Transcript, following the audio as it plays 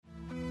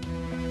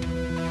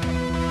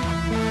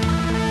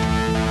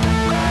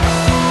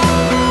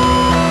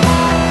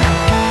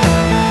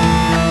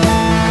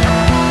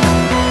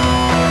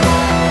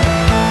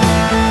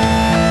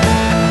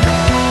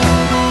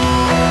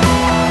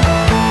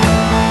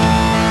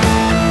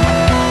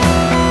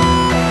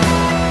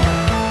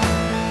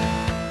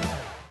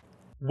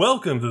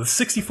Welcome to the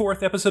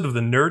 64th episode of the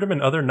Nerdum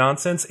and Other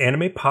Nonsense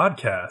Anime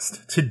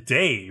Podcast.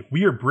 Today,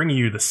 we are bringing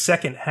you the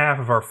second half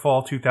of our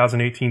fall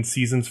 2018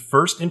 season's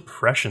first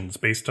impressions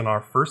based on our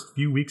first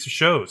few weeks of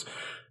shows.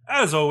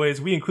 As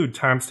always, we include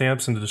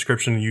timestamps in the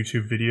description of the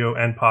YouTube video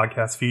and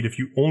podcast feed if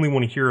you only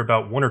want to hear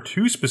about one or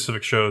two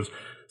specific shows,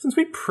 since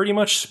we pretty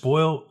much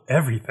spoil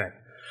everything.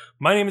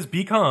 My name is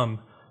BCom,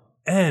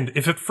 and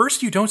if at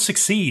first you don't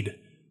succeed,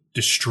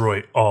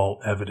 destroy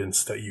all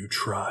evidence that you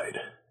tried.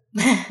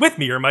 With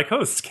me are my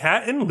hosts,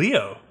 Kat and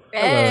Leo.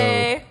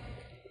 Hey.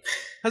 Hello.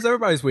 How's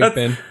everybody's week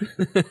been?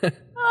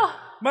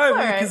 My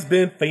week has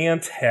been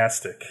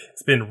fantastic.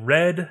 It's been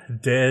Red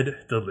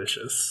Dead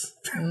delicious.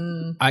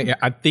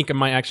 I think I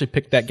might actually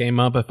pick that game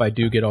up if I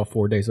do get all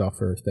 4 days off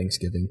for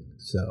Thanksgiving.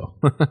 So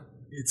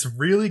It's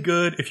really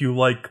good if you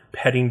like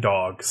petting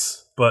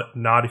dogs, but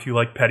not if you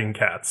like petting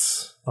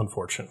cats,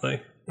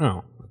 unfortunately.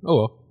 oh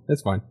well,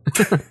 that's fine.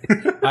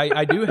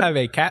 I do have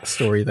a cat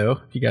story though,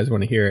 if you guys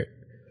want to hear it.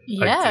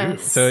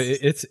 Yes. So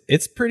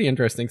it's pretty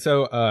interesting.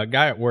 So a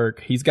guy at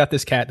work, he's got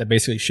this cat that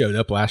basically showed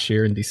up last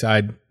year and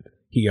decided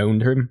he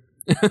owned him.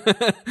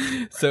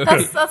 So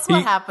that's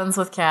what happens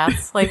with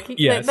cats. Like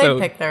they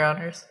pick their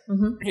owners.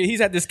 Mm-hmm.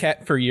 He's had this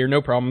cat for a year,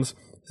 no problems.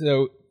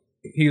 So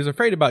he was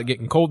afraid about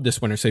getting cold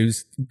this winter, so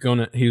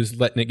he was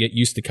letting it get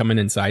used to coming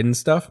inside and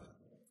stuff.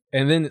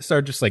 And then it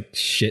started just like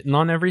shitting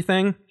on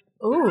everything.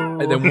 Ooh.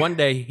 And then one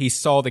day he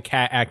saw the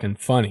cat acting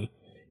funny.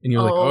 And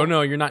you're like, oh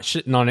no, you're not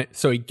shitting on it.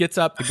 So he gets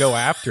up to go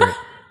after it,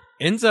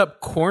 ends up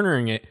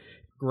cornering it,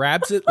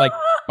 grabs it like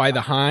by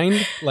the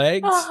hind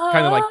legs,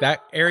 kind of like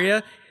that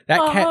area.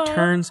 That cat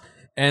turns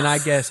and I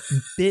guess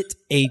bit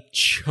a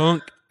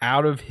chunk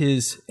out of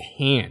his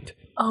hand.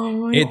 Oh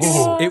my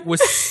God. It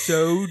was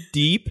so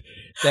deep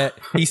that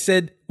he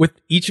said with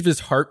each of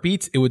his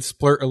heartbeats, it would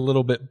splurt a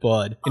little bit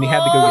blood. And he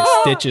had to go get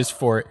stitches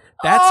for it.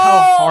 That's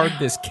how hard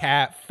this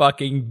cat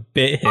fucking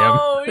bit him.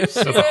 Oh shit!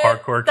 That's a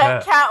hardcore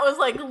cat. That cat was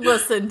like,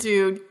 "Listen,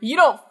 dude, you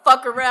don't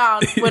fuck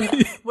around when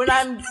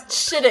I'm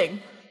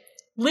shitting.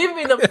 Leave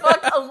me the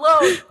fuck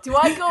alone. Do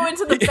I go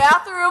into the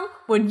bathroom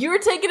when you're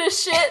taking a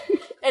shit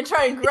and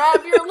try and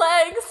grab your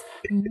legs?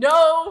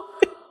 No,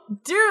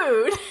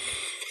 dude."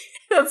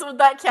 That's what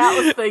that cat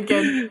was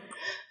thinking.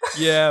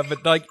 Yeah,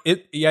 but like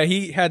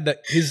he had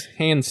his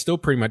hand still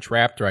pretty much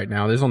wrapped right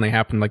now. This only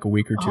happened like a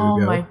week or two ago.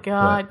 Oh my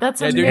God, that's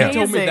amazing. Dude, he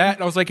told me that,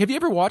 and I was like, "Have you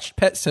ever watched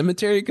Pet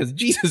Sematary?" Because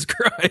Jesus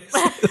Christ,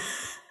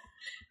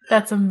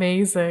 that's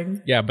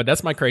amazing. Yeah, but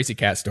that's my crazy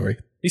cat story.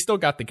 He still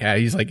got the cat.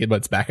 He's like, but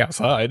it's back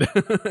outside.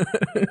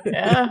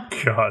 Yeah.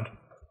 God.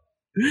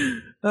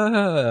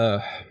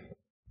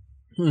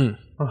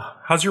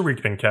 How's your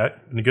week been, Kat?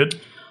 Any good?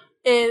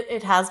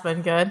 It has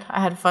been good.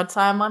 I had a fun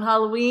time on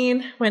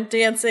Halloween. Went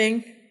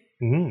dancing.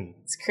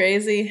 It's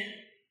crazy.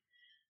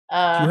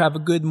 You have a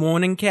good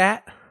morning,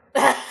 Cat?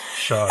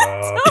 Shut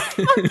up.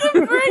 Don't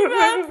fucking bring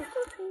that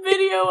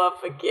video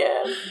up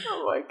again.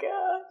 Oh my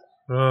God.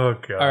 Oh,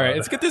 God. All right,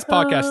 let's get this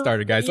podcast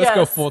started, guys. Let's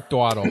go full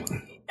throttle.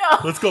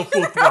 Let's go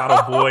full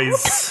throttle,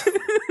 boys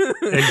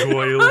and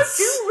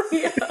girls.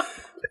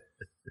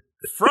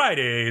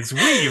 Fridays,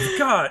 we've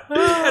got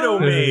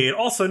Pedomade,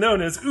 also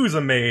known as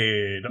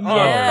Uzumade, on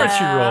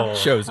Crunchyroll.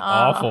 Show's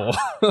awful.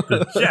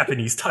 The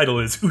Japanese title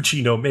is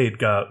Uchi no Maid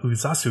ga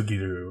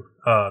Uzasugiru.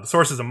 The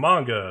source is a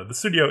manga. The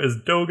studio is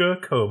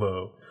Doga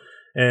Kobo.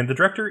 And the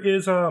director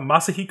is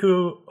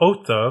Masahiko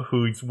Ota,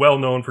 who's well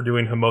known for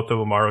doing Himoto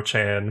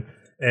Umaru-chan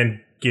and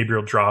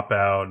Gabriel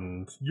Dropout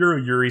and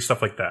Yuri,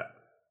 stuff like that.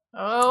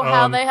 Oh,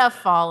 how they have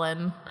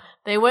fallen.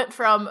 They went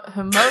from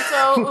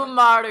Himoto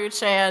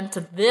Umaru-chan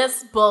to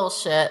this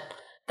bullshit.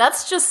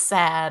 That's just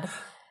sad.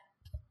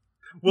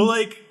 Well,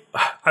 like,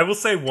 I will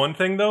say one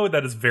thing, though,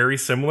 that is very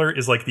similar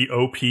is, like, the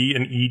OP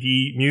and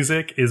ED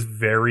music is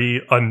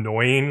very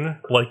annoying,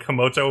 like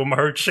Himoto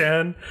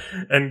Umaru-chan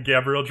and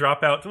Gabriel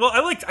Dropout. Well,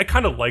 I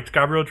kind of liked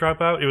Gabriel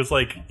Dropout. It was,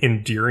 like,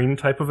 endearing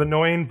type of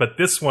annoying, but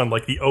this one,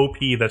 like, the OP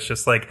that's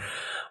just like,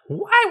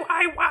 why?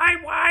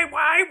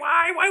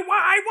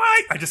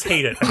 I just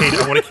hate it.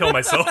 I want to kill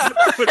myself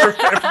every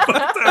time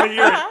I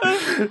hear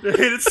it. I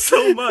hate it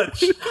so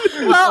much.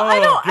 Well, I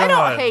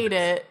don't hate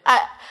it.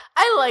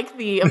 I like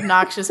the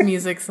obnoxious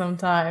music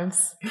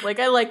sometimes. Like,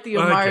 I like the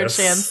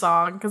Umaru-chan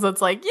song because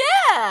it's like,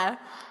 yeah!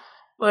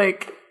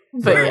 Like,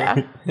 but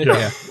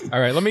yeah. All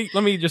right,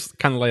 let me just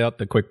kind of lay out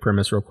the quick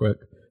premise real quick.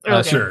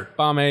 Okay. Sure.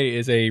 Bame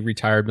is a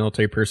retired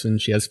military person.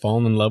 She has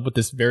fallen in love with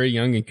this very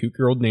young and cute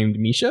girl named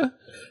Misha.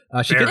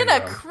 She in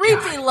a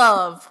creepy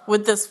love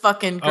with this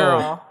fucking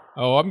girl.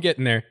 Oh, I'm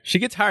getting there. She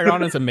gets hired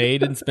on as a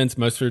maid and spends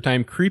most of her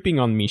time creeping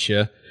on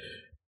Misha.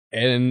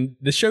 And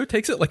the show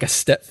takes it like a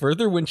step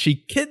further when she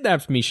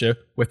kidnaps Misha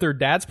with her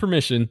dad's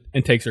permission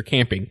and takes her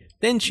camping.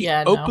 Then she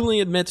openly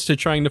admits to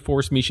trying to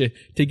force Misha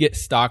to get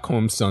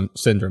Stockholm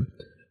Syndrome.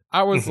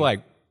 I was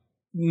like,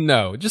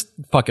 no, just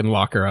fucking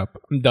lock her up.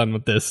 I'm done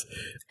with this.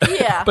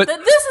 Yeah, but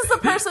this is the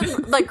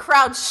person like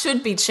crowd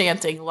should be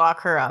chanting "lock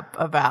her up"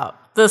 about.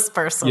 this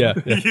person. Yeah.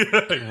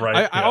 Yeah,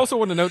 right. I also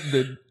want to note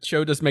the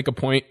show does make a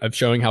point of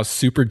showing how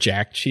super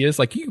jacked she is.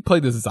 Like, you can play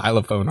the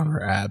xylophone on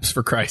her abs,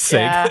 for Christ's sake.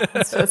 Yeah,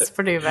 it's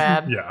pretty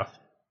bad. Yeah.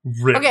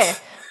 Ripped. Okay,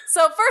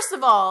 so first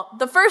of all,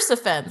 the first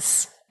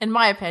offense, in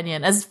my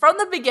opinion, is from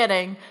the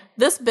beginning,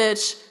 this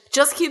bitch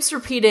just keeps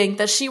repeating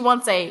that she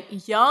wants a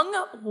young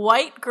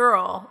white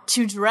girl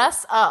to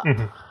dress up.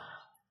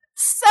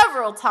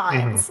 Several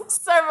times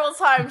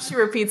she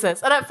repeats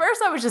this. And at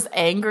first I was just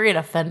angry and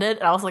offended.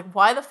 And I was like,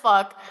 why the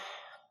fuck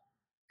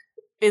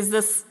is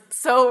this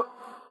so,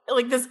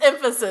 like, this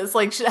emphasis?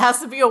 Like, it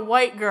has to be a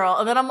white girl.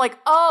 And then I'm like,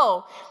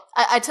 oh,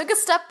 I took a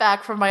step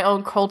back from my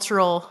own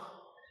cultural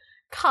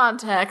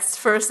context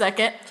for a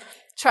second.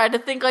 Tried to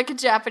think like a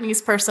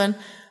Japanese person.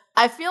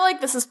 I feel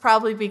like this is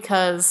probably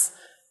because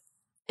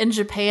in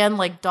Japan,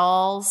 like,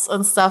 dolls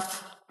and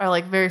stuff are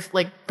like very,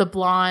 like, the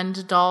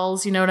blonde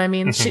dolls, you know what I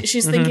mean?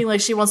 She's thinking like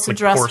she wants to Like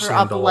dress her porcelain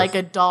up dolls. like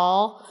a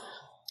doll.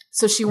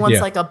 So she wants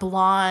Yeah. like a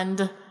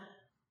blonde,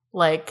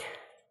 like,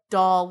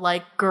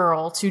 doll-like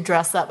girl to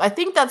dress up. I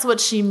think that's what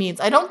she means.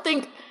 I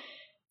think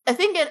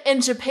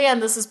in Japan,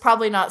 this is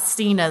probably not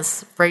seen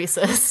as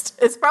racist.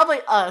 It's probably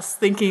us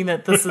thinking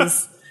that this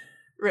is...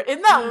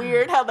 Isn't that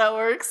weird how that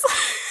works?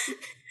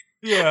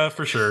 Yeah,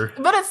 for sure.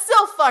 But it's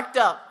still fucked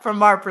up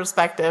from our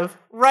perspective.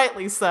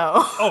 Rightly so.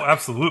 Oh,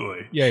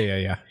 absolutely.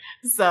 Yeah.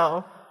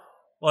 So,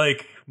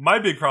 Like, my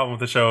big problem with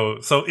the show,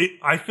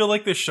 I feel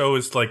like this show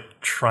is, like,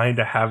 trying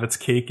to have its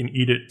cake and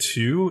eat it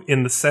too,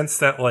 in the sense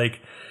that, like,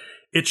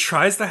 it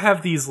tries to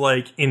have these,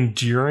 like,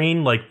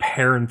 endearing, like,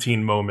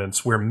 parenting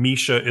moments where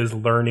Misha is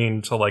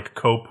learning to, like,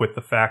 cope with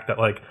the fact that,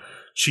 like,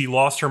 she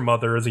lost her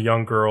mother as a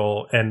young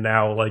girl, and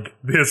now, like,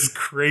 this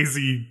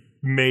crazy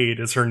maid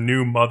is her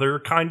new mother,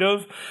 kind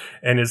of,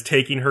 and is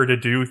taking her to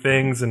do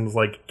things and,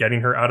 like,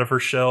 getting her out of her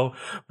shell.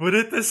 But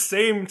at the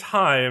same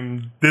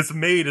time, this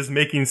maid is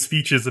making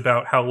speeches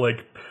about how,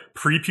 like,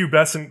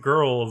 prepubescent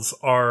girls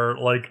are,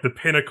 like, the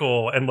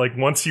pinnacle, and, like,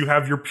 once you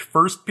have your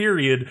first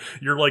period,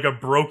 you're, like, a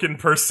broken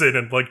person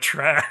and, like,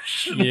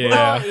 trash.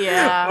 Yeah. oh,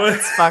 yeah,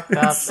 it's fucked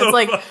up. It's so it's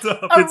like fucked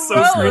up. a It's so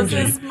rose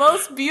cringy. is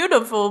most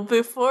beautiful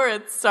before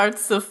it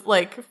starts to,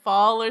 like,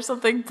 fall or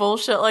something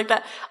bullshit like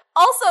that.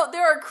 Also,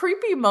 there are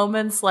creepy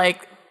moments,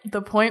 like the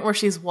point where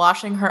she's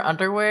washing her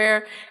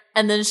underwear,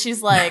 and then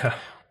she's like,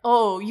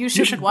 oh, you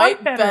should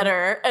wipe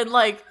better. And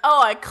like,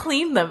 oh, I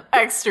clean them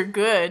extra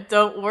good,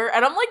 don't worry.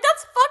 And I'm like,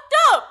 that's fucked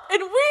up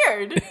and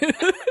weird.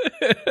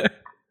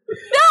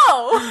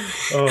 No!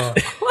 Oh,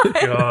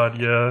 God,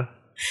 yeah.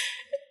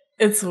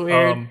 It's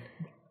weird.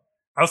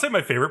 I'll say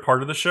my favorite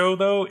part of the show,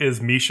 though,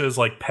 is Misha's,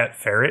 like, pet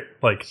ferret.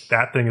 Like,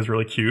 that thing is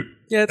really cute.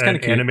 Yeah, it's kind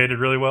of and cute. animated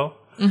really well.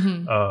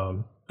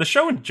 The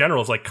show in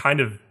general is, like, kind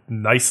of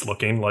nice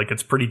looking. Like,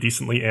 it's pretty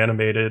decently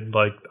animated.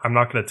 Like, I'm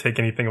not going to take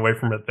anything away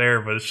from it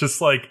there, but it's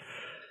just, like,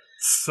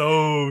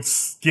 so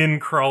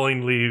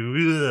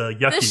skin-crawlingly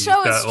yucky. This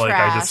show is that, like,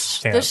 trash. I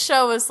just can't. This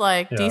show is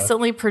like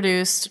decently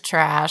produced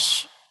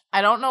trash.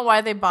 I don't know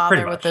why they bother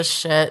Pretty with much. this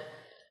shit.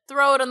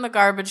 Throw it in the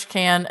garbage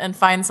can and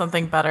find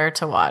something better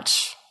to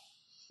watch.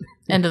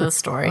 End of the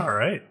story. All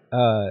right.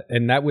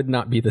 And that would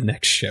not be the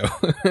next show.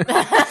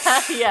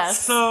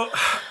 Yes. So,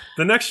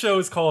 the next show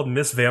is called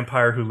Miss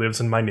Vampire Who Lives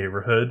in My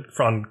Neighborhood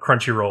from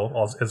Crunchyroll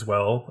as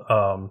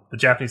well. The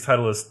Japanese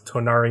title is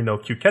Tonari no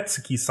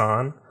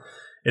Kyuketsuki-san.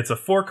 It's a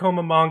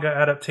 4-koma manga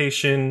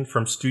adaptation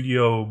from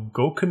Studio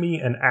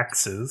Gokumi and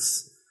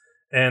Axis.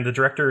 And the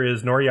director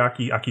is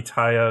Noriaki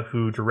Akitaya,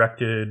 who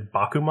directed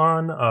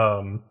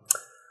Bakuman,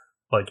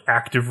 like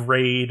Active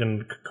Raid,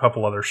 and a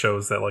couple other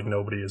shows that, like,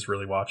 nobody has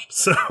really watched.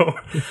 So,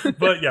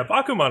 but yeah,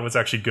 Bakuman was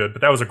actually good,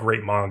 but that was a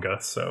great manga,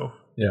 so.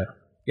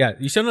 Yeah,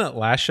 you said on that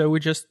last show we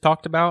just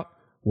talked about?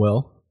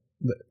 Well,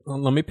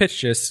 let me pitch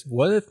this.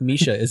 What if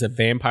Misha is a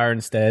vampire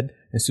instead,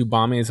 and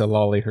Tsubame is a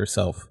lolly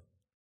herself?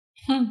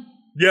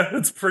 Yeah,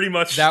 that's pretty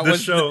much That the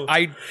was show.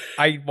 I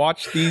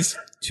watched these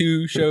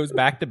two shows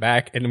back to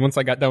back, and once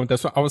I got done with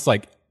this one, I was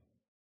like,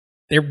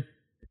 they're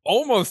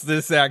almost the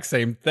exact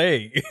same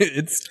thing.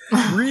 It's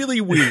really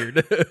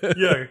weird.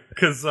 Yeah,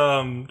 because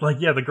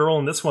the girl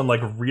in this one, like,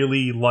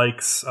 really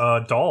likes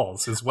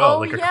dolls as well, Oh,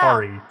 like yeah.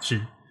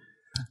 Akari.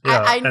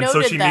 I and so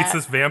noted she that. meets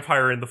this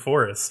vampire in the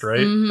forest, right?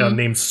 Mhm.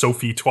 Named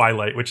Sophie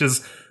Twilight, which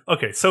is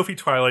okay. Sophie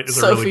Twilight is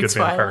a Sophie really good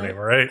vampire Twilight. name,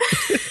 all right?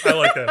 I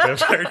like that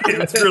vampire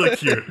name; it's really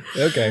cute.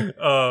 Okay.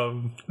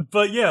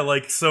 But yeah,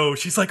 like, so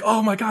she's like,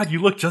 "Oh my god,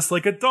 you look just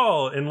like a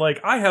doll," and like,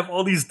 I have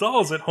all these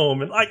dolls at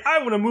home, and like, I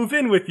want to move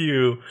in with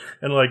you,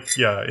 and like,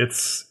 yeah,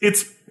 it's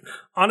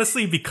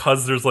honestly,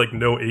 because there's like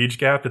no age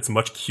gap, it's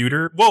much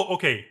cuter. Well,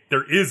 okay,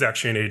 there is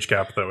actually an age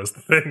gap though, is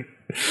the thing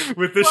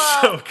with this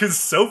Well- show, because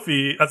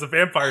Sophie as a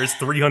vampire is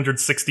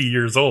 360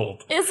 years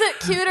old. Is it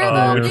cuter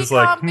though, it was Decom?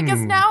 like, Because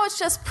now it's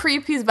just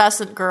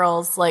prepubescent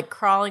girls like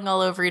crawling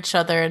all over each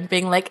other and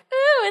being like,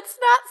 "Ooh, it's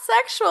not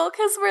sexual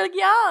because we're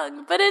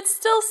young, but it's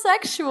still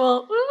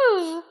sexual."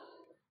 Ooh,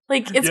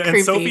 like it's Yeah, creepy.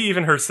 and Sophie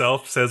even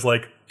herself says,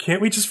 like,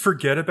 can't we just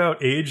forget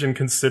about age and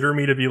consider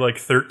me to be like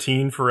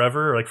 13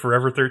 forever, like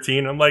forever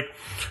 13? I'm like,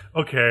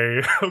 okay,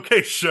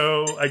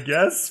 show, I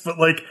guess, but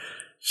like,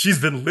 she's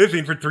been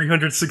living for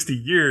 360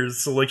 years,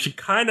 so like she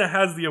kind of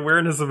has the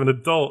awareness of an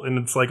adult, and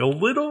it's like a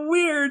little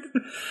weird.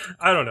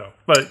 I don't know,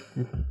 but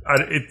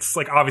it's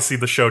like obviously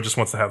the show just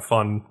wants to have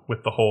fun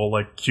with the whole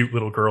like cute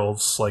little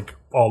girls like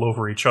all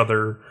over each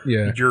other,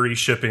 Yuri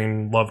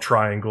shipping, love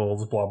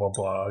triangles, blah blah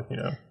blah. You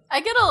know,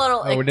 I get a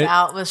little icked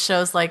out with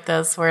shows like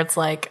this where it's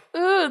like,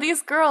 ooh,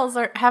 these girls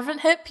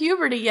haven't hit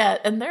puberty yet,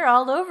 and they're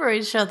all over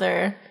each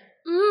other.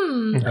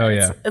 Oh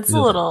yeah, it's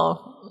a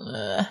little.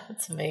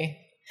 It's me.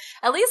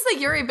 At least the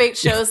Yuri bait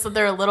shows that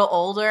they're a little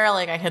older.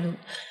 Like I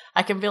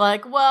can be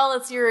like, well,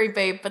 it's Yuri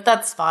bait, but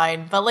that's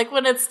fine. But like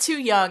when it's too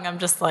young, I'm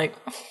just like,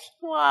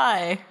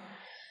 why?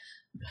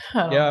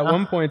 At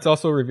one point it's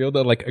also revealed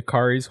that like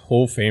Akari's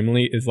whole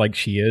family is like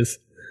she is.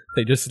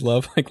 They just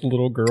love like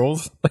little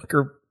girls. Like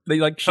they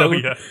like show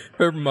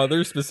her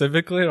mother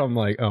specifically. And I'm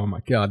like, oh my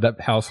god,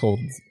 that household.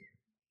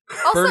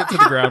 Also, burn it to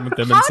the ground with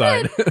them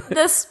inside.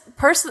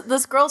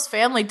 This girl's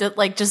family did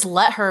like just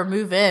let her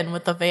move in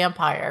with the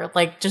vampire,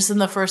 like just in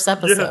the first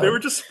episode. Yeah, they were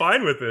just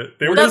fine with it.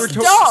 They were just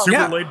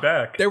super laid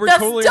back. They were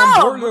totally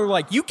on board. They were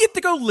like, "You get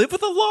to go live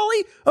with a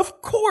lolly?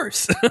 Of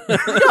course." No,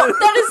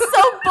 that is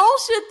so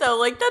bullshit, though.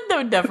 Like that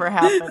would never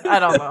happen. I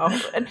don't know.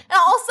 And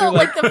also,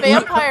 like the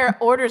vampire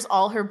orders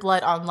all her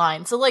blood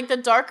online, so like the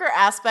darker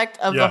aspect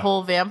of the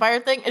whole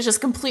vampire thing is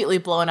just completely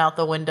blown out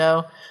the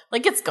window.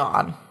 Like it's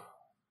gone.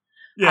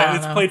 Yeah,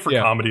 it's played for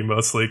comedy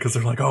mostly because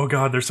they're like, oh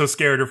god, they're so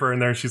scared of her in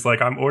there. And she's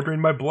like, I'm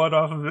ordering my blood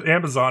off of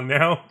Amazon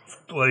now.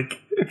 Like,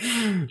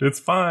 it's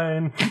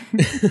fine.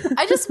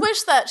 I just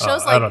wish that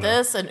shows like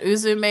this and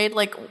Uzu made,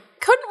 like,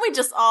 couldn't we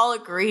just all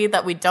agree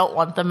that we don't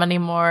want them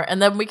anymore? And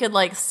then we could,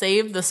 like,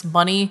 save this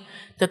money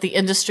that the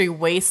industry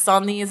wastes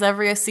on these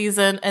every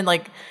season and,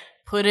 like,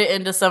 put it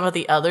into some of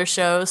the other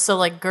shows. So,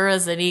 like,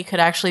 Gurazini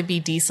could actually be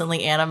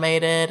decently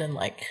animated and,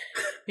 like,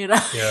 you know.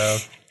 Yeah.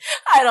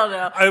 I don't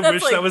know. I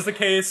wish that was the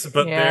case,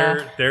 but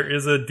there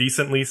is a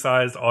decently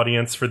sized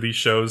audience for these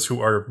shows who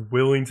are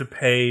willing to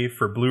pay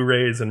for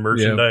Blu-rays and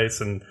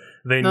merchandise, and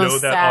they know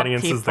that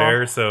audience is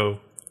there. So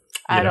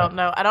I don't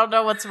know. I don't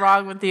know what's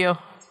wrong with you,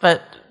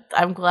 but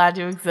I'm glad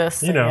you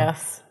exist. I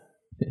guess.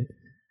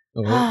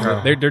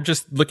 They're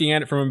just looking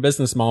at it from a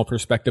business model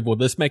perspective. Will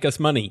this make us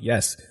money?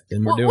 Yes.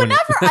 Then we're doing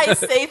whenever it. I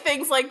say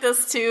things like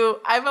this too,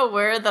 I'm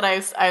aware that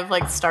I've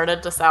like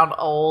started to sound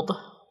old.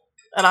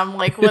 And I'm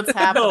like, what's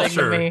happening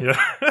to me? Yeah.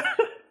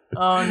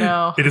 Oh,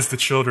 no. It is the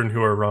children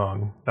who are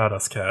wrong, not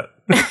us, Kat.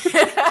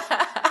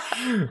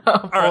 Oh,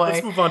 all right,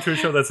 let's move on to a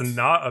show that's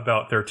not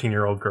about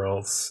 13-year-old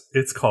girls.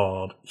 It's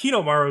called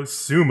Hinomaru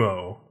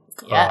Sumo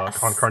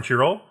on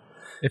Crunchyroll.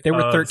 If they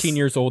were 13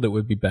 years old, it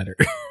would be better.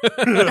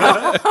 Just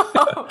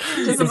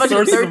a bunch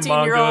of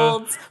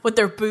 13-year-olds with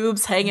their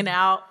boobs hanging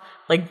out,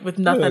 like with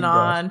nothing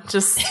on.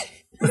 Just...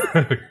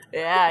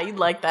 Yeah, you'd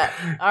like that.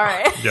 All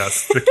right.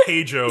 Yes, the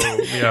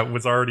Keijo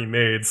was already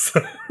made. So.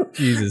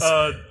 Jesus.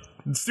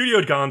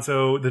 Studio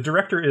Gonzo. The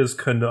director is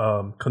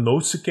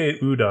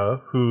Konosuke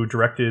Uda, who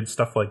directed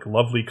stuff like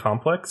Lovely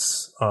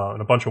Complex and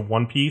a bunch of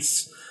One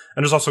Piece.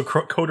 And there's also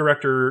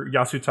co-director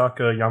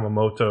Yasutaka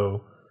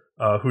Yamamoto,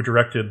 who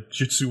directed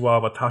Jutsu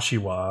wa Watashi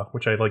wa,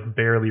 which I like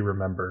barely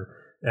remember,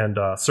 and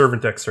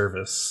Servant X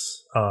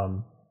Service.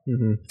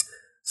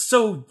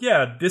 So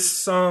yeah,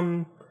 this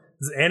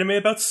is anime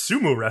about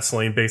sumo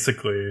wrestling,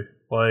 basically.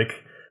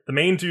 Like, the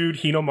main dude,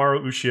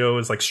 Hinomaru Ushio,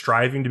 is like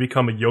striving to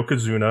become a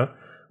Yokozuna,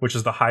 which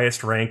is the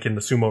highest rank in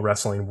the sumo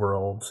wrestling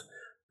world.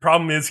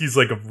 Problem is, he's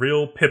like a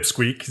real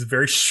pipsqueak. He's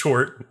very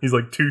short. He's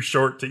like too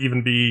short to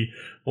even be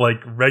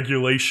like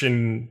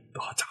regulation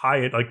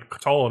high, like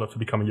tall enough to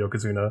become a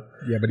Yokozuna.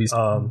 Yeah, but he's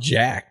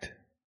jacked.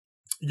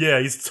 Yeah,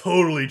 he's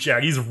totally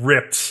jacked. He's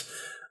ripped.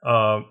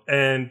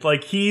 And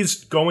like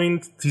he's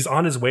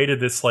on his way to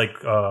this like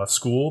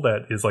school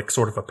that is like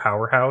sort of a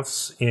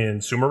powerhouse in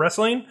sumo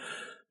wrestling,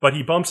 but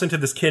he bumps into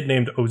this kid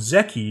named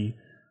Ozeki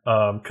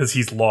because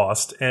he's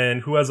lost,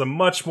 and who has a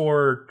much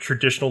more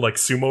traditional like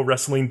sumo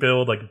wrestling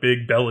build, like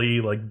big belly,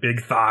 like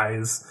big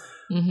thighs.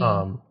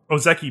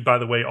 Ozeki, by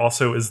the way,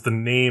 also is the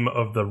name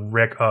of the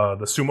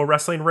sumo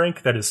wrestling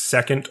rank that is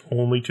second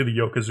only to the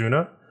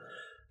Yokozuna.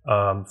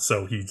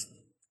 So he's,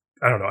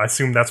 I don't know, I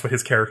assume that's what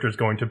his character is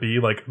going to be,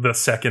 like the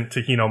second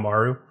to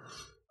Hinomaru.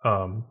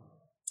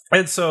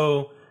 And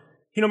so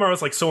Hinomaru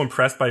is like so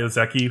impressed by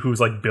Ozeki,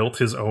 who's like built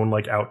his own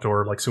like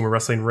outdoor like sumo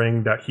wrestling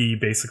ring, that he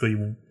basically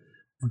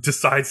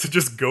decides to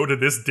just go to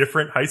this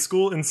different high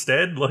school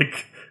instead,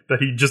 like that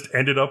he just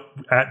ended up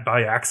at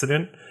by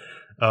accident.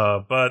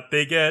 But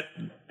they get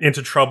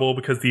into trouble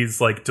because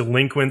these like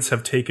delinquents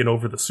have taken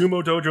over the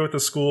sumo dojo at the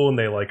school, and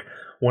they like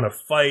want to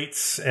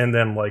fight, and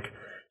then like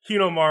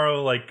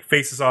Hinomaru like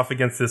faces off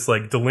against this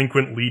like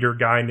delinquent leader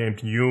guy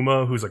named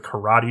Yuma, who's a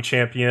karate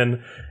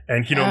champion,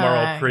 and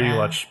Hinomaru pretty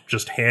much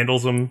just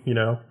handles him, you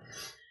know.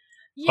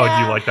 Yeah. Oh,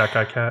 do you like that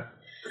guy, Kat?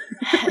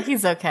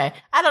 He's okay.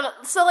 I don't know.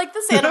 So like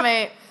this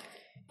anime,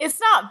 it's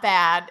not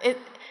bad.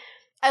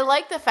 I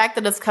like the fact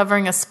that it's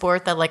covering a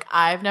sport that like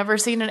I've never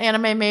seen an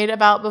anime made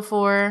about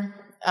before.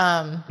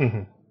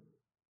 And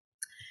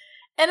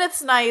And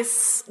it's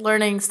nice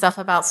learning stuff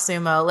about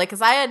sumo, like,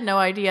 because I had no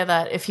idea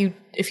that if you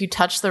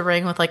touch the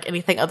ring with like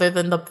anything other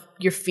than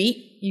your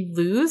feet, you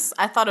lose.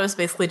 I thought it was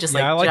basically just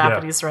like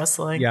Japanese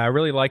wrestling. Yeah, I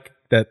really like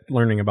that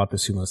learning about the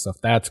sumo stuff.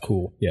 That's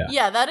cool.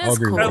 Yeah, that is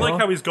cool. I like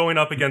how he's going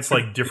up against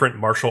like different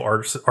martial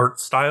art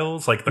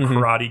styles, like the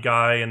karate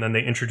guy, and then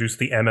they introduced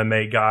the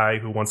MMA guy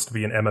who wants to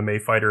be an MMA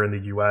fighter in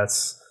the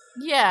U.S.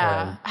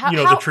 Yeah,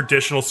 the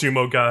traditional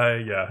sumo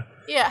guy.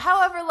 Yeah.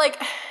 However,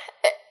 like.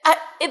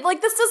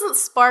 This doesn't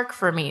spark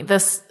for me,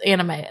 this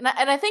anime. And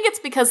I think it's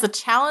because the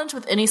challenge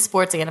with any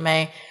sports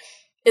anime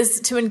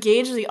is to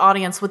engage the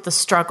audience with the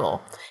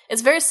struggle.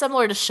 It's very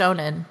similar to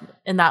shonen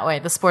in that way,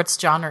 the sports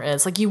genre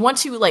is. Like, you want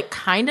to, like,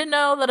 kind of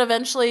know that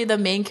eventually the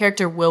main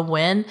character will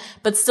win,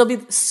 but still be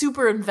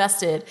super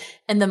invested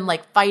in them,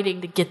 like,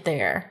 fighting to get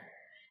there.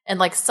 And,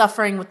 like,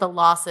 suffering with the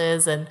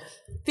losses and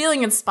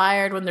feeling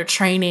inspired when they're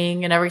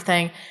training and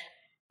everything.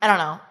 I don't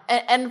know.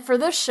 And for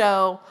this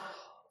show,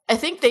 I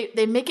think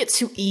they make it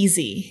too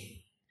easy.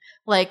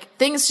 Like,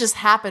 things just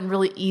happen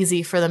really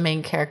easy for the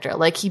main character.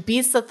 Like, he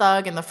beats the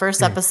thug in the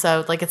first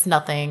episode like it's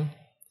nothing.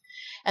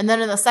 And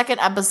then in the second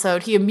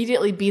episode, he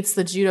immediately beats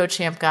the judo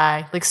champ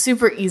guy, like,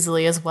 super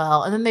easily as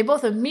well. And then they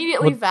both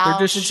immediately vow to join the club.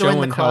 They're just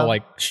showing how,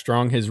 like,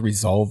 strong his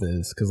resolve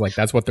is. Because, like,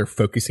 that's what they're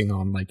focusing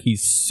on. Like,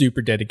 he's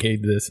super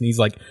dedicated to this. And he's,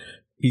 like,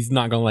 he's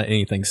not going to let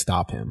anything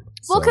stop him.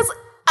 Well, because...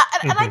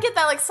 And I get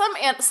that, like,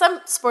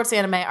 some sports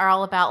anime are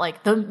all about,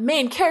 like, the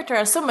main character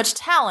has so much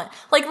talent.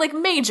 Like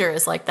Major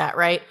is like that,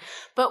 right?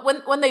 But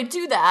when they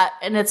do that,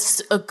 and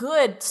it's a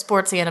good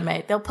sports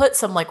anime, they'll put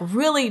some, like,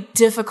 really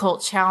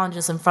difficult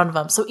challenges in front of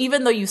them. So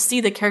even though you see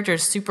the character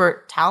is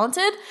super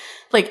talented,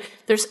 like,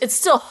 it's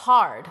still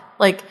hard.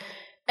 Like,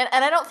 and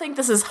I don't think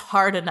this is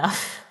hard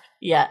enough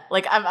yet.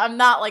 Like, I'm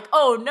not like,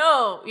 oh,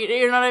 no,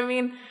 you know what I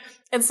mean?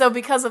 And so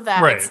because of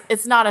that, right.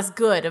 it's not as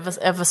good of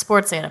a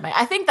sports anime.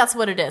 I think that's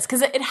what it is.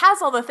 Because it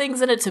has all the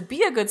things in it to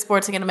be a good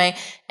sports anime,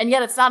 and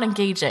yet it's not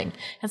engaging.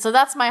 And so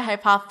that's my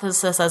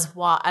hypothesis as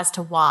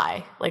to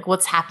why. Like,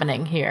 what's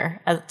happening here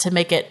to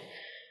make it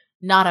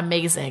not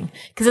amazing.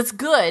 Because it's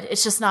good,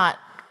 it's just not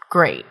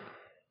great.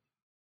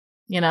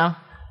 You know?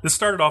 This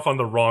started off on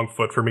the wrong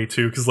foot for me,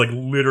 too. Because, like,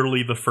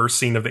 literally the first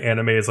scene of the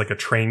anime is, like, a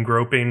train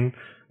groping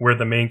where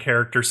the main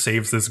character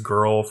saves this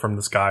girl from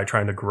this guy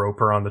trying to grope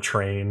her on the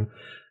train.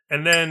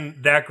 And then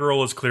that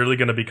girl is clearly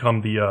going to become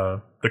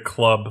the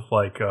club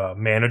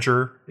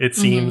manager. It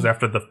seems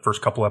after the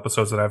first couple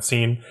episodes that I've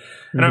seen,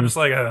 and I'm just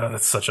like,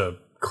 that's such a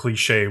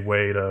cliche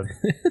way to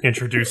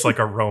introduce like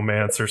a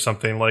romance or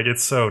something. Like,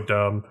 it's so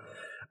dumb.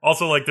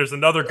 Also, like, there's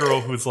another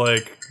girl who's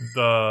like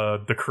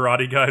the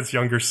karate guy's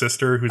younger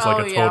sister, who's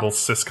like a total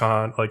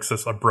ciscon, like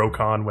a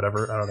brocon,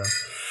 whatever. I don't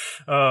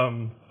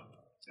know.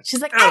 She's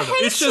like, I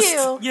hate it's just,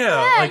 you.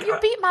 Yeah, like, you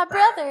beat my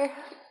brother.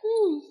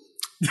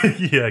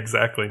 Yeah,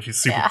 exactly. And she's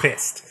super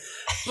pissed.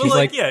 But she's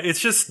like, it's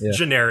just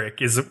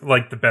generic is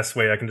like the best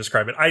way I can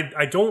describe it.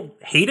 I don't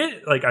hate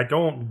it. Like, I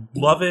don't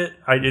love it.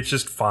 It's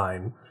just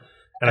fine.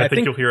 And I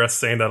think you'll hear us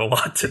saying that a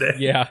lot today.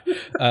 Yeah.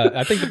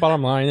 I think the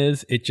bottom line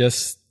is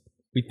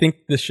we think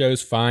the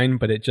show's fine,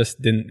 but it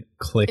just didn't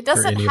click. It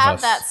doesn't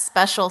have that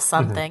special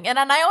something. And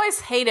I always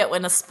hate it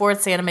when a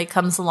sports anime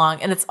comes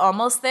along and it's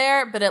almost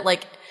there, but it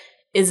like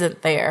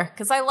isn't there.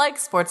 Because I like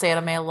sports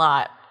anime a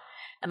lot.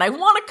 And I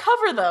want to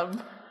cover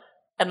them.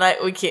 And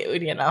we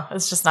can't, you know,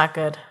 it's just not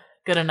good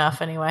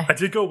enough anyway. I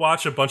did go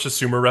watch a bunch of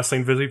sumo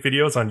wrestling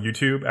videos on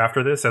YouTube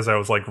after this, as I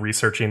was like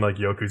researching like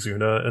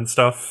Yokozuna and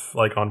stuff,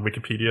 like on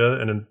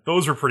Wikipedia, and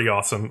those were pretty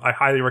awesome. I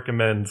highly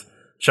recommend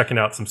checking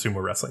out some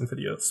sumo wrestling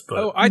videos.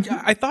 But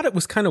I thought it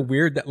was kind of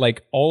weird that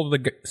like all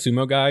of the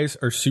sumo guys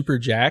are super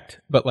jacked,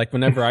 but like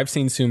whenever I've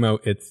seen sumo,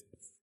 it's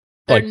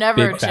they're like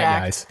never big jacked. Fat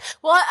guys.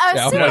 Well, I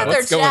assume that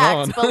they're jacked,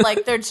 on? but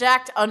like they're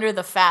jacked under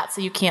the fat,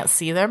 so you can't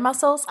see their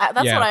muscles.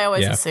 That's what I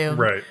always assume.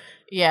 Right.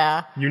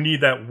 Yeah. You need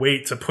that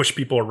weight to push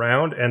people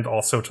around and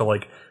also to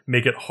like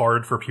make it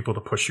hard for people to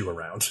push you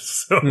around.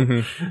 So,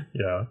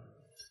 yeah.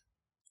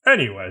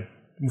 Anyway,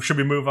 should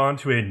we move on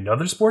to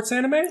another sports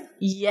anime?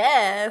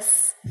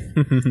 Yes.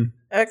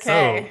 Okay.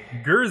 So,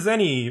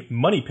 Gurzeni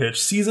Money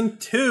Pitch Season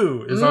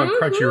 2 is on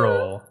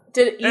Crunchyroll.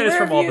 And it's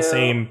from all the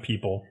same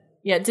people.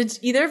 Yeah, did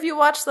either of you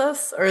watch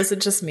this, or is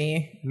it just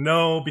me?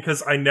 No,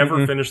 because I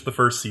never finished the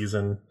first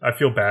season. I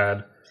feel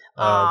bad.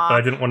 But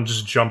I didn't want to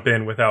just jump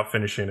in without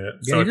finishing it.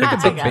 Yeah, so you're a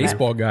big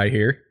baseball guy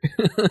here.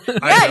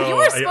 Yeah, you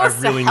were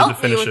supposed to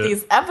help me with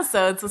these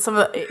episodes. With some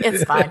of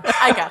it's fine.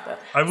 I got that.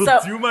 I will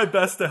do my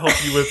best to help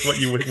you with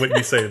what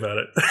you say about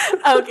it.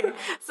 Okay,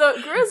 so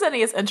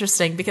Gurzeni is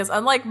interesting because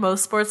unlike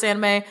most sports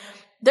anime,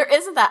 there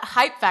isn't that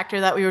hype factor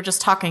that we were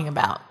just talking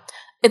about.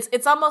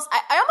 It's almost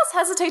I almost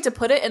hesitate to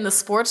put it in the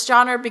sports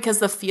genre because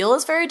the feel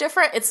is very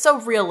different. It's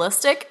so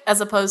realistic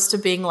as opposed to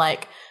being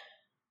like,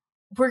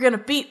 we're going to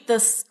beat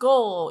this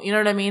goal. You know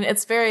what I mean?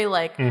 It's very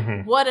like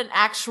what an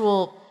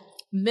actual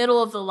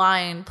middle of the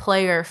line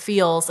player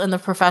feels in the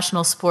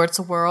professional sports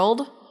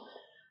world.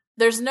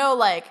 There's no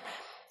like,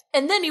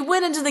 and then he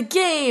went into the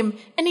game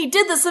and he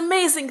did this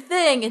amazing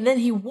thing and then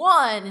he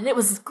won and it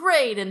was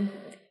great. And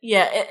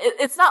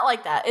it's not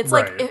like that. It's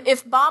Right. like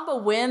if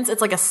Bamba wins,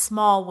 it's like a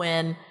small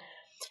win.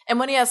 And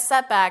when he has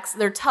setbacks,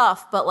 they're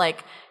tough, but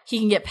like he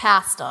can get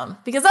past them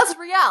because that's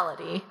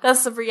reality.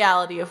 That's the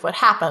reality of what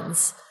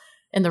happens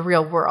in the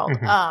real world.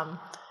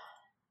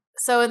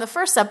 So in the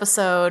first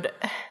episode,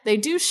 they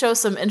do show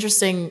some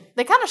interesting.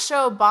 They kind of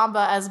show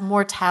Bamba as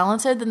more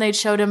talented than they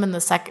showed him in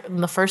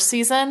the first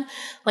season.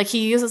 Like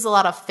he uses a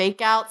lot of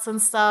fake outs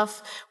and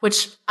stuff,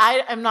 which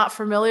I am not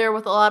familiar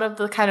with a lot of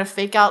the kind of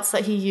fake outs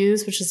that he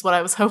used, which is what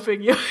I was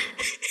hoping you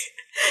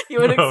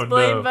would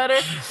explain better.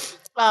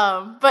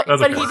 But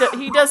okay.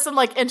 he does some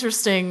like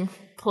interesting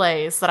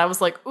plays that I was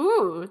like,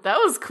 ooh, that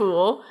was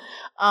cool.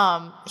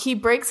 He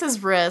breaks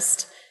his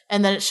wrist,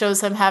 and then it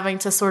shows him having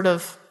to sort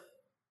of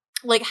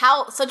like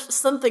how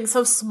something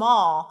so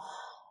small,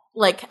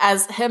 like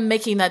as him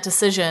making that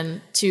decision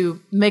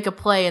to make a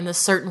play in this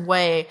certain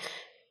way,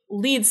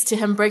 leads to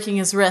him breaking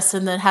his wrist,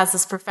 and then has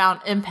this profound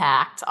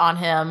impact on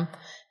him.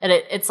 And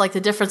it's like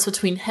the difference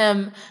between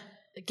him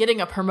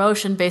getting a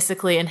promotion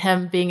basically and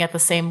him being at the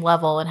same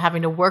level and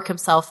having to work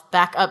himself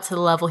back up to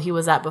the level he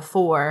was at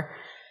before.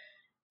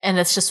 And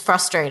it's just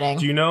frustrating.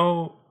 Do you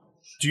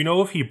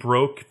know if he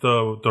broke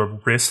the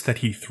wrist that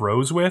he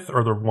throws with,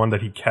 or the one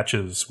that he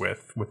catches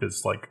with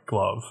his like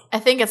glove? I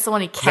think it's the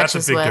one he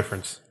catches with. That's a big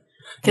difference.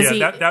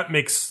 Yeah,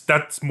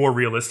 that's more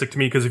realistic to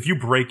me, because if you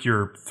break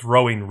your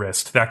throwing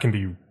wrist, that can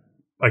be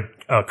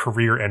a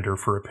career ender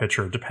for a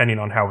pitcher, depending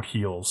on how it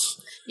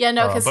heals. Yeah,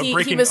 no, because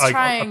he was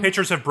trying.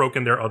 Pitchers have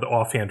broken their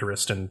offhand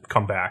wrist and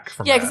come back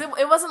from that. Yeah, because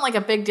it wasn't like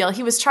a big deal.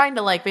 He was trying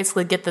to like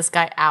basically get this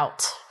guy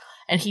out,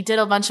 and he did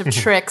a bunch of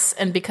tricks.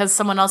 And because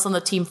someone else on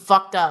the team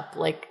fucked up,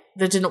 like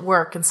that didn't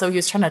work, and so he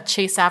was trying to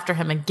chase after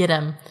him and get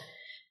him,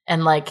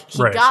 and like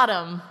he got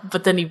him,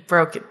 but then he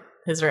broke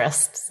his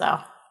wrist. So,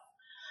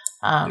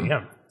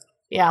 damn.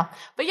 Yeah,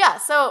 but yeah,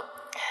 so.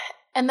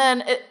 And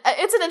then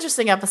it's an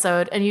interesting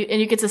episode, and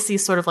you get to see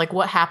sort of like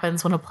what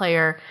happens when a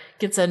player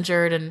gets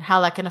injured and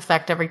how that can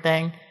affect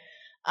everything.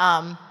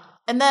 And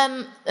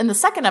then in the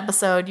second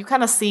episode, you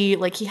kind of see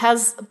like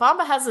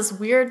Bamba has this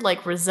weird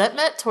like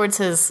resentment towards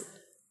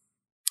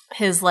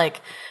his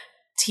like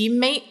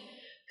teammate,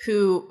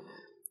 who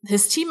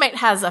his teammate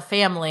has a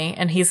family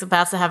and he's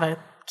about to have a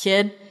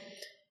kid.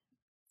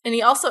 And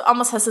he also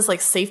almost has this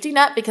like safety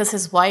net because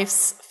his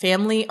wife's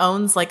family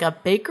owns like a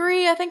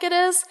bakery, I think it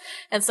is.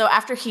 And so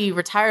after he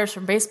retires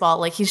from baseball,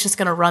 like he's just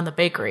going to run the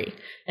bakery,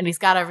 and he's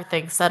got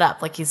everything set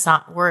up. Like he's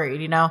not worried,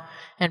 you know?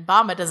 And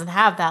Bamba doesn't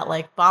have that.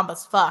 Like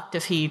Bamba's fucked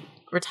if he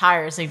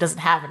retires and he doesn't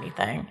have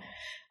anything.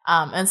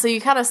 And so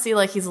you kind of see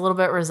like he's a little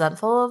bit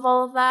resentful of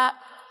all of that.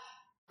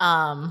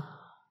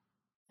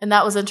 And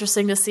that was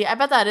interesting to see. I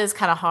bet that is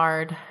kind of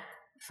hard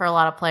for a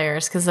lot of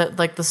players because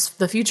like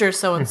the future is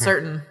so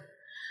uncertain.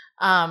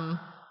 I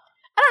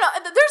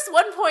don't know. There's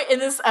one point in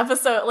this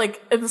episode,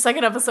 like in the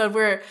second episode,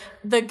 where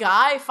the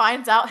guy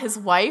finds out his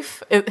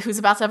wife, who's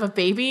about to have a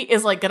baby,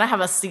 is like gonna have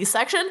a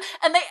C-section,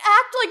 and they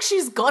act like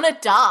she's gonna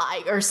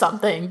die or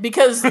something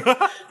because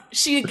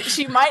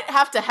she might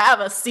have to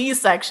have a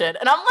C-section,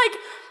 and I'm like,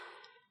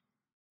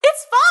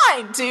 it's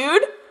fine,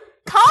 dude.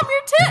 Calm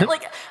your tit.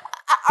 Like,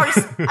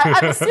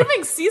 I'm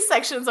assuming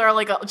C-sections are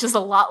like just a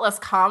lot less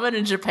common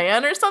in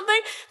Japan or something,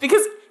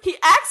 because he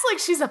acts like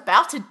she's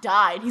about to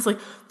die, and he's like,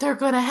 they're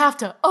gonna have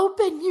to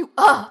open you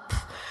up.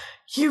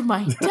 You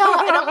might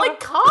die. And I'm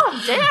like,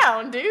 calm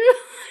down, dude.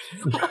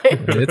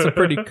 Like, it's a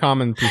pretty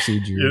common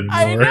procedure.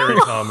 I know. Very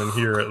common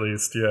here, at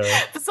least, yeah.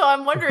 So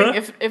I'm wondering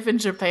if in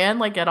Japan,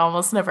 like, it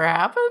almost never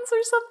happens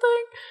or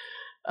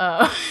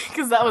something.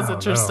 Because that was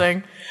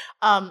interesting.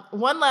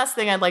 One last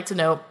thing I'd like to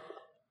note.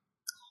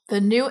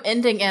 The new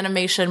ending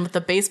animation with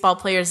the baseball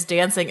players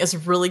dancing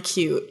is really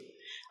cute.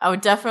 I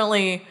would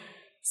definitely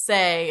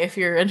say, if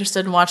you're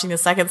interested in watching the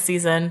second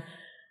season,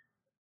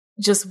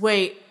 just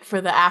wait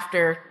for the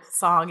after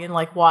song and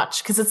like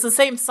watch, because it's the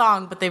same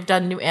song, but they've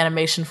done new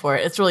animation for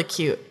it. It's really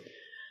cute.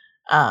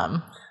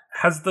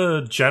 Has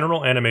the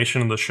general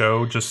animation of the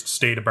show just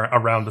stayed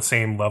around the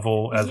same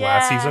level as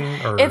last season?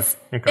 Or?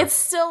 It's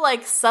still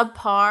like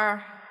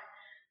subpar,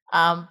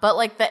 but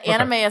like the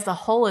anime as a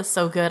whole is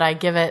so good, I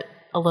give it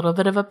a little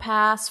bit of a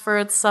pass for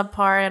its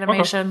subpar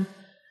animation.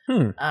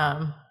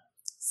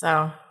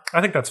 So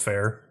I think that's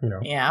fair. You know,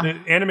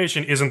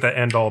 animation isn't the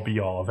end all be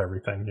all of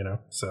everything. You know,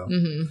 so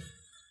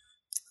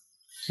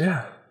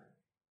yeah.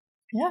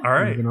 All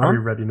right, are we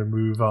ready to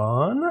move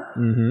on?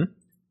 Mm-hmm.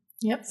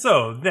 Yep.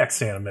 So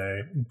next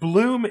anime,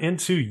 Bloom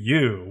Into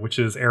You, which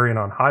is airing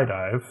on High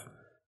Dive.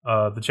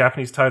 The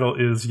Japanese title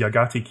is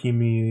Yagati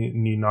Kimi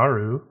ni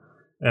Naru,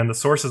 and the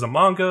source is a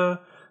manga.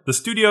 The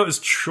studio is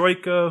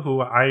Troika, who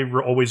I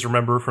always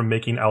remember from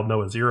making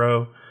Aldnoah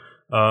Zero.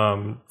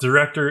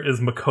 Director is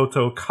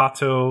Makoto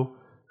Kato,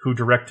 who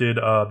directed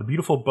The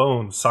Beautiful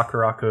Bones,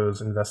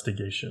 Sakurako's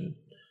Investigation.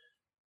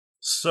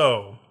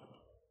 So,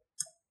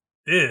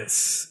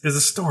 this is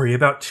a story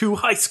about two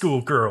high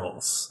school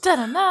girls.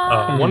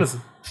 One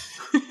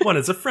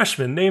is a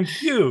freshman named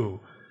Yu.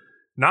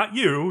 Not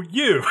you.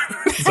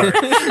 Sorry.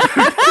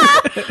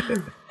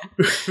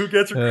 Who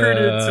gets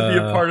recruited to be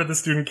a part of the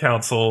student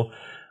council.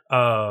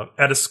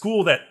 at a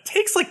school that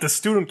takes like the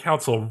student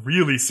council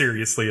really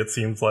seriously. It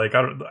seems like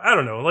I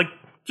don't know, like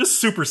just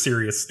super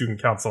serious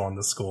student council on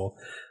this school.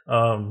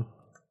 And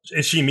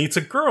she meets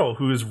a girl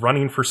who is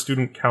running for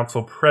student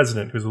council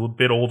president, who's a little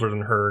bit older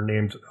than her,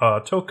 named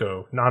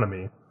Toko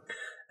Nanami,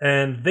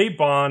 and they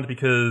bond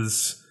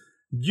because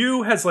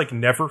Yu has like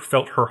never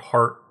felt her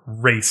heart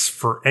race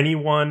for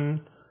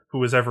anyone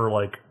who has ever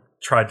like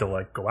tried to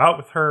like go out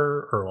with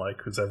her or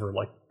like who's ever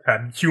like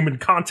had human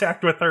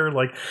contact with her.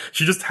 Like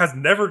she just has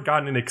never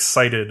gotten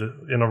excited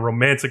in a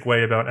romantic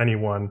way about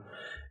anyone.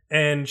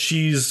 And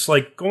she's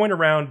like going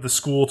around the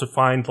school to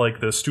find like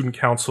the student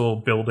council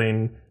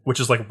building, which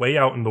is like way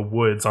out in the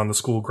woods on the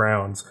school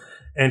grounds.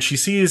 And she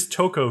sees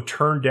Toko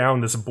turn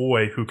down this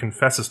boy who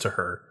confesses to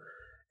her.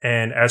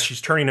 And as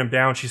she's turning him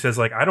down, she says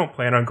like, I don't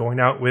plan on going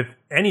out with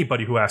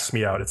anybody who asks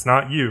me out. It's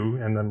not you.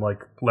 And then like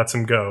lets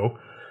him go.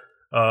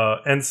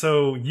 And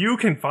so Yu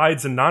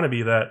confides in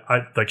Nanami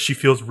that she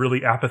feels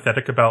really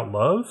apathetic about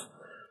love.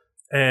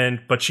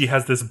 But she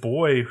has this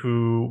boy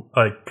who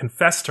like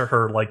confessed to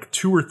her like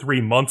 2 or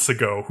 3 months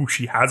ago, who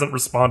she hasn't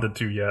responded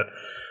to yet,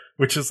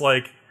 which is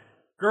like,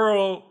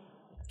 girl,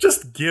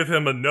 just give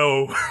him a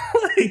no.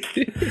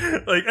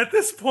 like at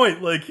this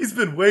point, like he's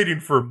been waiting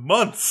for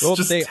months. Well,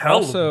 just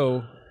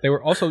they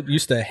were also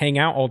used to hang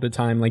out all the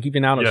time, like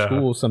even out of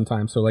school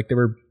sometimes. So like they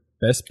were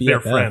best BFFs.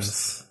 They're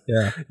friends.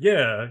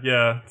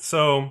 Yeah.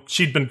 So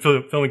she'd been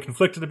feeling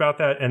conflicted about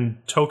that, and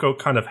Toko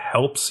kind of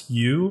helps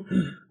Yu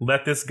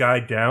let this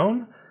guy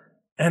down.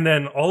 And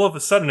then all of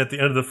a sudden, at the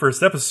end of the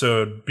first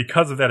episode,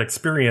 because of that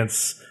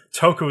experience,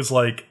 Toko's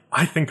like,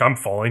 I think I'm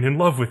falling in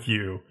love with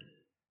you.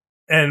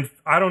 And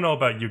I don't know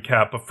about you,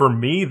 Kat, but for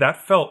me,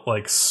 that felt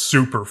like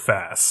super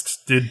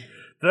fast. Did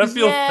that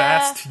feel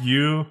fast to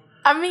you?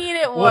 I mean,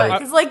 it was.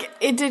 Because, like,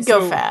 it did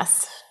go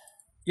fast.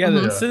 Yeah,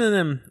 the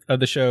synonym of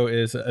the show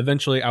is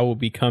eventually I will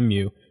become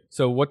you.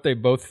 So what they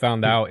both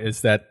found out is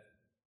that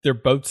they're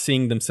both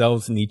seeing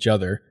themselves in each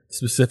other,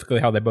 specifically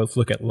how they both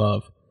look at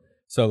love.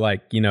 So,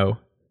 like, you know,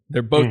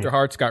 they're both, their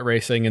hearts got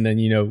racing, and then,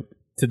 you know,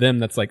 to them,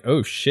 that's like,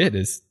 oh shit,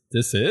 is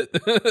this it?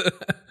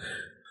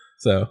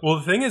 So. Well,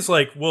 the thing is,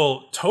 like,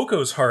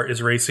 Toko's heart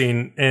is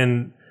racing,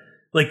 and,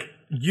 like,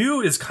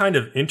 Yu is kind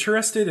of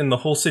interested in the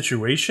whole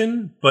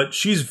situation, but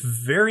she's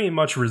very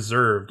much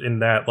reserved in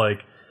that,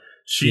 like,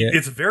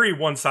 it's very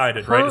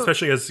one-sided, right?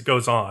 Especially as it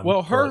goes on.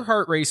 Well, her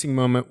heart racing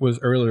moment was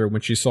earlier when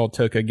she saw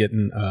Toka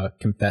getting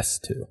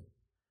confessed to.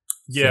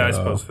 Yeah, I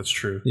suppose that's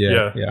true.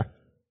 Yeah.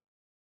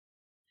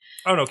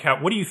 I don't know,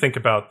 Kat, what do you think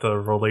about the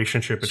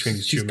relationship between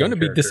these two She's going to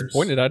be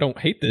disappointed I don't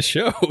hate this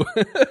show. Oh,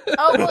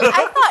 well,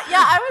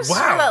 I was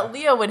sure that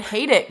Leo would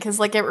hate it, because,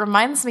 like, it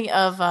reminds me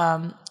of,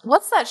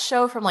 what's that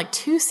show from, like,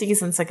 2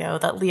 seasons ago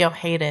that Leo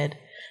hated?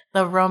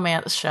 The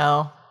romance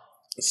show.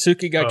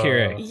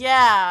 Tsukigakure.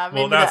 Yeah.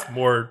 Well, that's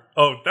more...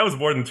 Oh, that was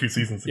more than 2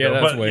 seasons ago.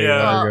 Yeah, that's way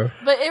longer ago.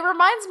 But it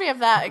reminds me of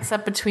that,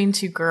 except between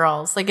 2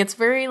 girls. Like, it's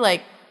very,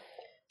 like,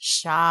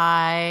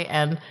 shy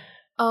and...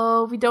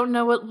 oh, we don't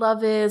know what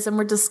love is, and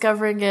we're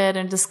discovering it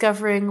and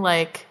discovering,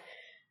 like,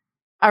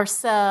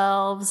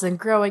 ourselves and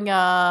growing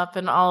up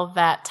and all of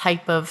that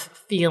type of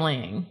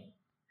feeling.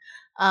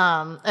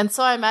 And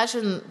so I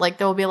imagine, like,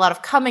 there will be a lot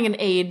of coming of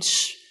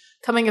age,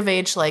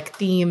 like,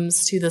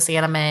 themes to this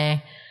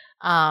anime,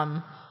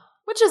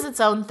 which is its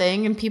own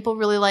thing, and people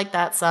really like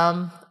that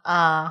some.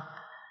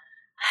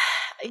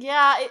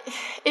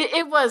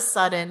 It was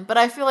sudden, but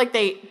I feel like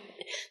they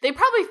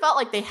probably felt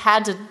like they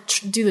had to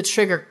do the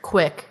trigger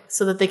quick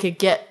so that they could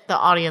get the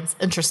audience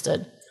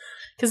interested.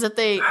 Because if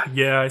they...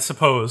 yeah, I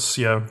suppose,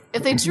 yeah.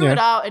 If they drew it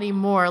out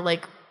anymore,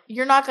 like,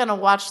 you're not going to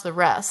watch the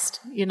rest,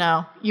 you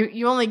know?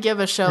 You only give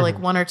a show, like,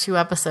 1 or 2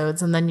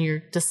 episodes, and then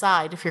you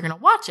decide if you're going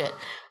to watch it.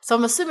 So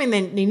I'm assuming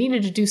they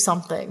needed to do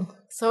something.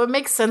 So it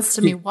makes sense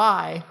to me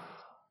why.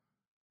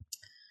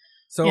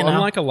 So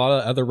unlike a lot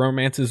of other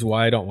romances,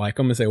 why I don't like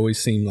them is they always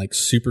seem, like,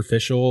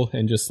 superficial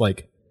and just,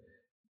 like...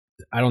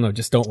 I don't know,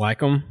 just don't like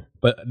them.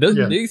 But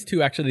these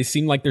two actually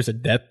seem like there's a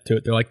depth to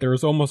it. They're like, there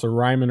was almost a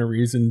rhyme and a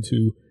reason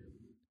to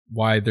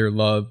why their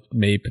love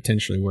may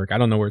potentially work. I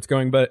don't know where it's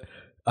going, but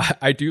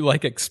I do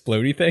like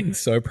explodey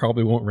things, so I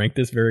probably won't rank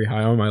this very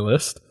high on my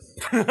list.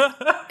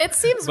 It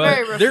seems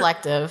very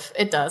reflective.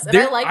 It does. And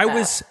I like that. I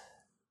was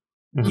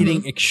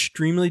getting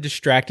extremely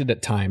distracted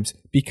at times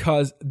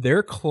because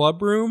their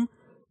club room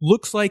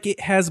looks like it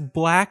has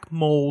black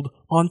mold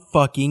on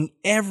fucking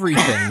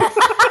everything.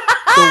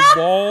 The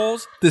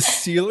walls, the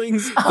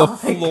ceilings, the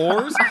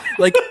floors,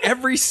 like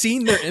every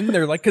scene they're in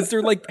there, like, cause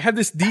they're like, have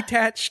this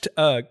detached,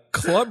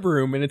 club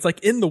room and it's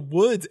like in the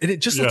woods and it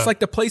just looks like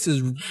the place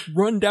is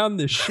run down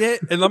the shit.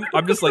 And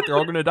I'm just like, they're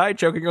all gonna die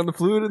choking on the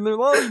fluid in their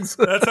lungs.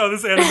 That's how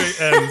this anime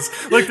ends.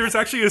 Like, there's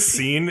actually a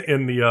scene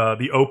in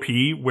the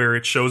OP where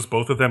it shows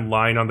both of them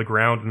lying on the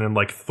ground and then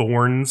like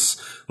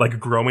thorns like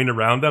growing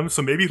around them.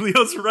 So maybe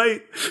Leo's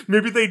right.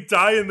 Maybe they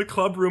die in the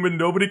club room and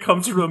nobody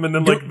comes to them and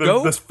then like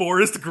this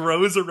forest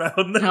grows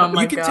around them. Oh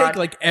my you can take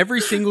like every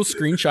single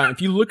screenshot.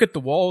 If you look at the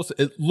walls,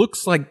 it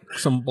looks like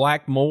some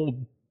black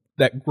mold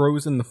that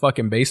grows in the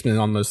fucking basement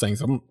on those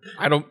things.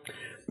 I don't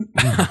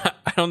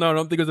I don't know. I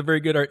don't think it was a very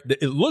good art.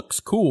 It looks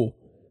cool.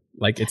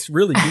 Like, it's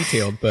really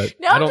detailed, but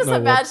Now I I'm don't just know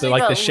what the,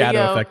 imagining the shadow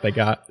Leo- effect they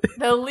got.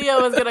 Now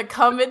Leo is gonna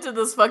come into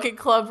this fucking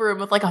club room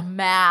with like a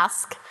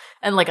mask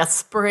and like a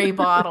spray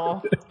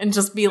bottle and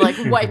just be like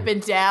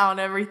wiping down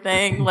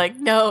everything. Like,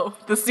 no,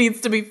 this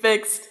needs to be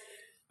fixed.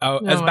 Oh,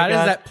 Oh as my bad as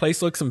God. that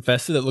place looks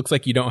infested, it looks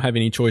like you don't have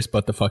any choice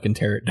but to fucking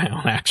tear it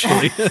down,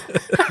 actually.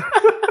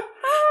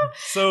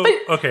 So,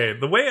 okay,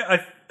 the way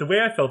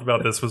I felt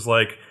about this was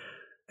like,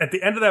 at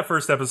the end of that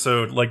first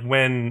episode, like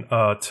when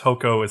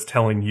Toko is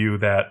telling you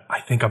that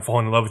I think I'm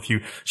falling in love with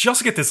you, she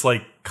also get this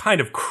like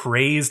kind of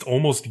crazed,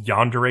 almost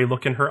yandere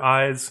look in her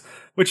eyes,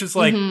 which is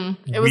like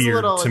It was a weird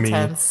little to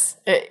intense.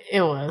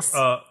 It was.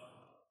 me.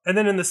 And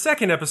then in the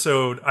second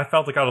episode, I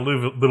felt it got a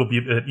little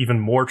bit even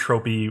more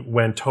tropey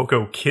when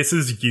Toko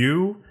kisses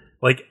you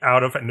like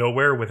out of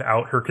nowhere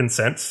without her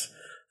consent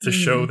to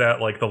show that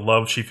like the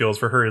love she feels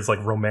for her is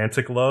like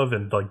romantic love,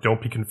 and like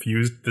don't be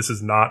confused, this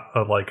is not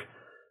a like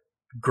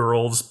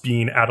girls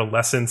being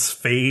adolescence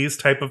phase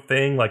type of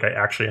thing. Like, I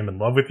actually am in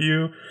love with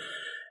you.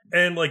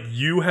 And like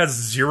you has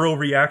zero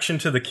reaction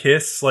to the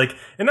kiss. Like,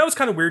 and that was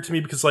kind of weird to me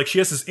because like she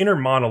has this inner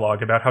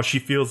monologue about how she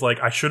feels like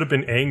I should have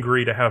been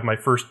angry to have my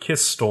first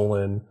kiss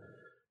stolen,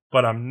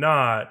 but I'm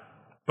not.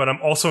 But I'm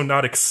also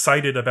not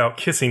excited about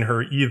kissing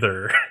her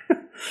either.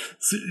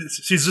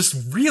 She's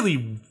just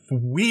really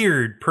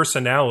weird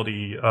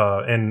personality,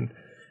 and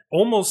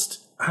almost,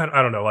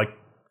 I don't know, like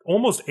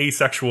almost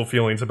asexual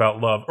feelings about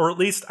love, or at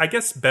least I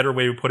guess better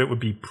way to put it would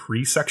be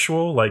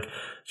pre-sexual. Like,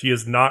 she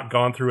has not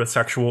gone through a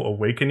sexual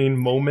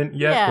awakening moment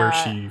yet where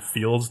she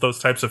feels those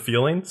types of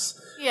feelings.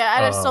 Yeah,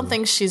 I just don't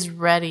think she's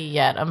ready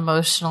yet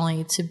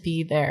emotionally to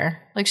be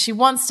there. Like, she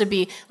wants to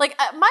be. Like,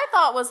 my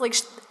thought was, like,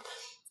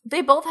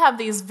 they both have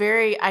these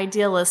very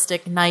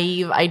idealistic,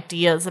 naive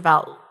ideas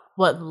about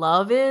what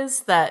love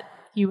is that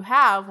you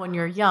have when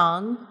you're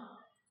young.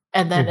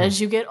 And then as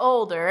you get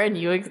older and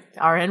you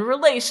are in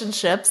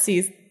relationships,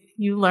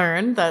 you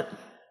learn that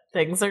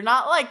things are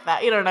not like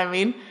that. You know what I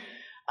mean?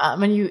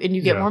 And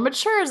you get more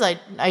mature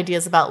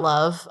ideas about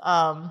love.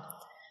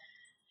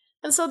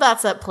 And so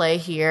that's at play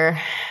here.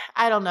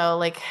 I don't know.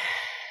 Like,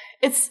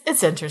 it's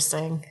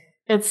interesting.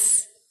 It'll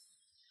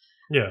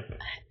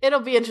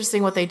be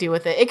interesting what they do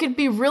with it. It could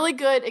be really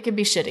good. It could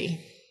be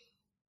shitty.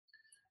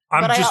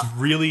 I'm just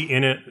really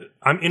in it.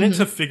 I'm in it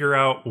to figure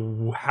out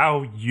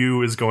how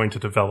Yu is going to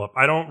develop.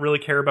 I don't really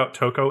care about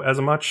Toko as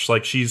much.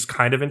 Like, she's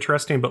kind of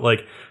interesting, but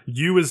like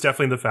Yu is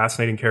definitely the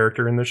fascinating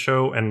character in this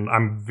show, and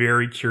I'm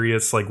very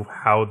curious like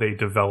how they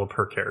develop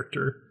her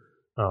character.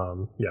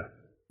 Yeah,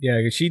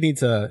 she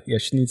needs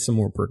some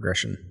more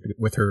progression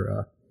with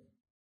her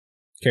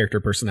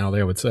character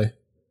personality, I would say.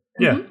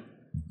 Yeah.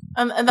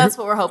 And that's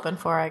what we're hoping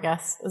for, I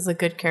guess, is a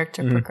good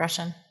character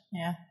progression.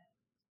 Yeah.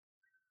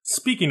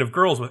 Speaking of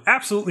girls with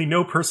absolutely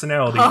no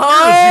personality,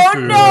 Oh,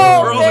 Irazuku,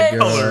 no, Girl bitch. in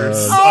Colors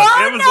Oh,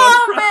 on Amazon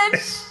no, Prime.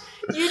 bitch!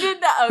 You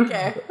did that.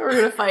 Okay, we're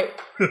gonna fight.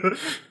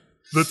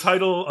 The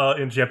title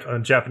in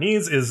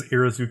Japanese is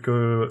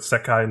Irazuku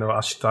Sekai no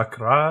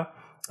Ashitakara.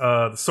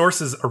 The source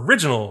is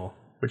original,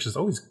 which is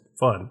always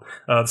fun.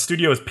 The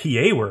studio is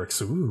PA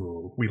Works.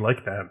 Ooh, we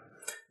like that.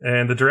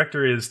 And the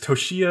director is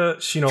Toshiya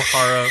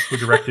Shinohara, who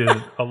directed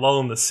A Lull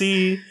in the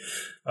Sea,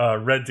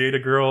 Red Data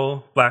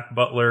Girl, Black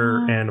Butler,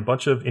 and a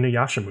bunch of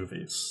Inuyasha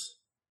movies.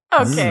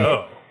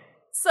 Okay.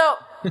 So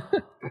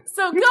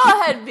go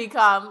ahead,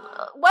 Becom.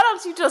 Why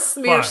don't you just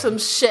smear Fine. some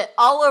shit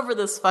all over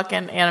this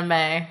fucking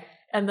anime,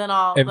 and then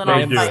I'll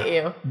Vance, fight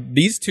you.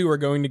 These two are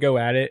going to go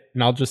at it,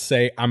 and I'll just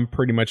say I'm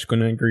pretty much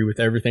going to agree with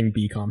everything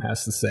BCom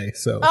has to say.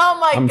 So Oh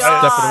my I'm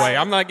god! stepping away.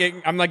 I'm not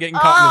getting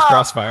caught in this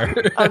crossfire.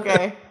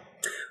 Okay.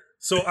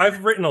 So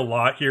I've written a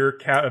lot here,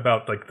 Kat,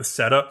 about like the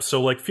setup.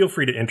 So like, feel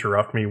free to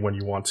interrupt me when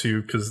you want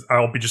to, because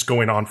I'll be just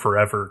going on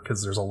forever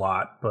because there's a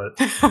lot. But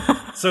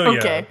so yeah,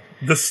 Okay.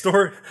 the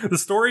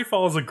story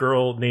follows a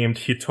girl named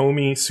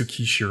Hitomi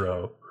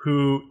Tsukishiro,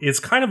 who is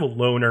kind of a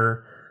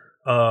loner.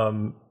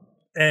 And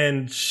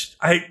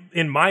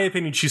in my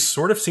opinion, she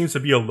sort of seems to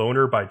be a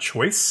loner by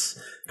choice.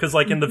 Because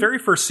like in the very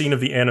first scene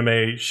of the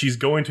anime, she's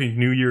going to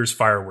New Year's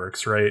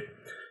fireworks, right?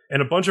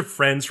 And a bunch of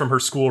friends from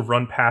her school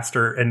run past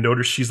her and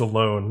notice she's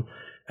alone.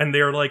 And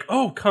they're like,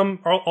 oh, come,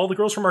 all the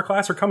girls from our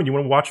class are coming. You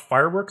want to watch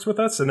fireworks with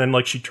us? And then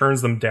like she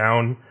turns them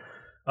down.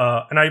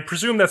 And I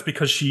presume that's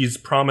because she's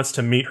promised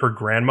to meet her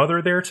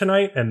grandmother there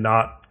tonight and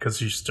not because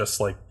she's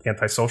just like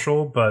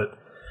antisocial. But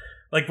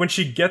like when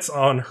she gets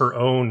on her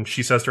own,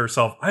 she says to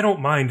herself, I don't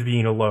mind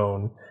being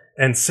alone.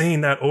 And saying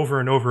that over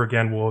and over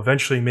again will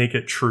eventually make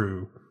it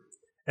true.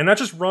 And that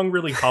just rung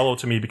really hollow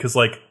to me because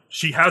like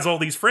she has all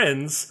these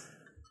friends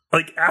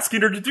like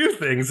asking her to do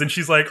things, and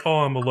she's like,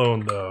 "Oh, I'm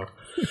alone though."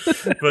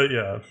 But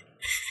yeah,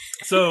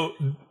 so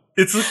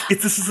this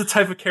is the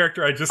type of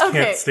character I just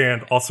can't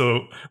stand.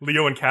 Also,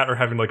 Leo and Kat are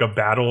having like a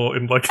battle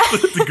in like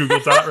the Google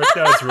Doc right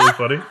now. It's really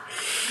funny.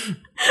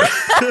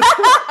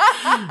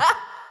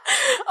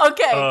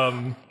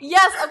 Okay.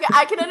 Yes. Okay.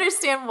 I can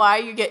understand why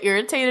you get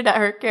irritated at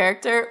her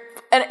character,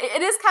 and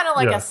it is kind of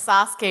like a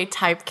Sasuke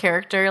type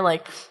character.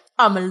 Like,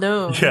 I'm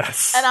alone.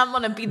 Yes. And I'm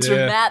gonna be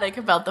dramatic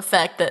about the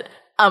fact that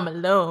I'm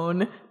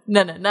alone.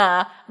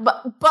 Nah.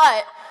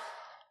 But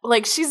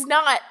like, she's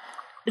not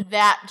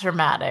that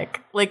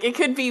dramatic. Like, it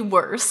could be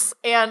worse.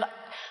 And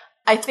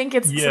I think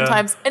it's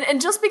sometimes,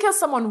 and just because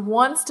someone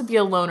wants to be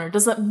a loner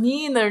doesn't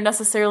mean they're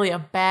necessarily a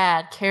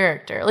bad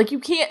character. Like, you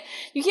can't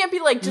be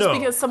like, just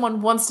because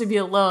someone wants to be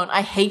alone,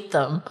 I hate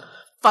them.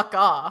 Fuck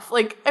off.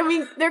 Like, I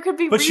mean, there could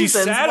be reasons she's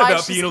sad why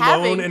about she's being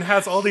having, alone and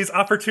has all these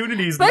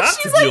opportunities but not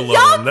she's to be a alone.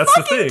 young That's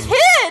the fucking thing.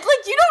 kid.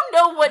 Like, you don't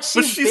know what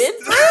she's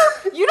been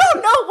through. You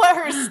don't know what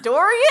her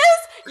story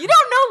is. You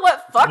don't know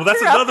what fucked Well,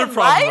 that's her up another in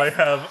problem life.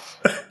 I have.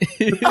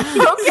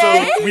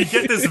 Okay. So we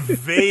get this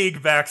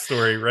vague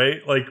backstory,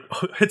 right? Like,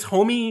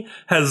 Hitomi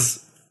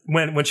has,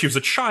 when she was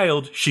a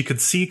child, she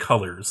could see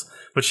colors,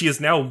 but she has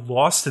now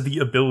lost the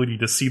ability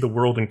to see the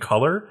world in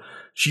color.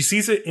 She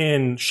sees it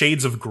in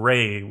shades of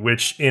gray,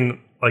 which in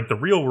like the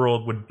real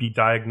world would be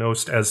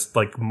diagnosed as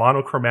like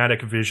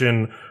monochromatic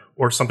vision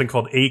or something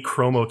called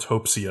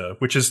achromatopsia,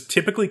 which is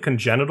typically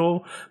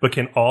congenital, but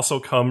can also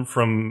come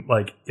from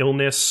like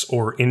illness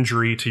or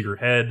injury to your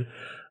head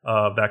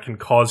that can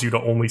cause you to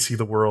only see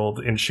the world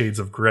in shades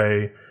of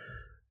gray.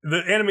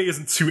 The anime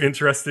isn't too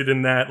interested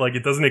in that. Like,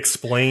 it doesn't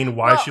explain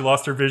why she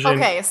lost her vision.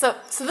 Okay, so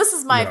this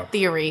is my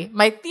theory.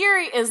 My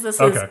theory is this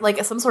is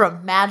like some sort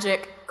of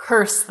magic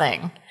curse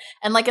thing.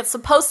 And like, it's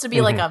supposed to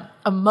be like a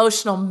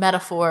emotional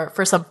metaphor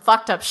for some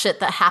fucked up shit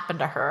that happened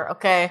to her,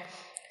 okay?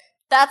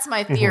 That's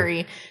my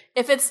theory.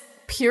 If it's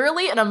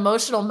purely an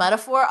emotional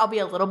metaphor, I'll be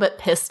a little bit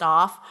pissed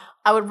off.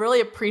 I would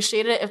really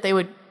appreciate it if they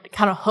would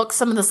kind of hook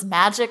some of this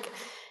magic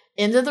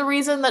into the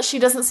reason that she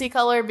doesn't see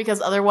color,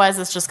 because otherwise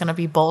it's just going to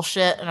be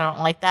bullshit, and I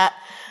don't like that.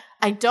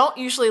 I don't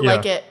usually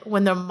like it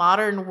when the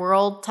modern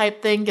world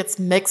type thing gets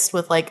mixed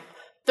with like,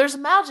 there's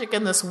magic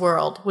in this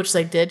world, which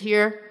they did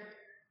here.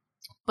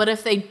 But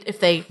if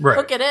they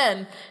hook it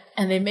in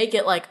and they make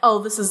it like, oh,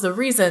 this is the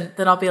reason,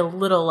 then I'll be a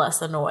little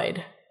less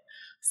annoyed.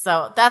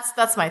 So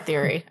that's my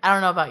theory. I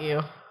don't know about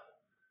you.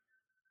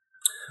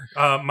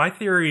 My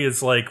theory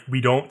is like, we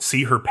don't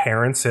see her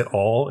parents at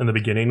all in the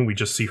beginning. We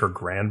just see her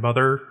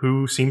grandmother,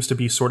 who seems to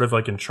be sort of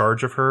like in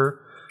charge of her.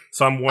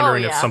 So I'm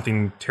wondering if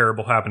something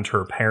terrible happened to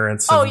her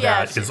parents, and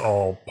that is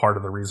all part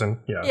of the reason.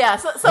 Yeah.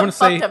 So some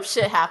fucked up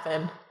shit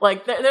happened.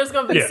 Like there's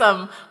gonna be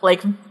some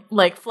like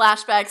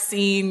flashback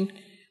scene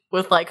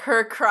with like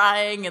her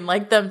crying and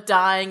like them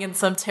dying in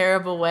some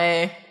terrible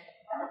way.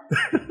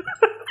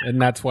 And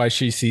that's why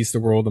she sees the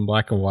world in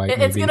black and white.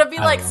 It's going to be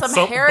like some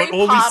Harry but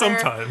only Potter.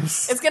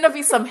 Sometimes. It's going to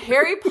be some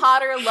Harry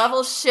Potter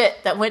level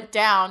shit that went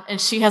down, and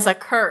she has a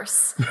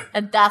curse,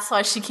 and that's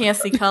why she can't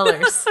see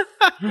colors.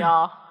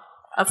 Y'all.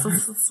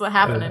 That's what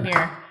happened in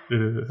here.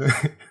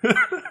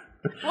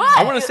 What?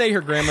 I want to say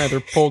her grandmother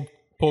pulled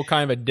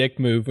kind of a dick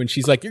move when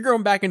she's like, "You're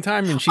going back in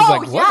time," and she's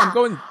like, "What? I'm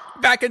going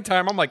back in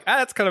time." I'm like,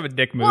 that's kind of a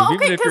dick move,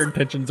 even if your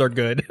intentions are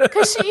good.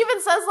 Because she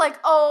even says like,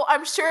 "Oh,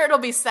 I'm sure it'll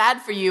be sad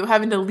for you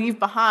having to leave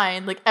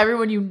behind like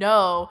everyone you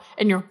know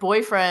and your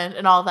boyfriend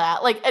and all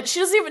that." Like, and she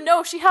doesn't even know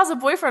if she has a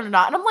boyfriend or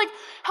not. And I'm like,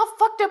 how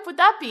fucked up would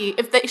that be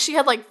if she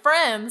had like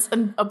friends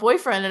and a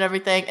boyfriend and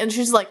everything, and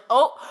she's like,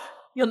 "Oh,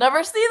 you'll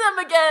never see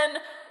them again.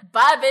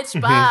 Bye,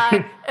 bitch,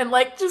 bye," and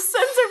like just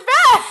sends her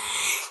back.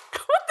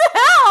 What the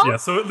hell? Yeah,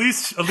 so at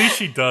least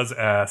she does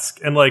ask,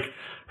 and like,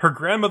 her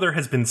grandmother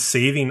has been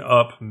saving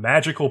up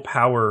magical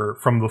power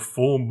from the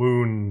full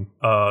moon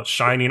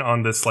shining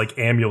on this like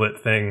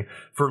amulet thing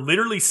for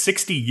literally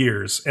 60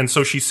 years. And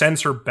so she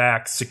sends her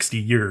back 60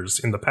 years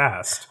in the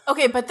past.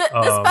 Okay, but this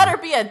better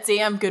be a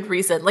damn good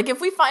reason. Like,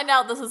 if we find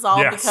out this is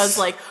all because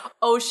like,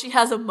 oh, she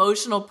has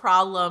emotional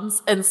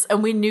problems and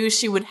we knew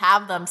she would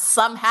have them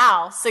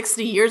somehow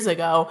 60 years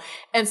ago.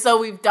 And so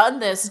we've done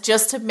this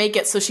just to make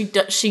it so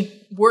she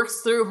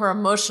works through her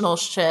emotional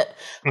shit.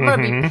 I'm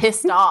going to be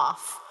pissed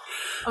off.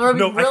 I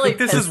think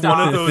this is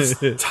one of those.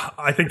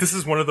 I think this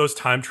is one of those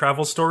time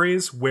travel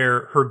stories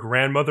where her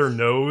grandmother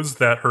knows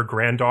that her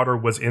granddaughter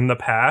was in the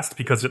past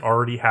because it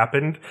already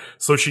happened.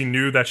 So she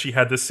knew that she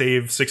had to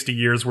save 60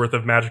 years worth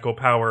of magical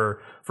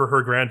power for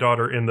her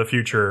granddaughter in the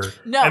future.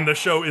 No. And the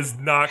show is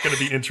not going to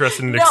be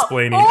interested in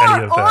explaining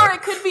any of that. Or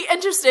it could be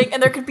interesting,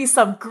 and there could be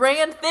some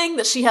grand thing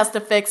that she has to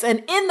fix,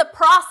 and in the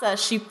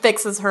process, she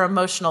fixes her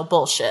emotional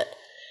bullshit.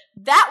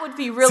 That would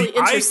be really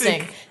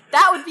interesting.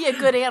 That would be a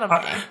good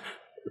anime.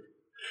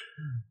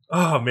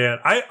 Oh man,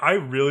 I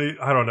really,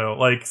 I don't know.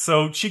 Like,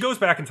 so she goes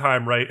back in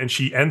time, right? And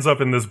she ends up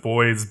in this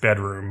boy's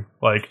bedroom,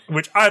 like,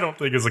 which I don't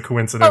think is a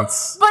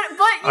coincidence. But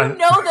you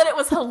know that it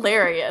was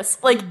hilarious.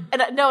 Like,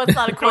 and no, it's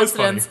not a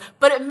coincidence,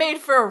 but it made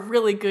for a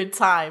really good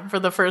time for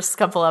the first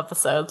couple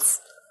episodes.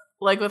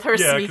 Like, with her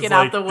sneaking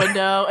out the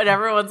window, and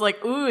everyone's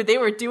like, ooh, they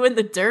were doing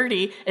the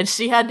dirty, and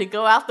she had to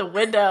go out the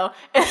window.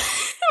 It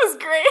was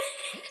great.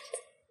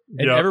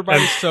 And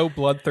everybody's so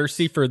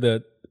bloodthirsty for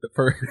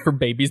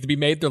babies to be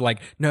made. They're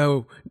like,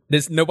 no,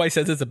 nobody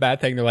says it's a bad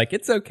thing. They're like,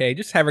 it's okay,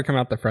 just have her come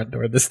out the front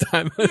door this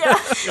time.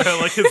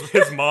 Like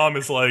his mom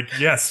is like,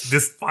 yes,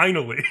 this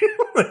finally,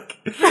 like,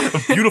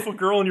 a beautiful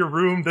girl in your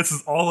room. This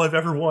is all I've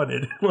ever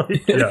wanted.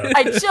 Like,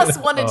 I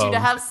just wanted you to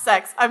have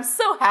sex. I'm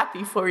so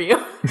happy for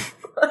you.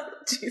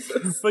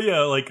 Jesus. But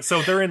yeah, like,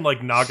 so they're in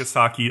like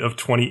Nagasaki of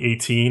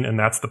 2018, and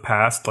that's the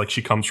past. Like,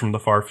 she comes from the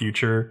far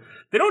future.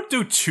 They don't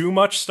do too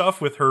much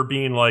stuff with her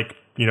being like,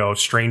 you know,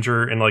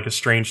 stranger in like a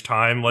strange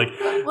time. Like,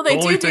 Well, they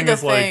do the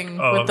thing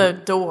with the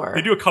door.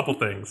 They do a couple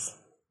things.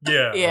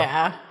 Yeah.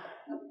 Yeah.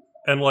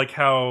 And like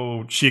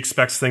how she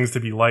expects things to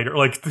be lighter.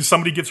 Like,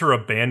 somebody gives her a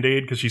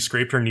Band-Aid because she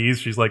scraped her knees.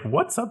 She's like,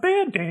 what's a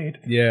Band-Aid?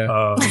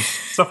 Yeah.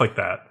 Stuff like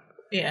that.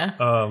 Yeah.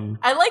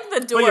 I like the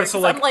door. Yeah, so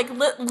like, I'm like,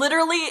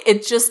 literally,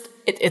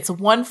 it's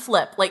one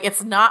flip. Like,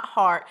 it's not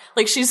hard.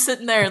 Like, she's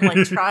sitting there and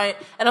like trying,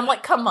 and I'm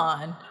like, come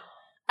on.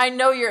 I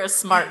know you're a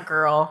smart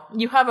girl.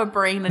 You have a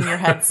brain in your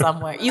head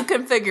somewhere. You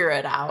can figure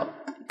it out.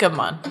 Come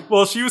on.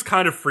 Well, she was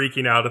kind of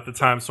freaking out at the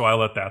time, so I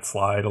let that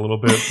slide a little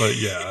bit. But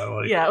yeah,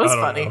 like, yeah, it was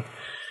funny. Know.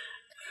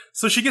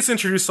 So she gets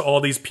introduced to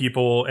all these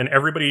people, and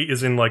everybody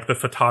is in like the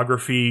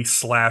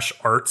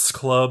photography/arts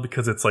club,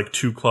 because it's like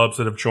two clubs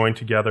that have joined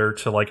together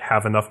to like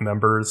have enough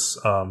members.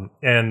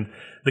 And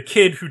the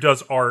kid who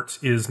does art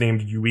is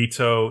named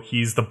Yuito.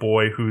 He's the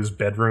boy whose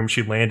bedroom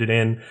she landed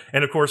in.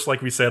 And of course,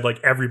 like we said, like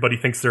everybody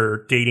thinks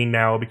they're dating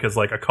now because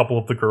like a couple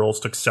of the girls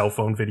took cell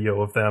phone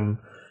video of them,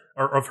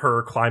 or of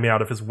her climbing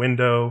out of his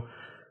window.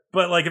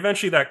 But like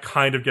eventually that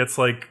kind of gets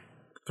like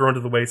thrown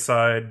to the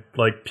wayside.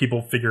 Like,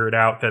 people figure it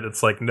out that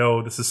it's like,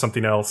 no, this is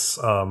something else.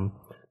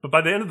 But by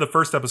the end of the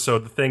first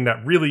episode, the thing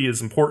that really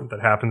is important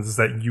that happens is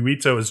that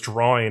Yuito is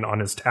drawing on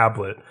his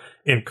tablet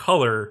in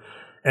color,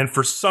 and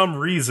for some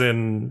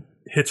reason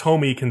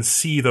Hitomi can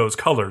see those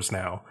colors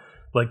now,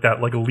 like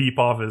that, like leap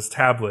off his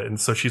tablet. And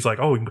so she's like,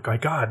 oh my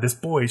god, this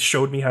boy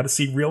showed me how to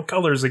see real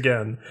colors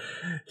again.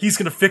 He's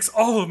gonna fix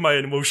all of my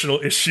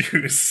emotional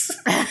issues.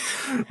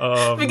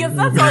 Because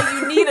that's all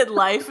you need in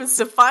life, is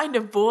to find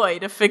a boy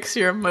to fix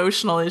your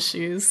emotional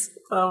issues.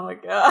 Oh my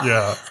god.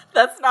 Yeah.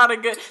 That's not a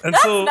good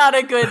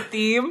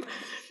theme.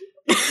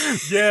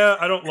 Yeah,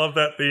 I don't love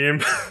that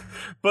theme.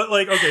 But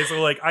like, okay, so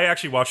like I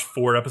actually watched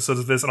 4 episodes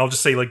of this, and I'll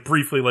just say like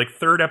briefly, like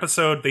third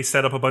episode, they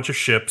set up a bunch of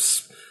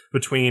ships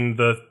between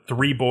the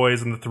 3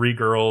 boys and the 3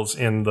 girls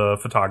in the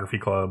photography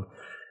club.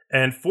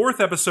 And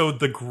fourth episode,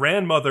 the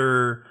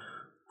grandmother,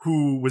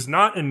 who was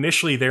not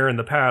initially there in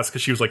the past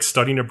because she was like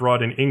studying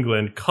abroad in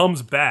England,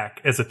 comes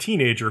back as a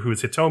teenager who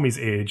is Hitomi's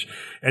age,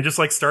 and just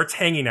like starts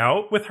hanging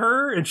out with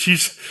her. And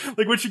she's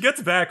like, when she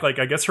gets back, like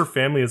I guess her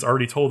family has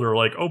already told her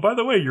like, oh, by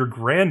the way, your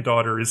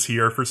granddaughter is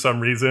here for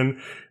some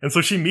reason. And so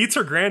she meets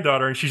her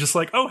granddaughter, and she's just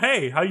like, oh,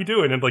 hey, how you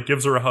doing? And like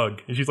gives her a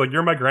hug. And she's like,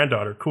 you're my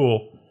granddaughter.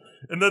 Cool.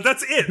 And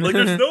that's it. Like,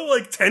 there's no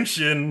like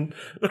tension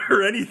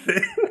or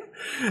anything.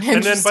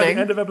 And then by the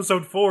end of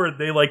episode 4,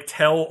 they like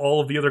tell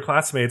all of the other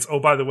classmates, oh,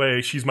 by the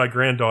way, she's my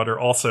granddaughter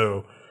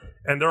also.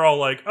 And they're all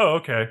like, oh,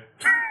 okay.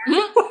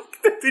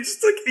 They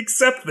just like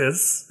accept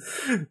this.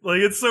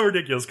 Like, it's so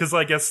ridiculous, because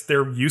I guess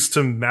they're used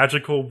to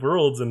magical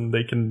worlds and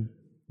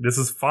this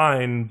is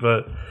fine.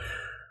 But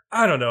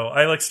I don't know.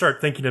 I like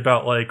start thinking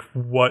about like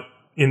what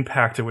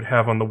impact it would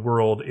have on the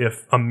world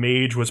if a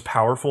mage was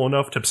powerful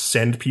enough to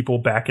send people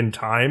back in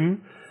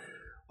time.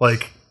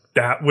 Like,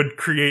 that would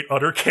create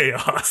utter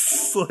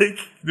chaos. Like, it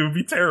would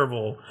be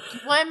terrible.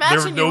 Well, I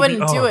imagine you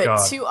wouldn't do it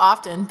too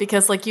often,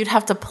 because like you'd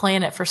have to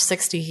plan it for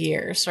 60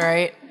 years,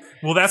 right?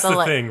 Well, that's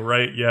the thing,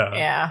 right? Yeah.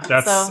 Yeah.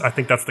 I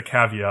think that's the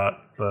caveat.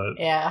 But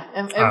yeah,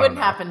 it wouldn't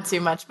happen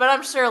too much. But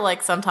I'm sure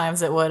like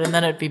sometimes it would, and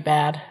then it'd be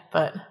bad.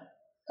 But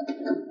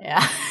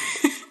yeah.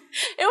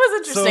 It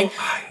was interesting.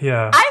 So,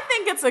 yeah. I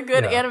think it's a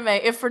good anime,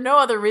 if for no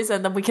other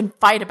reason than we can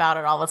fight about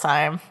it all the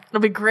time. It'll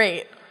be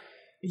great.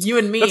 You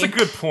and me. That's a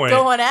good point.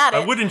 Going at it.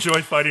 I would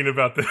enjoy fighting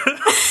about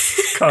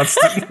this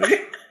constantly.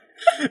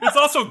 It's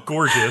also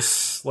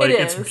gorgeous. Like,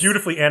 it's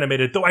beautifully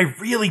animated, though I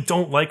really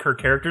don't like her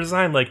character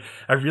design. Like,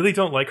 I really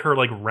don't like her,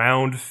 like,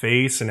 round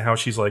face and how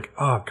she's like,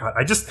 oh, God,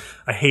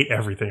 I hate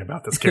everything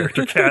about this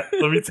character, Kat.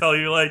 Let me tell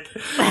you, like,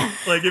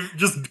 if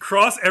just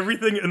cross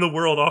everything in the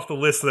world off the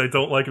list that I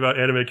don't like about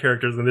anime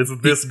characters, and it's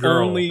this girl.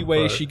 The only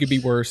way she could be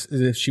worse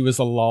is if she was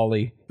a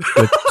lolly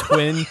with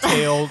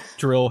twin-tailed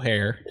drill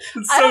hair.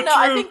 It's I don't know.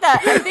 True.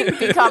 I think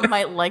Becom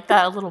might like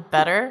that a little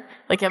better.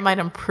 Like, it might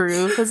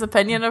improve his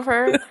opinion of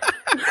her.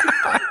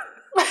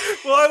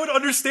 Well, I would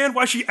understand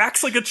why she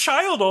acts like a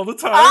child all the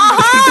time.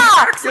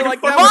 Aha! Acts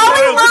like Molly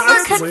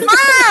Lover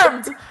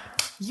confirmed!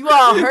 You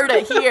all heard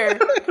it here.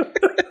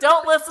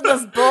 Don't listen to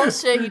this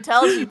bullshit he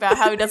tells you about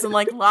how he doesn't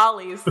like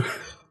lollies.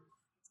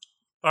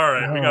 All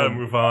right, we gotta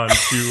move on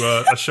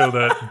to a show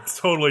that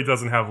totally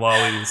doesn't have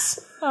lollies.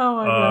 Oh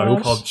my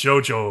gosh. Called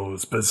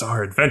JoJo's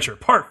Bizarre Adventure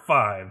Part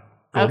 5.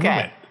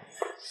 Okay.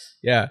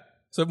 Yeah.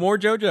 So more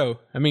JoJo.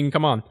 I mean,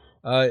 come on.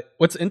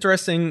 What's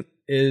interesting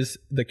is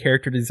the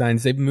character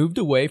designs. They've moved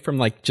away from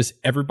like just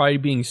everybody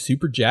being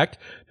super jacked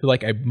to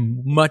like a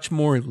much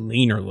more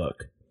leaner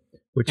look,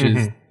 which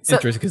is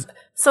interesting because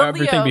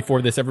everything Leo,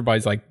 before this,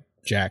 everybody's like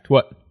jacked.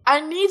 What?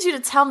 I need you to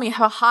tell me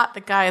how hot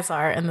the guys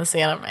are in this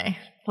anime.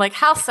 Like,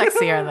 how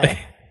sexy are they?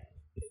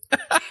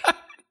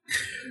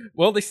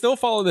 Well, they still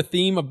follow the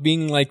theme of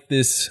being like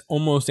this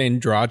almost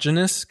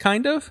androgynous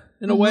kind of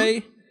in a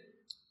way.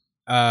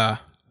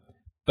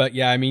 But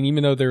yeah, I mean,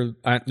 even though they're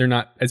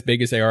not as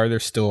big as they are, they're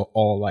still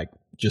all like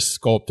just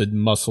sculpted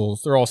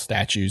muscles. They're all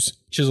statues,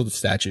 chiseled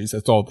statues.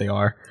 That's all they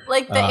are.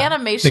 Like the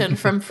animation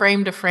from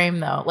frame to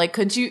frame, though. Like,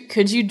 could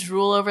you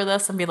drool over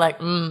this and be like,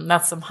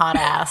 that's some hot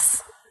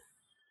ass?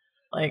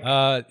 Like,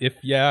 if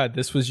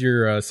this was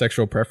your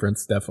sexual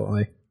preference,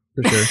 definitely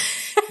for sure.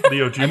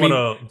 Leo, do you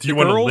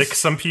want to lick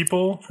some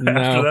people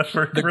after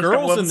that? The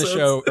girls in the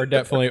show are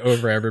definitely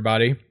over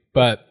everybody.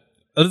 But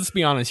let's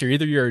be honest here: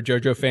 either you're a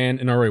JoJo fan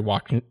and already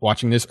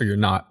watching this, or you're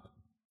not.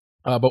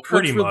 But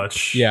pretty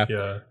much,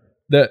 yeah.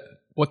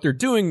 What they're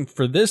doing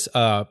for this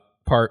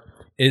part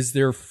is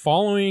they're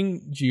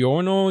following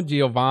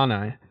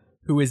Giovanni,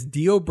 who is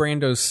Dio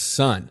Brando's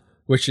son,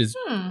 which is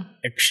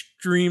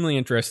extremely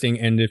interesting.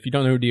 And if you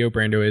don't know who Dio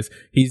Brando is,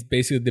 he's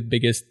basically the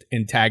biggest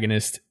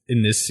antagonist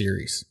in this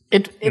series.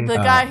 The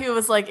guy who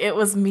was like, "It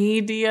was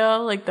me,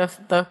 Dio," like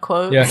the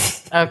quote. Yeah.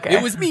 Okay.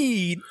 It was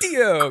me,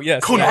 Dio.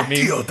 Yes.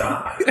 Dio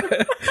da.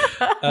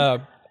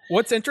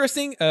 What's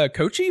interesting,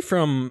 Kochi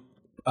from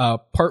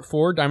Part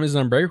 4, Diamonds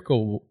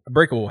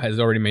Unbreakable, has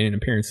already made an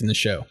appearance in the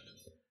show.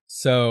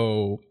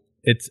 So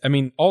it's, I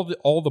mean,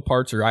 all the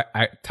parts are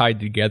tied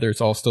together.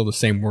 It's all still the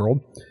same world,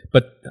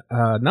 but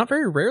not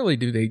very rarely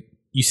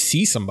you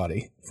see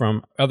somebody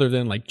from other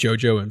than like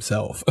JoJo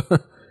himself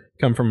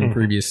come from a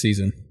previous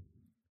season.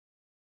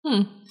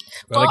 But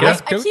Well, I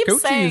guess I keep Kochi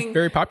saying- is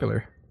very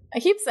popular. I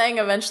keep saying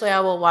eventually I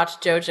will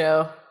watch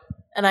JoJo,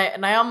 and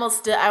I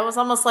almost did. I was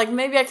almost like,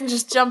 maybe I can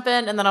just jump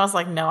in, and then I was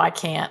like, no, I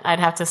can't. I'd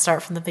have to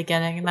start from the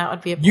beginning, and that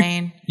would be a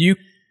pain. You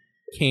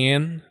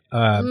can.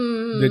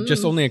 There's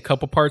just only a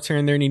couple parts here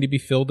and there need to be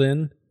filled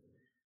in.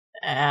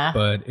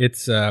 But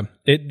it's the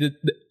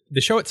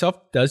show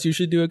itself does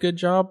usually do a good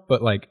job.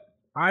 But like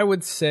I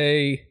would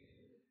say,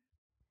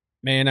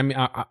 man, I mean,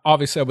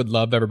 obviously I would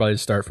love everybody to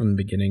start from the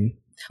beginning.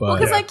 But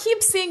Because I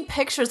keep seeing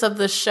pictures of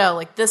this show,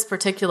 like this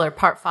particular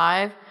part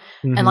 5,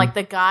 and like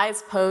the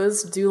guys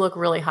posed do look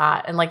really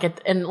hot, and like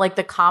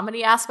the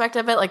comedy aspect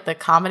of it, like the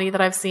comedy that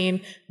I've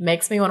seen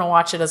makes me want to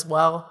watch it as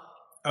well.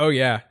 oh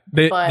yeah,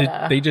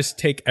 they just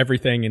take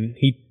everything, and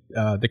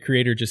the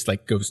creator just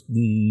like goes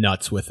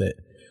nuts with it.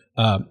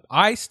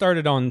 I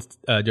started on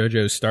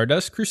JoJo's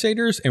Stardust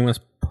Crusaders and was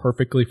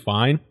perfectly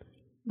fine.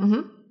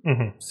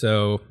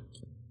 So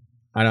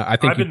I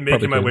think I've been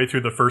making my way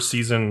through the first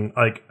season.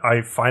 Like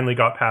I finally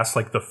got past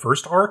like the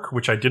first arc,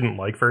 which I didn't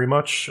like very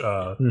much,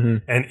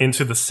 and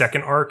into the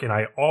second arc, and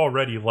I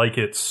already like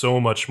it so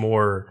much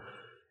more.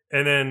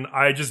 And then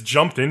I just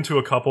jumped into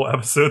a couple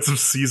episodes of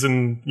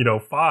season,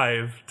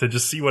 5 to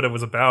just see what it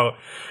was about.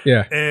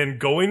 Yeah. And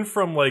going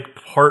from like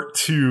part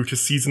 2 to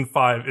season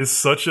 5 is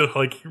such a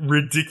like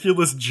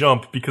ridiculous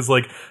jump because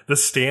like the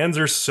stands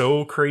are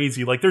so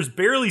crazy. Like there's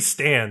barely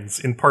stands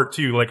in part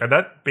 2. Like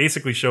that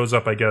basically shows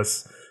up, I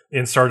guess,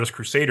 in Stardust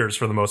Crusaders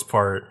for the most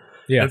part.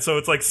 Yeah. And so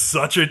it's like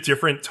such a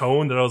different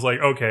tone that I was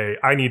like, okay,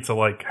 I need to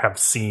like have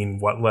seen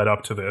what led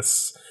up to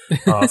this.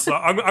 So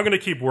I'm going to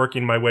keep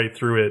working my way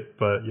through it.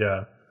 But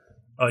yeah.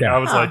 I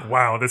was like,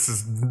 wow, this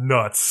is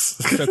nuts.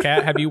 So,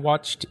 Kat, have you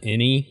watched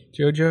any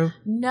JoJo?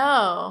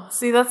 No.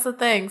 See, that's the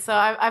thing. So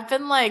I've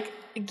been like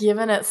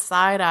giving it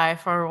side eye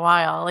for a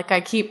while. Like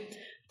I keep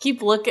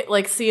looking,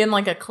 like seeing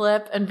like a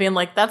clip and being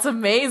like, that's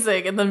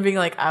amazing. And then being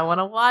like, I want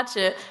to watch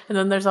it. And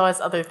then there's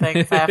always other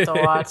things I have to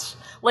watch,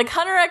 like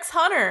Hunter x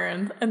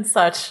Hunter and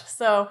such.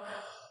 So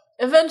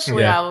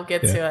eventually I will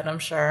get to it, I'm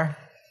sure.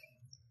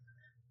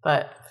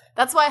 But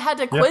that's why I had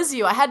to quiz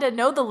you. I had to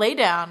know the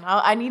laydown.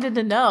 I needed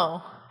to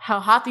know how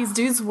hot these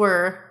dudes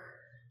were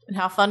and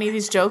how funny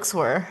these jokes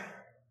were.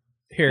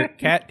 Here,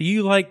 Kat, do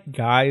you like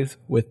guys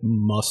with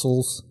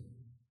muscles?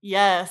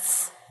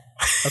 Yes.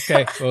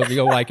 Okay, well,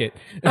 you'll like it.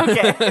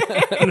 Okay.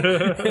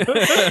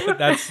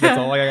 that's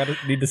all I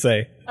need to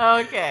say.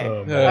 Okay.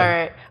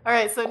 All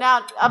right. So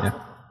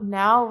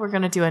now we're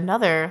gonna do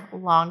another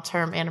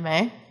long-term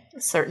anime,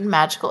 Certain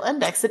Magical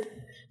Index. Did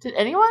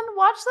anyone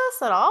watch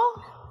this at all?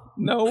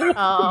 No.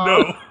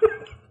 No.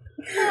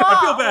 I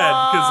feel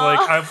bad because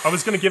like I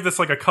was gonna give this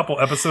like a couple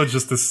episodes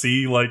just to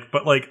see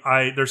but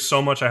there's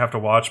so much I have to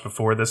watch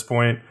before this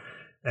point,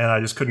 and I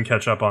just couldn't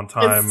catch up on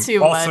time. It's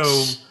too also,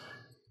 much.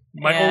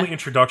 My only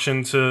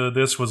introduction to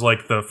this was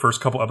like the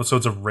first couple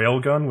episodes of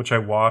Railgun, which I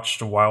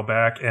watched a while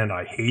back and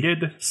I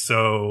hated.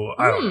 So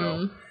I don't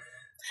know.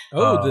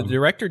 Oh, the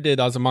director did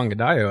Azumanga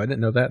Daioh. I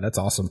didn't know that. That's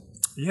awesome.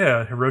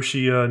 Yeah,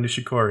 Hiroshi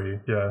Nishikori.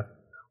 Yeah.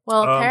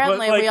 Well,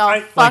 apparently we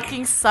all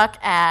fucking suck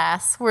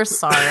ass. We're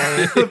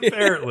sorry.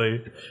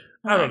 Apparently.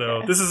 I don't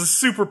know. This is a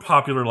super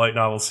popular light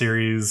novel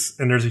series,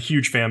 and there's a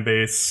huge fan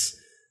base.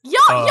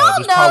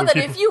 Y'all know that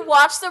if you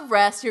watch the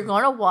rest, you're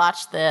going to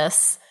watch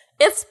this.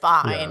 It's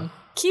fine. Yeah.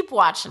 Keep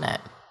watching it.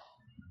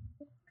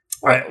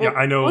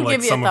 I know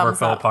like some of our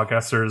fellow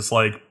podcasters,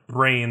 like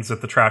Brains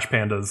at the Trash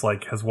Pandas,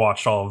 like has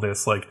watched all of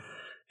this. Like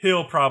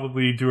he'll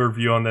probably do a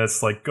review on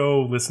this. Like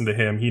go listen to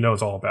him. He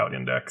knows all about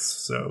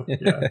Index. So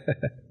yeah.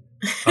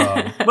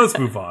 Let's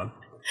move on.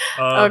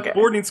 Okay.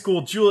 Boarding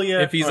School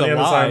Juliet. If he's on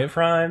alive. Amazon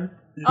Prime.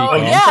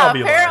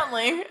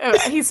 Apparently.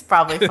 He's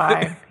probably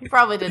fine. He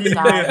probably didn't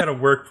die. He may have had a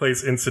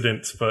workplace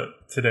incident, but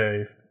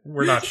today.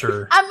 We're not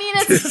sure. I mean,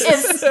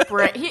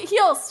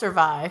 he'll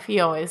survive. He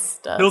always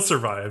does. He'll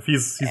survive.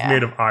 He's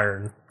made of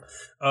iron.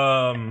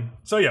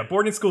 So yeah,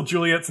 Boarding School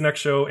Juliet's next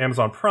show,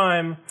 Amazon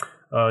Prime.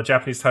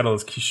 Japanese title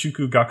is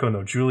Kishuku Gakko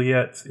no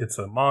Juliet. It's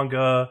a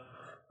manga.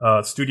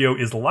 Studio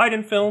is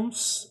Leiden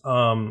Films.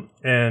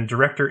 And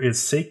director is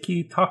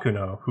Seiki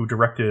Takuno, who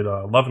directed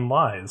Love and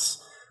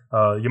Lies,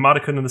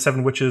 Yamada-kun and the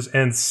Seven Witches,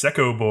 and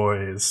Sekko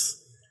Boys.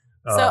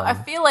 So I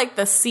feel like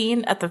the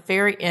scene at the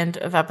very end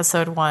of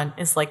episode 1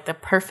 is like the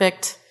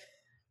perfect,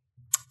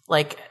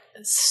 like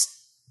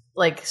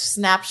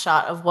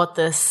snapshot of what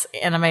this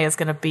anime is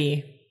going to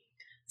be.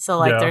 So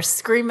like they're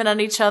screaming at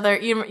each other.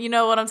 You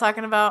know what I'm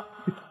talking about?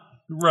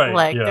 Right.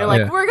 Like they're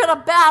like, we're going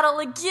to battle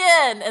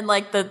again. And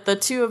like the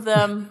two of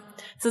them,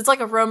 so it's like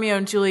a Romeo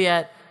and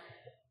Juliet,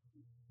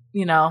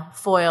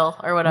 foil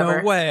or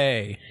whatever. No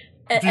way.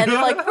 And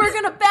they're like, we're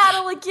going to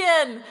battle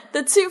again.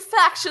 The two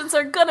factions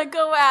are going to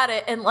go at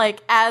it. And like,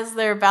 as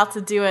they're about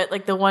to do it,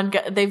 like the one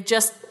guy, they've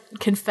just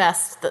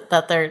confessed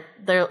that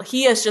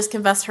he has just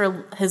confessed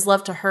his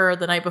love to her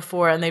the night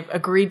before, and they've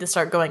agreed to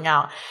start going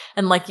out.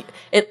 And like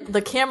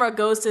the camera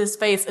goes to his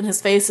face, and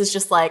his face is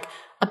just like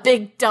a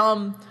big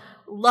dumb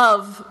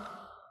love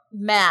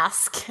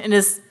mask, and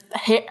his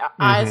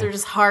eyes are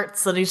just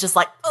hearts, and he's just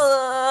like,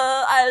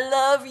 I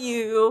love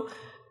you.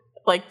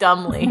 Like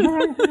dumbly,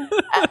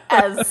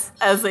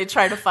 as they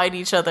try to fight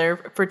each other,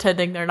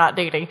 pretending they're not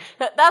dating.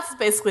 That's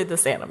basically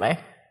this anime.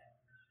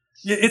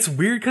 Yeah, it's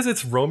weird because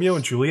it's Romeo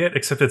and Juliet,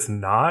 except it's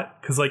not.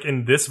 Because like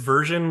in this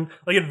version,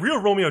 like in real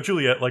Romeo and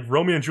Juliet, like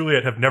Romeo and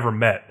Juliet have never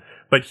met.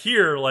 But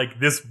here, like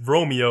this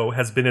Romeo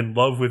has been in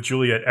love with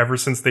Juliet ever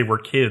since they were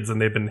kids,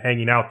 and they've been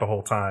hanging out the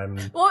whole time.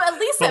 Well, at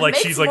least but it like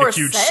makes she's like more a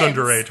huge sense.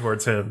 tsundere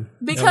towards him.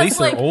 Because at least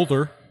like they're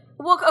older.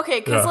 Well, okay,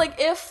 because like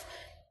if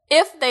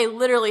they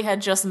literally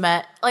had just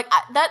met, like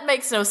that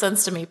makes no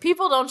sense to me.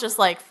 People don't just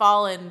like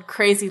fall in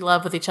crazy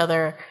love with each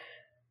other.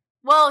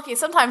 Well, okay,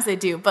 sometimes they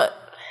do, but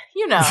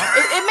it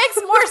makes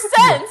more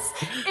sense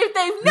if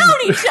they've known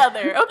each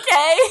other.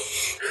 Okay,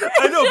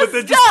 I know, but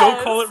then just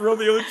don't call it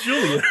Romeo and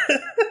Juliet.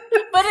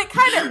 But it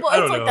kind of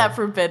it's like know. that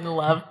forbidden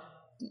love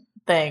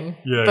thing.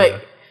 Yeah,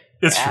 but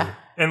it's true.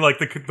 And like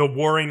the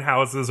warring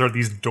houses are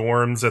these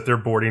dorms at their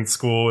boarding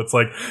school. It's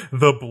like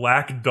the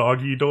black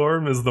doggy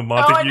dorm is the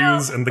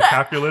Montagues, and the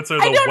Capulets are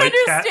the white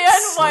cats. I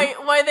don't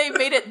understand why they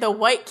made it the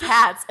white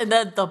cats and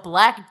then the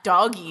black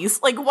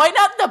doggies. Like, why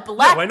not the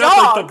black why dogs?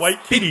 not like the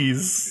white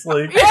kitties?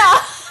 Like, yeah,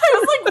 I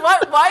was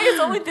like, why is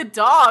only the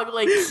dog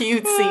like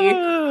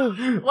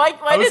cutesy? Why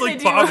I was did like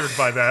they do? bothered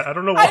by that. I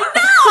don't know why. I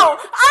know,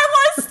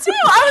 I was too.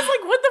 I was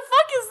like, what the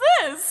fuck is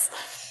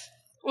this?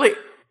 Wait.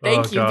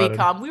 Thank you, God.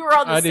 VCOM. We were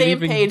on the same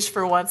page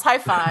for once. High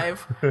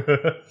five.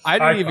 I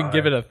didn't even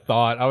give it a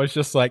thought. I was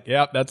just like,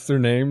 yep, that's their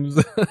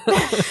names.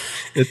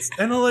 It's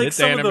some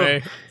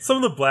anime. Some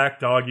of the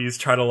black doggies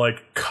try to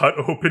like cut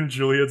open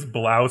Juliet's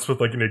blouse with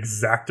like an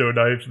X-Acto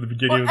knife at the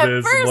beginning of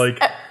this.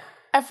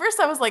 At first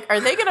I was like, are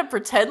they going to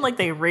pretend like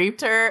they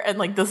raped her and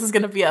like this is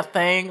going to be a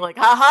thing? Like,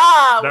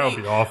 haha, that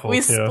would be awful.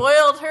 We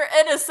spoiled her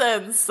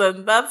innocence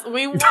and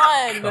we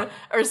won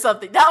or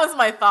something. That was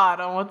my thought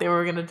on what they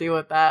were going to do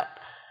with that.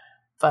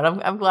 But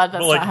I'm glad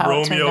that's not how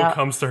it turned out. Romeo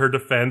comes to her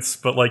defense,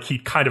 but like he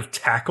kind of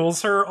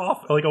tackles her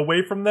off, like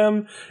away from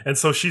them, and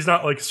so she's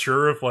not like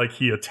sure if like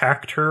he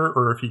attacked her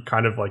or if he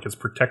kind of like is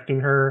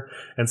protecting her,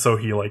 and so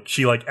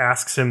she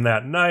asks him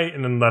that night,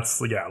 and then that's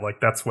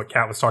what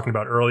Kat was talking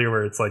about earlier,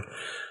 where it's like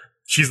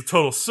she's a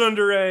total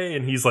tsundere,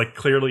 and he's like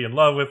clearly in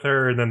love with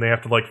her, and then they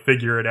have to like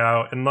figure it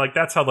out, and like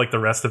that's how like the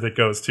rest of it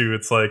goes too.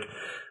 It's like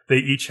they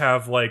each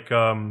have like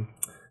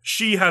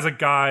she has a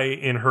guy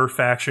in her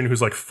faction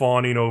who's like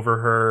fawning over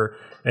her,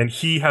 and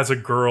he has a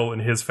girl in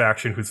his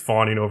faction who's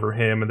fawning over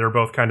him, and they're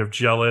both kind of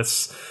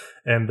jealous,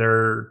 and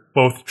they're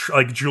both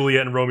like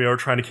Juliet and Romeo are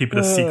trying to keep it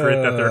a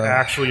secret that they're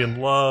actually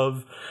in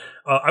love.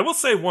 I will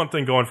say one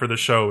thing going for the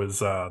show is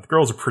the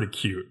girls are pretty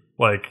cute.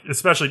 Like,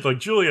 especially like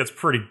Juliet's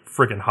pretty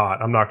freaking hot.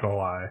 I'm not gonna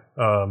lie.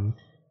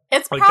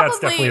 It's like probably, that's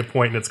definitely a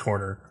point in its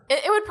corner.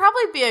 It would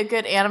probably be a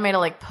good anime to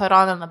like put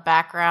on in the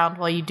background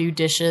while you do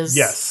dishes.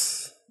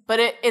 Yes. But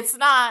it's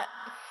not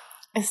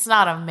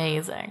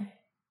amazing.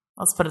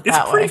 Let's put it that way.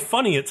 It's pretty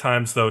funny at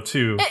times, though,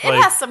 too. It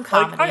has some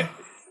comedy.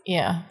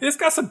 Yeah, it's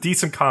got some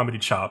decent comedy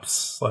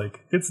chops. Like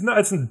it's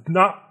not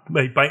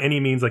like by any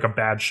means like a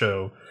bad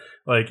show.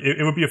 Like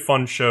it would be a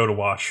fun show to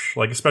watch,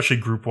 like especially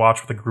group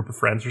watch with a group of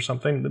friends or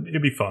something.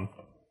 It'd be fun.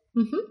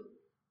 Mm-hmm.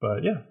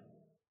 But yeah.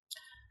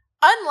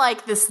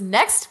 Unlike this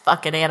next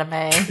fucking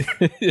anime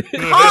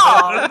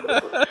called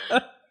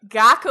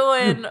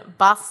Gakuen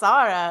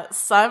Basara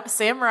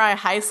Samurai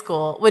High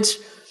School, which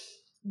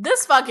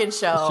this fucking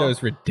show. This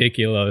show's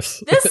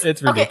ridiculous.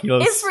 It's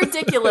ridiculous. Okay, it's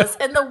ridiculous.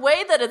 And the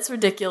way that it's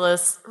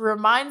ridiculous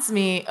reminds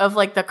me of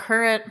like the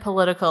current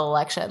political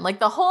election. Like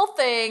the whole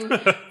thing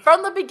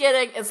from the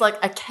beginning is like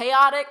a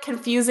chaotic,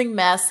 confusing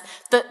mess.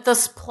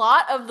 The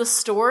plot of the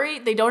story,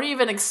 they don't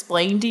even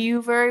explain to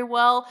you very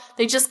well.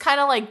 They just kind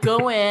of like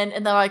go in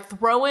and they're like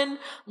throwing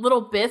little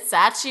bits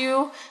at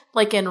you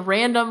like in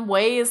random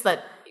ways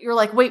that you're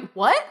like, wait,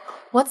 what?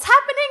 What's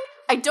happening?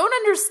 I don't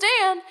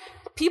understand.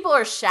 People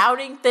are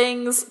shouting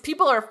things.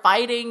 People are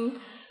fighting.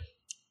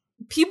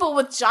 People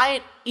with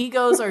giant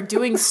egos are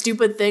doing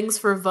stupid things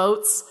for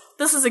votes.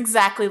 This is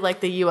exactly like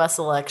the U.S.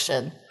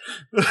 election.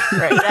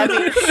 Right? I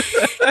mean,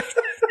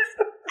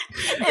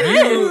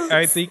 it is.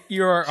 I think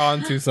you are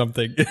onto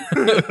something.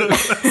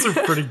 That's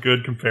a pretty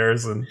good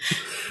comparison.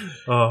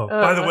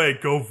 By the way,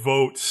 go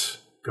vote.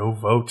 Go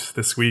vote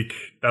this week.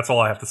 That's all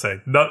I have to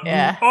say.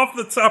 Off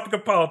the topic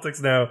of politics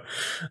now.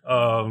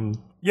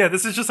 Yeah,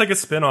 this is just like a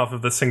spin-off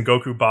of the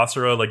Sengoku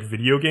Basara like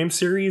video game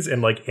series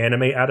and like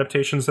anime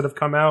adaptations that have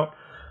come out.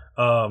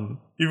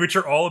 Which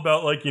are all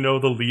about like, you know,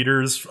 the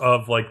leaders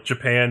of like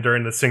Japan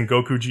during the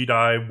Sengoku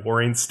Jidai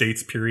Warring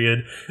States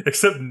period,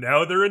 except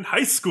now they're in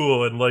high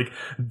school, and like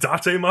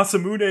Date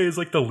Masamune is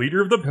like the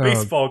leader of the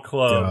baseball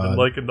club, and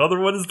like another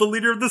one is the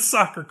leader of the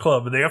soccer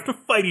club, and they have to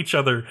fight each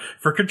other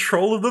for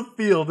control of the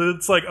field, and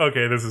it's like,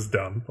 okay, this is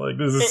dumb. Like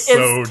this is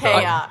so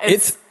chaos. dumb.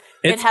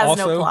 It has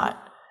also, no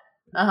plot.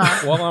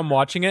 While I'm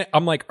watching it,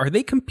 I'm like, are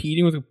they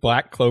competing with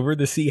Black Clover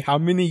to see how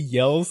many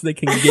yells they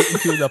can get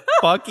into the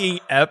fucking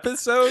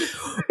episode?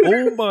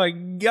 Oh my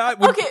god!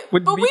 When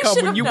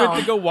you went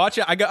to go watch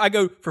it, I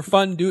go for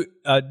fun. Do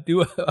a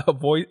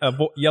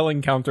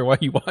yelling counter while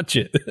you watch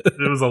it.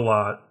 It was a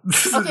lot.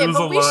 Okay,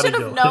 but we should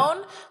have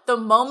known the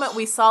moment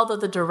we saw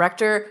that the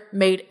director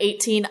made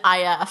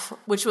 18IF,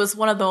 which was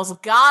one of those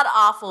god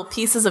awful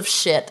pieces of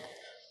shit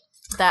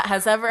that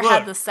has ever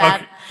had the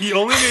sad... Okay, he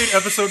only made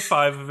episode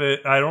 5 of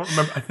it. I don't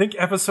remember. I think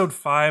episode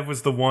 5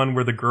 was the one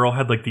where the girl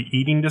had like the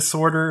eating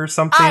disorder or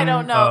something. I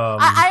don't know.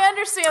 I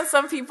understand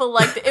some people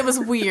liked it. It was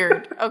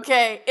weird.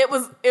 Okay? It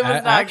was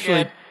not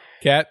good.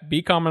 Kat,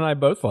 BCom and I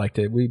both liked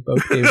it. We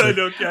both gave it. I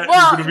know, Kat.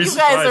 Well, you're you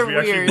guys are we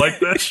weird. Like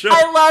that show.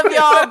 I love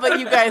y'all, but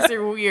you guys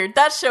are weird.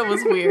 That show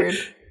was weird.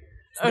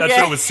 Okay? That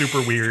show was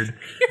super weird.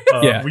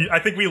 I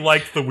think we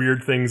liked the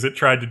weird things it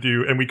tried to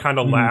do, and we kind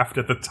of laughed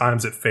at the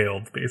times it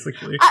failed,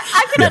 basically.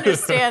 I can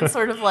understand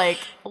sort of like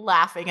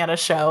laughing at a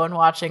show and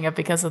watching it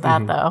because of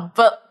that, though.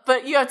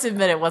 But you have to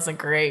admit it wasn't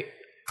great.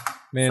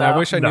 Man, I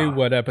wish I knew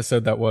what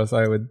episode that was.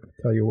 I would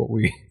tell you what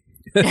we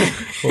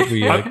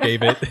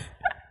gave it.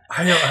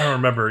 I don't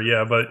remember,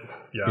 but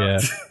yeah.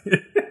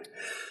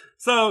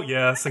 So,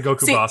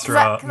 Sengoku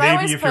Basara.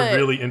 Maybe if you're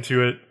really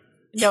into it.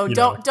 No,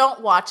 don't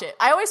watch it.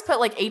 I always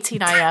put like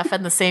 18IF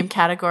in the same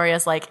category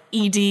as like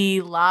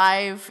ED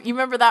Live. You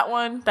remember that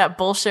one? That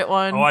bullshit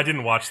one? Oh, I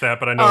didn't watch that,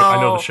 but I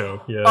know the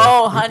show. Yeah.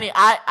 Oh, honey,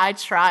 I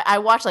try. I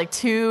watched like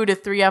 2 to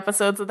 3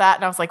 episodes of that,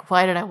 and I was like,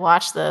 why did I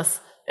watch this?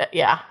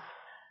 Yeah,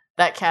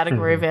 that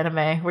category of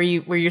anime where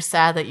you're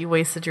sad that you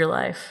wasted your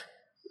life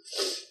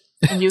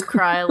and you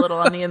cry a little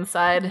on the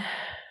inside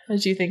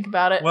as you think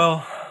about it.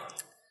 Well,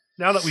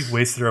 now that we've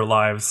wasted our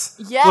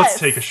lives, let's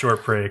take a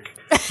short break.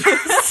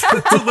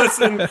 To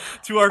listen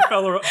to our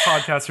fellow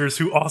podcasters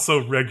who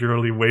also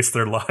regularly waste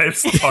their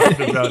lives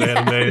talking about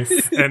anime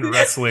and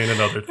wrestling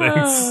and other things.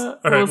 All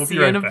right, we'll be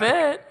right back.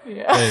 Bit.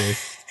 Yeah. Hey.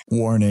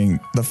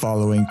 Warning, the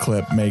following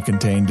clip may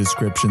contain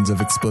descriptions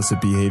of explicit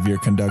behavior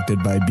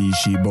conducted by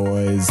Bishi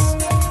boys.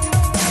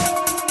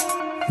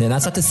 Now,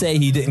 that's not to say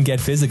he didn't get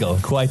physical.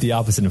 Quite the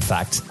opposite, in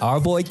fact. Our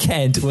boy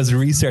Kent was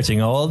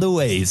researching all the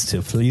ways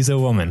to please a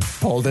woman.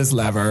 Pulled his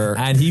lever.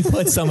 And he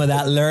put some of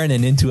that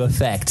learning into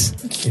effect,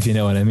 if you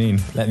know what I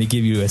mean. Let me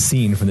give you a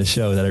scene from the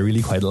show that I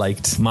really quite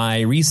liked.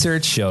 My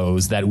research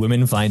shows that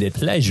women find it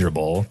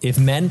pleasurable if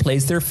men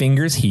place their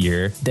fingers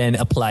here, then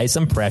apply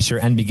some pressure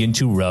and begin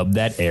to rub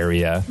that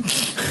area.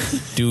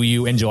 Do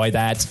you enjoy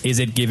that? Is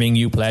it giving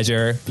you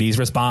pleasure? Please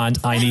respond.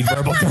 I need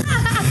verbal...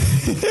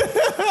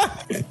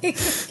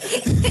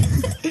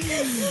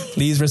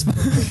 Please respond.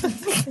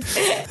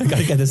 I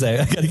gotta get this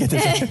out. Get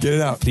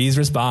it out. Please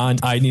respond.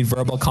 I need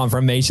verbal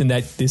confirmation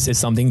that this is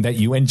something that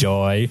you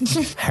enjoy.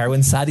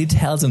 Heroine Sadie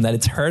tells him that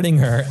it's hurting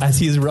her as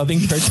he's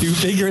rubbing her too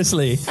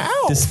vigorously.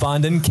 Ow.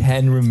 Despondent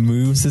Ken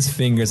removes his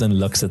fingers and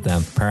looks at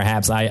them.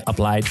 Perhaps I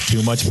applied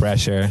too much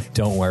pressure.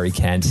 Don't worry,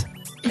 Kent.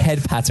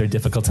 Head pats are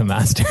difficult to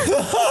master.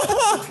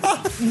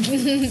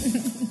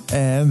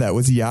 And that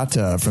was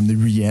Yata from the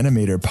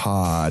Reanimator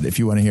Pod. If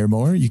you want to hear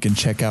more, you can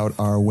check out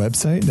our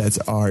website. That's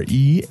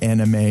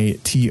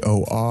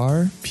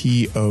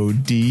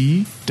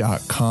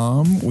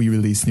reanimatorpod.com. We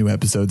release new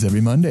episodes every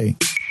Monday.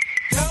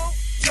 Don't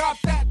drop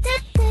that.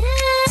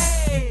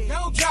 Hey,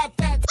 don't drop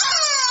that.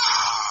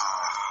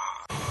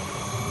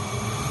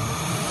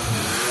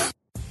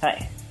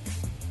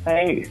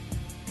 Hey.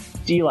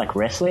 Do you like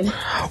wrestling?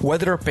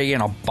 Whether it be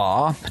in a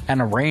bar,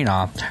 an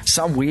arena,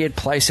 some weird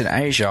place in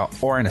Asia,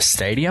 or in a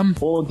stadium?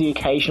 Or the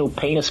occasional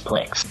penis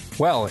plex?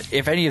 Well,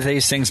 if any of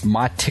these things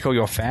might tickle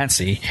your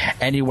fancy,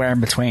 anywhere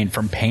in between,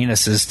 from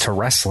penises to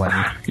wrestling,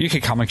 you can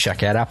come and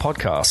check out our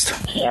podcast.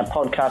 Our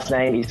podcast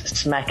name is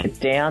Smack It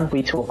Down.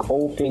 We talk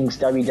all things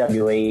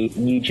WWE,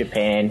 New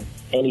Japan,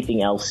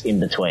 anything else in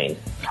between.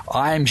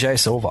 I'm Jay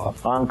Silver.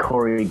 I'm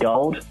Corey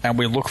Gold. And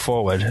we look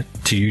forward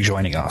to you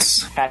joining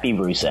us. Happy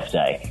Rusev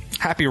Day.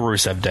 Happy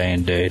Rusev Day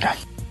indeed.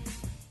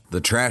 The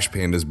Trash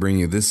Pandas bring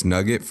you this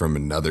nugget from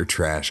another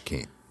trash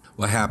can.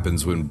 What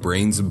happens when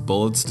Brains and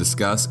Bullets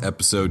discuss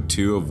episode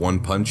 2 of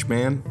One Punch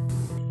Man?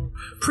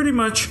 Pretty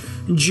much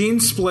gene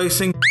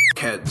splicing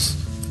heads.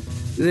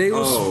 They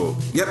will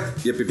Yep.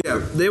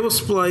 they will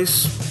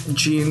splice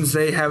genes.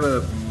 They have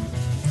a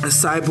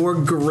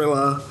cyborg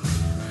gorilla.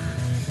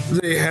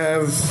 They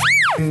have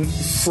a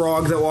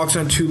frog that walks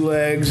on 2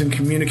 legs and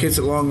communicates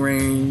at long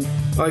range.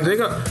 Like they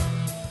got.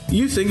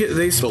 You think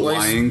they splice The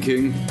Lion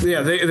King?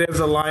 Yeah, they have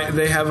the lion.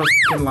 They have a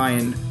f***ing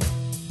lion,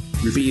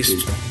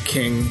 beast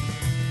king,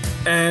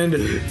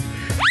 and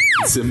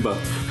Simba.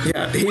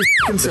 yeah, he's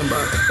f***ing Simba.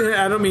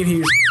 I don't mean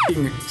he's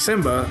f***ing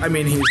Simba. I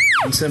mean he's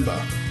f***ing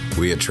Simba.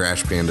 We at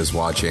Trash Pandas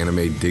Watch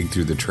Anime dig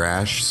through the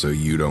trash so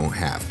you don't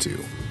have to.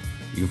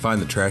 You can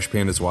find the Trash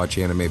Pandas Watch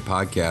Anime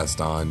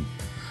podcast on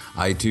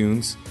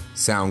iTunes,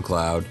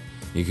 SoundCloud.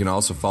 You can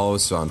also follow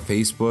us on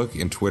Facebook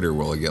and Twitter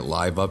where you'll get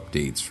live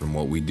updates from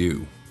what we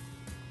do.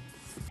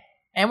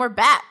 And we're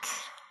back.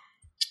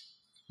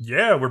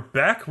 Yeah, we're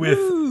back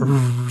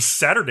with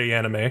Saturday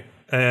anime.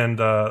 And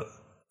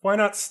why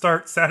not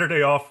start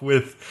Saturday off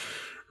with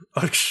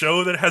a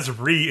show that has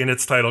Re in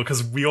its title?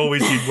 Because we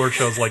always need more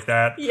shows like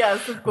that.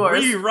 Yes, of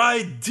course.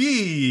 Re-Ride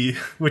D,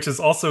 which is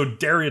also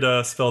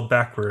Derrida spelled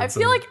backwards. I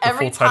feel like the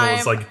every full title time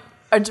is like,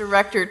 a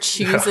director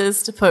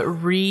chooses to put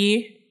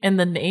Re in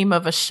the name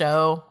of a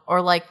show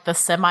or like the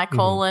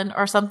semicolon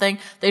or something,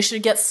 they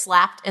should get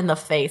slapped in the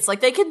face. Like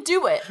they can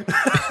do it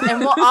and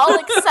we'll all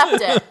accept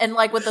it and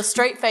like with a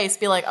straight face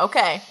be like,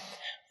 okay,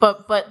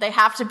 but they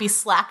have to be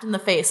slapped in the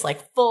face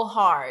like full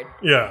hard.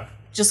 Yeah.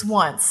 Just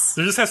once.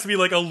 There just has to be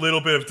like a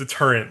little bit of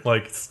deterrent,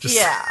 like it's just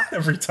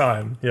every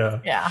time. Yeah.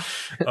 Yeah.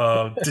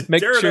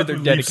 Make Derrida sure they're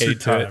who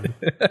dedicated leaves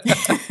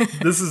to it.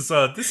 This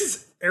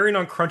is airing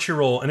on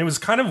Crunchyroll, and it was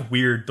kind of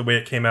weird the way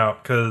it came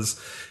out because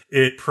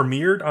it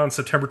premiered on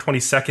September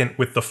 22nd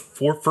with the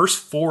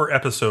first 4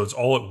 episodes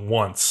all at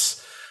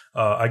once.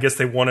 I guess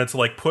they wanted to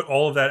like put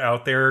all of that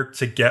out there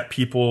to get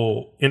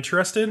people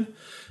interested.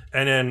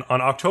 And then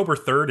on October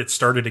 3rd, it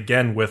started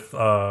again with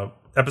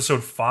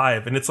episode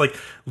 5. And it's like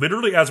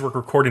literally as we're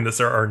recording this,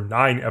 there are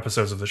 9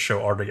 episodes of the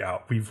show already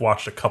out. We've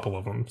watched a couple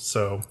of them.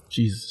 So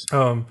Jesus.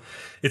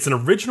 It's an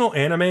original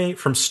anime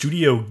from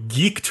Studio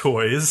Geek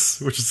Toys,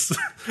 which is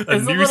a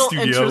it's new a little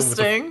studio.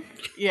 interesting.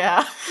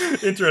 Yeah.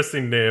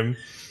 Interesting name.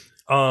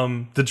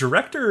 The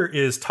director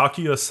is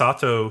Takuya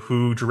Sato,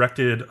 who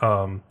directed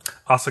Asagao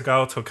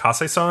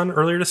Tokase-san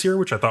earlier this year,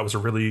 which I thought was a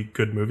really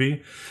good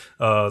movie.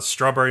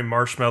 Strawberry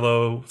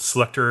Marshmallow,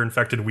 Selector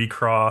Infected We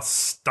Cross,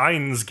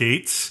 Steins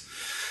Gate.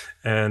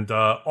 And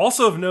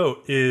also of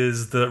note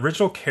is the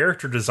original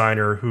character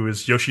designer, who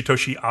is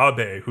Yoshitoshi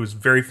Abe, who's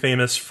very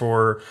famous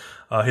for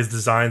his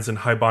designs in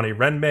Haibane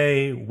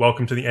Renmei,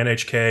 Welcome to the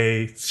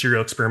NHK,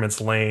 Serial Experiments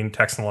Lane,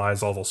 Text and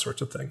Lies, all those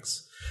sorts of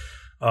things.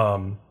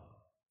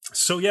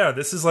 So yeah,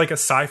 this is like a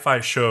sci-fi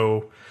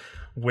show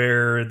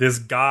where this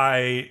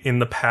guy in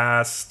the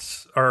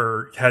past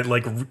had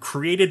like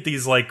created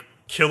these like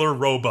killer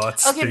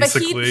robots. Okay,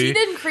 basically. but he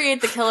didn't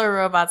create the killer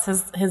robots.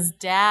 His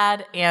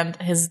dad and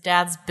his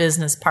dad's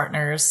business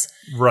partners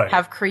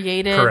have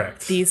created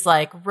these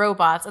like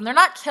robots, and they're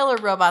not killer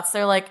robots.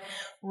 They're like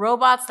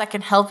robots that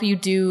can help you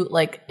do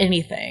like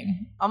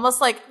anything.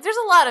 Almost like there's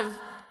a lot of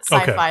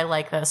sci-fi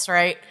like this,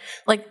 right?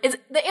 Like the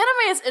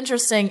anime is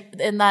interesting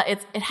in that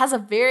it has a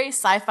very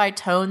sci-fi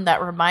tone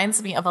that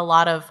reminds me of a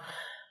lot of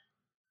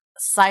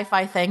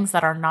sci-fi things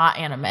that are not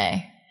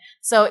anime.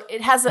 So it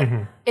has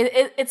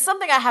it's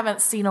something I haven't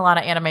seen a lot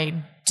of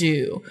anime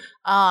do.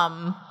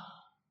 I'm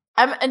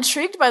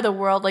intrigued by the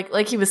world,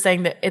 like he was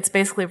saying, that it's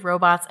basically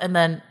robots, and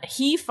then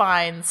he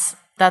finds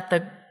that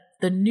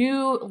the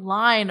new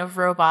line of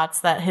robots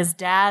that his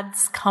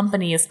dad's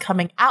company is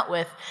coming out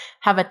with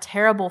have a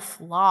terrible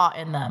flaw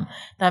in them.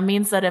 That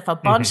means that if a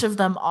bunch of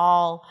them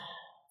all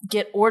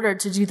get ordered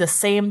to do the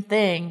same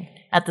thing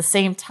at the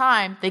same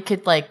time, they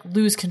could like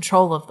lose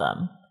control of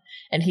them.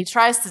 And he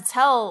tries to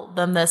tell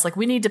them this, like,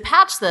 we need to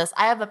patch this.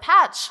 I have a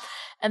patch.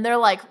 And they're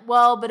like,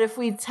 well, but if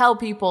we tell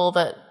people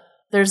that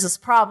there's this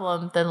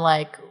problem, then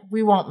like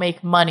we won't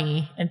make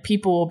money and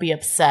people will be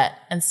upset.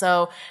 And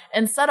so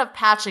instead of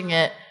patching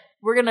it,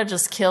 we're going to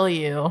just kill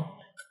you,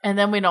 and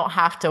then we don't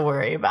have to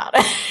worry about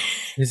it.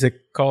 Is it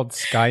called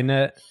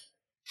Skynet?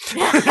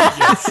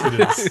 Yes,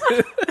 it is.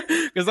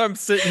 Because I'm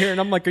sitting here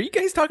and I'm like, are you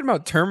guys talking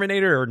about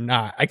Terminator or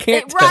not? I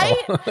can't tell. Right?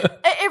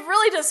 It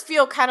really does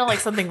feel kind of like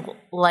something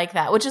like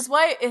that, which is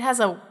why it has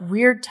a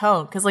weird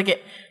tone. Because like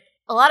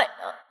a lot of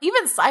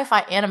even sci-fi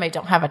anime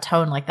don't have a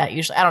tone like that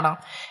usually. I don't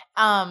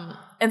know.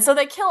 And so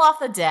they kill off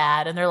the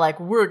dad, and they're like,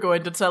 we're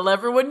going to tell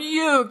everyone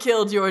you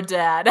killed your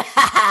dad.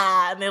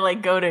 And they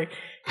like go to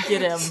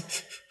get him.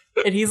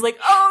 And he's like,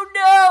 oh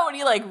no! And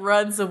he like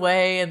runs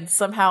away and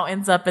somehow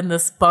ends up in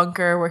this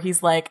bunker where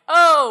he's like,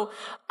 oh,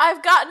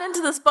 I've gotten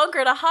into this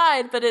bunker to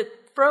hide, but it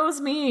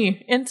froze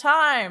me in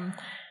time.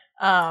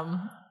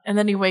 And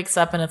then he wakes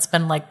up and it's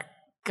been like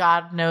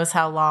God knows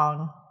how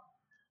long.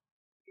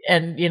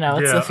 And, you know,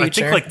 it's the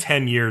future. I think like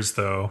 10 years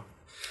though.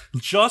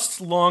 just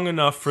long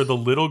enough for the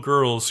little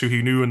girls who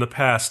he knew in the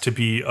past to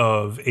be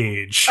of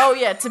age. Oh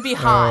yeah, to be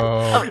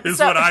hot. Is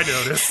what I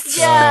noticed.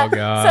 Yeah. Oh,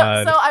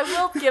 God. So I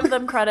will give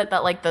them credit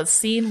that like the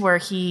scene where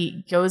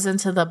he goes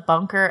into the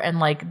bunker and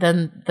like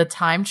then the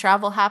time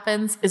travel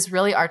happens is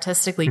really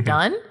artistically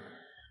done.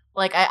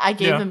 Like I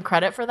gave them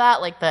credit for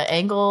that. Like the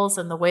angles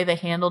and the way they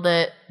handled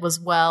it was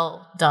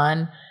well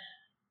done.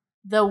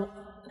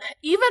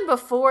 Even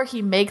before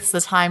he makes the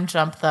time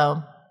jump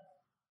though,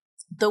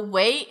 the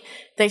way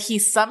that he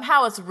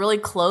somehow is really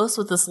close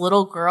with this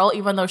little girl,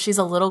 even though she's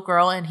a little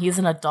girl and he's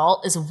an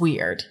adult, is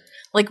weird.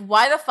 Like,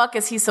 why the fuck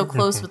is he so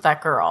close with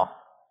that girl?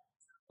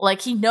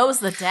 Like, he knows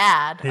the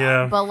dad,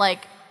 but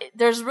like,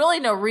 there's really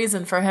no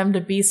reason for him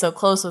to be so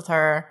close with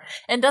her.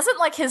 And doesn't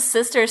like his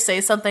sister say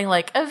something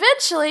like,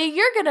 eventually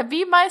you're gonna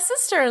be my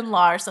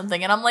sister-in-law or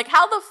something? And I'm like,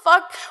 how the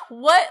fuck?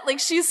 What? Like,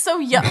 she's so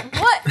young.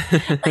 What?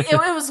 Like,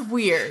 it was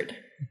weird.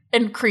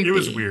 And creepy. It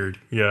was weird,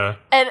 yeah.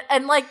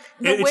 And like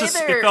the way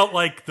it felt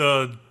like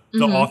the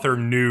author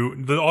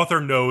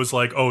knows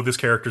like, oh, this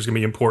character is going to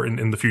be important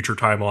in the future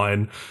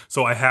timeline,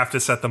 so I have to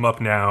set them up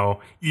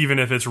now, even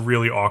if it's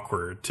really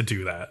awkward to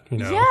do that. You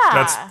know,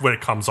 that's what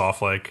it comes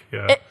off like.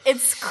 Yeah,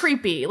 it's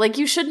creepy. Like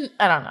you shouldn't.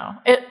 I don't know.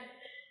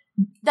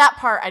 That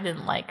part I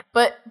didn't like,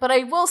 but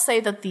I will say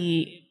that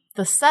the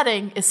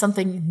setting is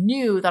something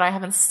new that I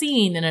haven't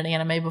seen in an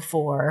anime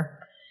before,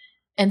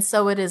 and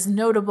so it is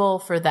notable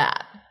for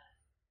that.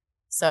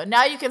 So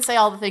now you can say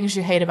all the things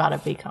you hate about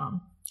it,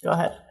 BCom. Go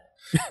ahead.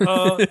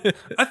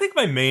 I think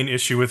my main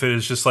issue with it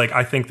is just like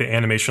I think the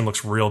animation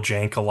looks real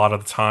jank a lot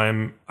of the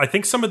time. I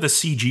think some of the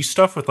CG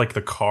stuff with like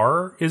the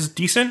car is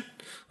decent.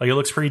 Like it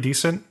looks pretty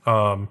decent.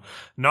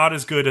 Not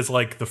as good as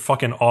like the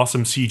fucking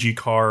awesome CG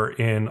car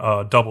in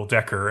Double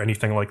Decker or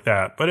anything like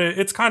that. But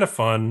it's kind of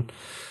fun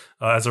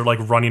as they're like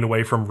running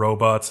away from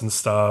robots and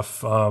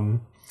stuff.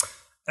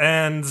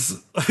 And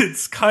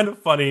it's kind of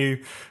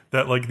funny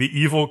that like the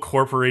evil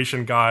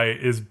corporation guy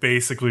is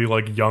basically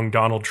like young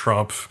Donald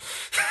Trump.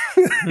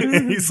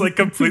 And he's like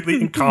completely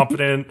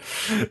incompetent.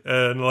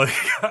 And like,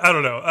 I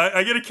don't know.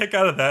 I get a kick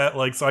out of that.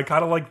 Like, so I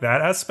kind of like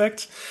that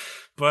aspect.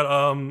 But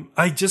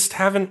I just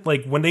haven't,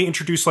 like, when they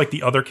introduced like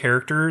the other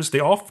characters, they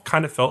all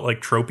kind of felt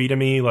like tropey to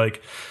me.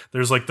 Like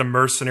there's like the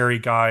mercenary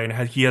guy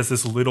and he has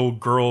this little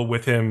girl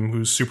with him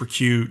who's super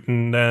cute.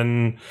 And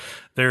then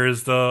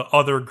there's the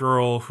other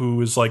girl who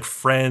is like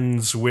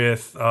friends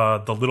with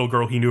the little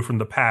girl he knew from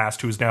the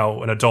past, who's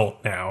now an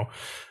adult now.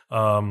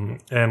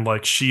 And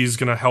like she's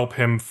gonna help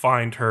him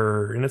find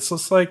her. And it's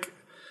just like,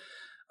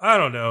 I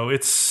don't know.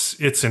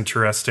 It's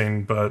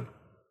interesting, but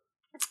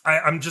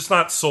I'm just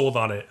not sold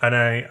on it. And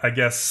I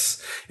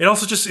guess it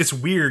also just, it's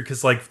weird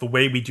because like the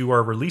way we do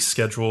our release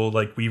schedule,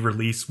 like we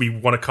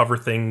want to cover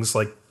things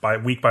like by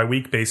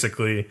week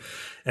basically.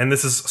 And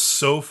this is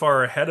so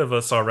far ahead of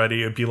us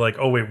already. It'd be like,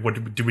 oh wait,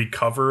 what do we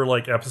cover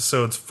like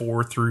episodes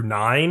 4 through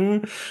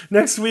 9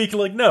 next week?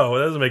 Like, no,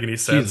 that doesn't make any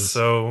sense. Jesus.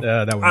 So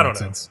that would make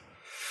sense.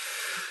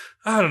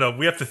 I don't know.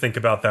 We have to think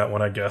about that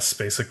one, I guess,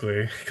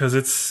 basically, because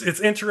it's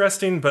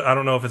interesting, but I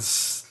don't know if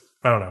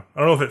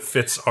it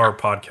fits our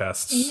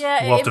podcasts.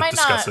 Yeah, we'll have it to might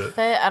discuss not it.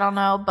 fit. I don't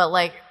know, but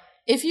like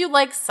if you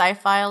like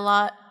sci-fi a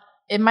lot,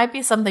 it might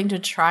be something to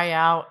try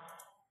out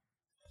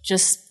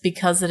just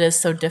because it is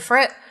so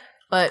different.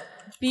 But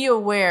be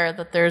aware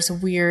that there's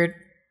weird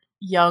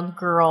young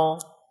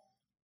girl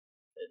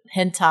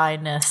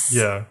hentai-ness.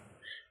 Yeah.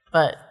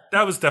 But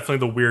that was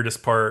definitely the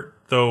weirdest part,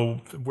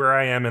 though, where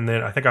I am, and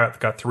then I think I've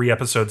got 3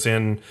 episodes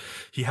in.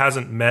 He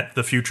hasn't met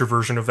the future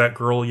version of that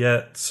girl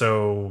yet,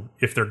 so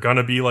if they're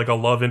gonna be like a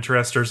love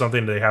interest or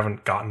something, they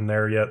haven't gotten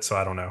there yet, so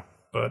I don't know.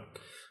 But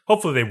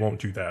hopefully they won't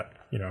do that.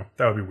 You know,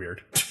 that would be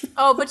weird.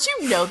 oh, but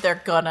you know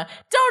they're gonna.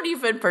 Don't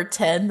even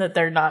pretend that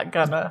they're not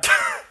gonna.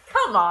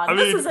 Come on,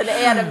 this is an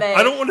anime.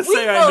 I don't want to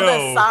say I know,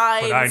 the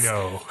signs. but I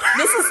know.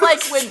 This is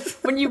like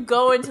when you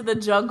go into the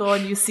jungle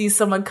and you see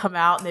someone come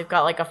out and they've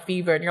got like a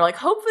fever and you're like,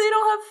 hopefully they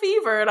don't have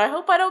fever and I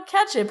hope I don't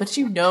catch it, but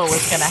you know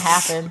what's going to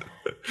happen.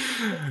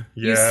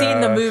 You've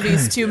seen the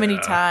movies too many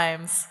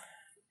times.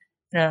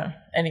 Yeah,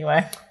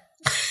 anyway.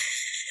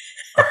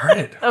 All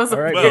right. That was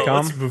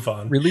let's move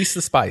on. Release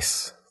the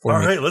spice. All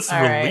right, let's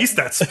release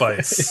that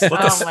spice.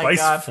 Let the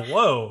spice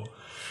flow.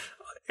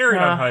 Airing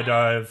on High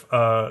Dive.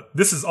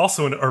 This is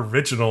also an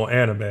original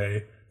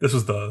anime. This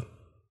was the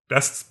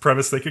best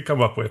premise they could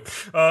come up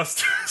with.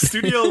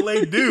 Studio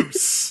Le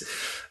Deuce.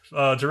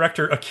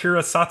 Director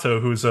Akira Sato,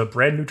 who's a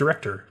brand new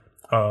director.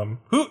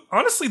 Who,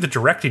 honestly, the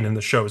directing in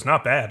the show is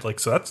not bad. Like,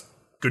 so that's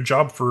good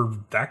job for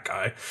that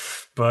guy.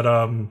 But,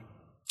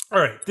 all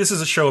right, this is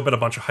a show about a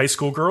bunch of high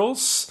school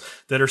girls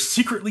that are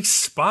secretly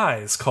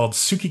spies called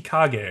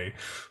Tsukikage,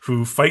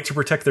 who fight to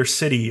protect their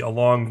city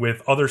along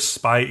with other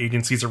spy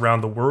agencies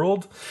around the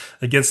world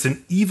against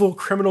an evil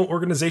criminal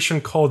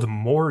organization called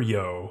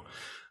Morio.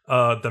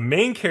 The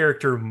main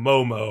character,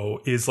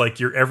 Momo, is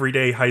like your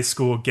everyday high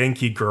school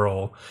Genki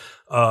girl,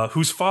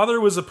 whose father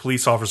was a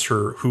police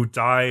officer who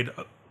died,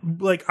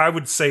 like I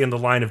would say in the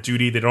line of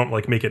duty. They don't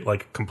like make it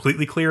like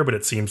completely clear, but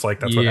it seems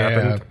like that's what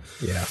happened.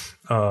 Yeah.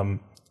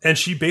 And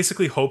she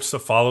basically hopes to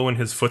follow in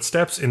his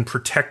footsteps in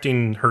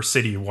protecting her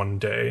city one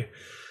day.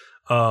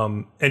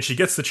 And she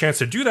gets the chance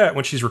to do that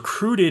when she's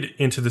recruited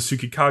into the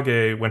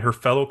Tsukikage, when her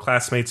fellow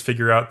classmates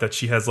figure out that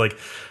she has like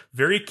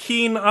very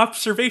keen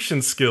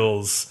observation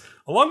skills,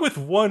 along with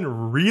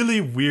one really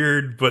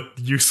weird but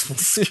useful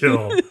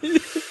skill.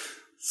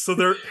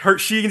 So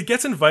she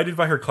gets invited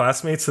by her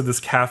classmates to this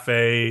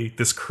cafe,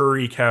 this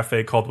curry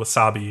cafe called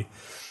Wasabi.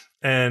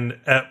 And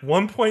at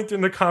one point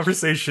during the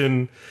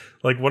conversation,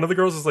 like one of the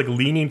girls is like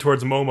leaning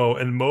towards Momo,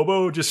 and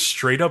Momo just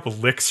straight up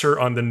licks her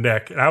on the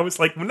neck. And I was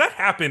like, when that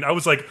happened, I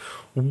was like,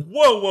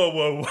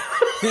 whoa.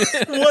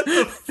 What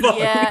the fuck?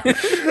 Yeah.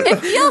 It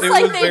feels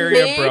like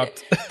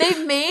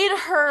they made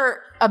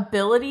her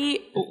ability,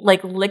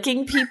 like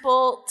licking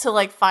people, to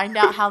like find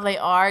out how they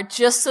are,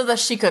 just so that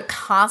she could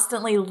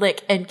constantly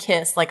lick and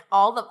kiss like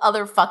all the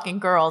other fucking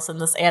girls in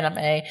this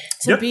anime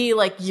to be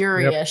like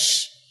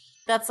Yuri-ish.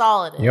 That's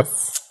all it is. Yep.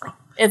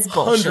 It's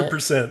bullshit.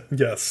 100%.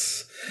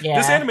 Yes. Yeah.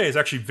 This anime is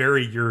actually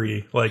very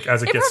Yuri, like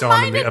as it gets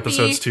on in the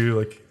episodes too.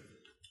 Like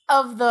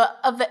of the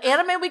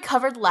anime we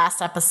covered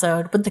last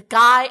episode with the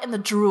guy and the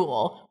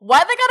drool. Why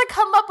they gotta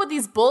come up with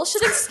these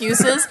bullshit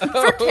excuses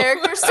for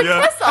characters to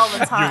kiss all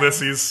the time?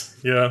 Ulysses.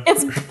 Yeah.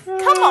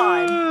 Come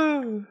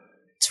on.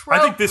 I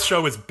think this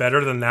show is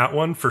better than that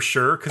one for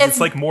sure because it's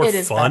like more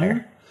fun.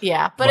 Better.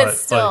 Yeah, but it's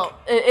still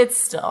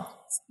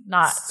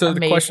not. So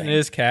amazing. the question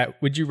is,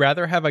 Kat, would you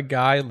rather have a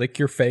guy lick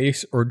your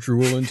face or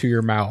drool into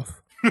your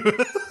mouth? That's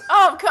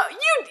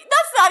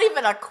not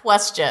even a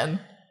question.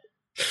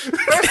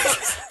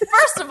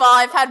 First of all,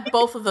 I've had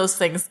both of those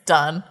things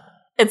done.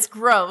 It's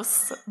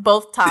gross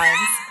both times.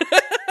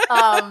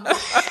 But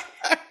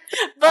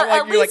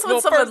at least when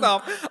someone... First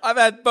off, I've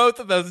had both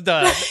of those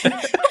done.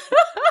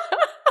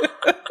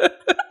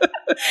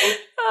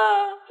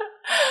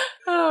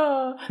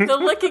 The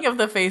licking of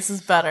the face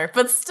is better,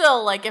 but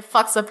still, like, it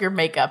fucks up your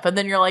makeup, and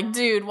then you're like,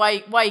 dude,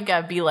 why you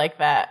gotta be like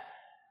that?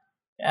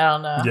 I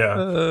don't know.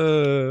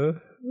 Yeah.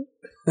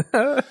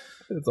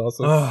 It's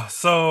awesome.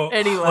 So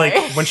anyway,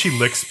 like when she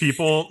licks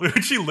people,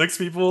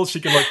 she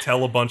can like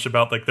tell a bunch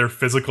about like their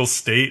physical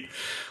state,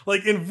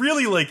 like in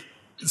really like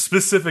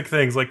specific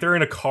things. Like they're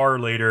in a car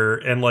later,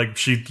 and like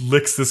she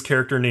licks this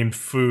character named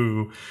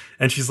Fu,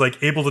 and she's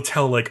like able to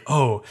tell like,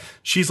 oh,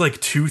 she's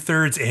like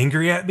 2/3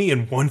 angry at me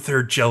and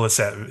 1/3 jealous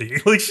at me.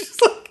 Like she's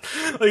like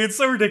it's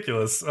so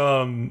ridiculous.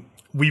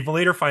 We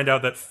later find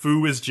out that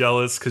Fu is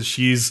jealous because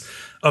she's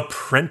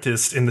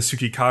apprenticed in the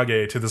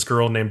Tsukikage to this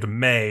girl named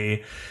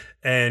Mei.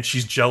 And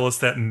she's jealous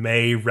that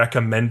Mei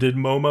recommended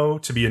Momo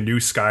to be a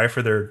new spy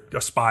for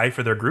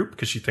their group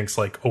because she thinks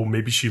like, oh,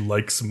 maybe she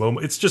likes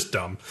Momo. It's just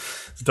dumb.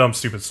 It's dumb,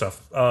 stupid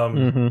stuff.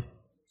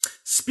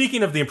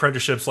 Speaking of the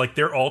apprenticeships, like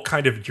they're all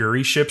kind of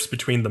Yuri ships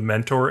between the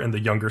mentor and the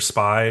younger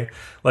spy.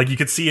 Like you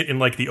could see it in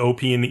like the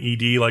OP and the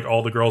ED. Like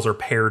all the girls are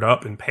paired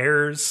up in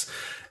pairs,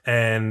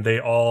 and they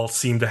all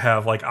seem to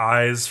have like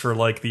eyes for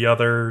like the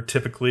other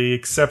typically,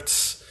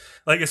 except.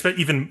 Like,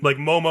 even, like,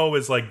 Momo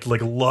is, like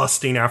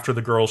lusting after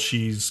the girl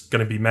she's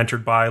gonna be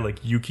mentored by, like,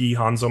 Yuki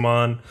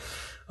Hanzoman,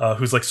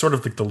 who's, like, sort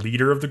of, like, the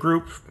leader of the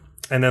group.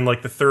 And then,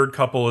 like, the third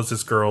couple is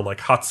this girl, like,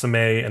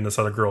 Hatsume, and this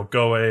other girl,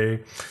 Goe.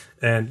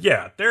 And,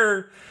 yeah,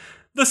 they're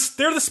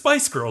the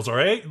Spice Girls, all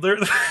right? They're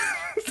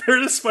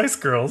the Spice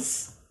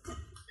Girls.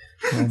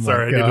 Oh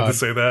Sorry, I needed to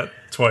say that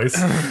twice.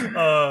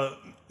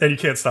 And you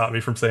can't stop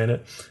me from saying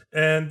it.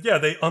 And yeah,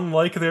 they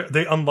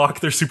unlock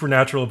their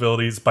supernatural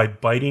abilities by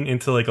biting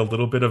into like a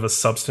little bit of a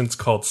substance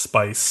called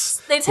spice.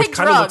 They take which drugs.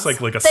 Kind of looks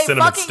like a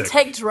cinnamon stick. They fucking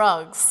take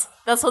drugs.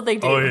 That's what they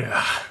do. Oh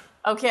yeah.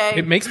 Okay.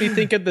 It makes me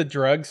think of the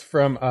drugs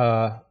from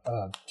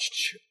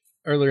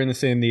earlier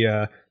in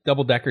the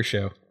Double Decker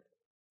show.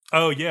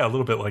 Oh yeah, a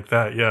little bit like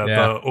that. Yeah,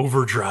 the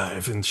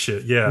overdrive and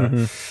shit. Yeah.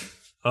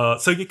 Mm-hmm.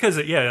 So because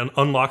it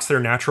unlocks their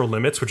natural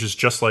limits, which is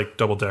just like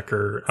Double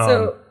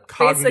Decker.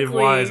 Cognitive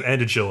wise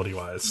and agility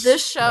wise.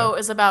 This show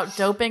is about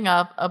doping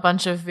up a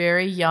bunch of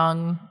very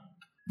young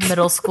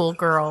middle school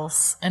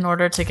girls in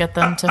order to get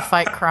them to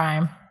fight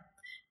crime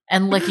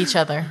and lick each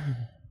other.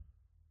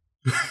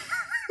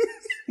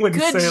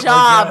 Good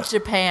job, like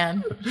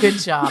Japan. Good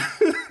job.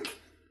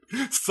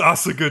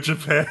 Sasuga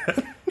Japan.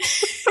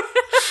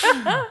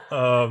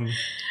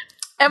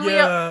 And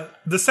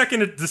the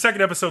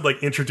second episode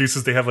like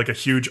introduces they have like a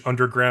huge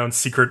underground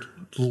secret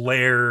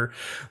lair.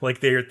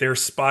 Like their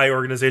spy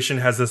organization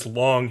has this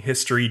long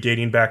history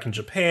dating back in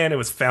Japan. It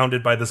was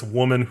founded by this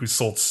woman who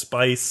sold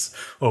spice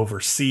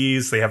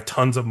overseas. They have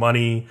tons of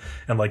money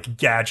and like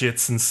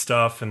gadgets and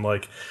stuff. And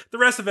like the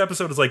rest of the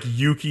episode is like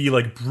Yuki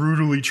like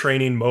brutally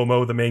training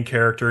Momo, the main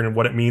character, and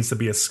what it means to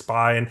be a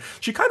spy. And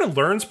she kind of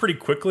learns pretty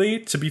quickly,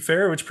 to be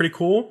fair, which is pretty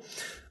cool.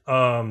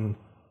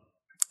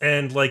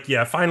 And like,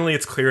 yeah, finally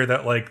it's clear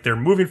that like they're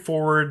moving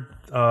forward.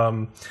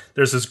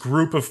 There's this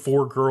group of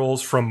 4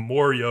 girls from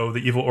Morio, the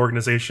evil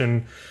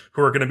organization,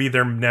 who are going to be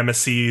their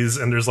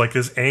nemeses. And there's like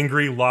this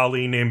angry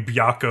lolly named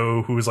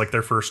Byako, who is like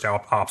their first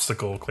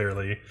obstacle,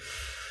 clearly.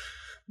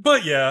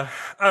 But yeah,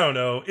 I don't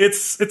know.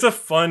 It's a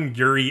fun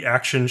Yuri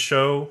action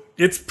show.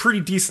 It's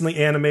pretty decently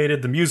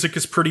animated. The music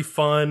is pretty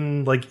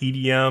fun, like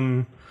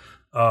EDM.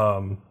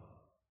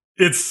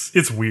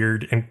 It's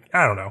weird, and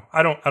I don't know.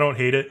 I don't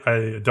hate it.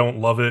 I don't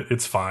love it.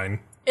 It's fine.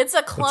 It's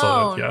a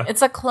clone.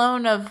 It's a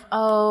clone of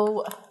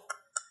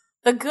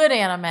the good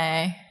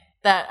anime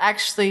that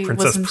actually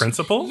Princess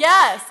Principal.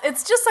 Yes,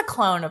 it's just a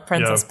clone of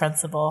Princess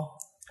Principal.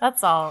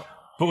 That's all.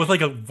 But with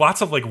like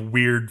lots of like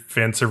weird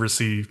fan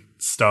servicey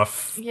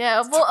stuff.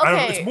 Yeah, well,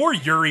 okay. It's more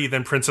Yuri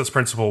than Princess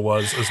Principal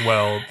was as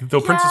well. Though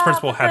Princess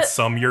Principal had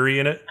some Yuri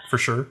in it for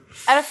sure.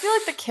 And I feel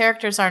like the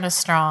characters aren't as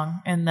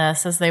strong in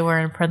this as they were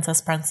in Princess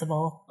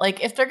Principal.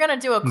 Like if they're gonna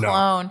do a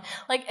clone,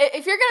 like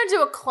if you're gonna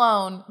do a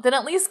clone, then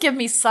at least give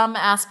me some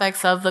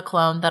aspects of the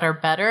clone that are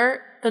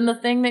better than the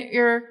thing that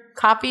you're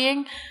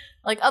copying.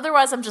 Like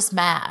otherwise, I'm just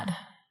mad.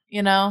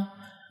 You know?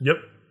 Yep.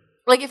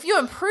 Like if you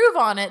improve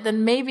on it,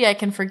 then maybe I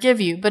can forgive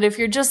you. But if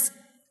you're just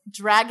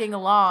dragging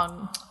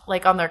along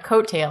like on their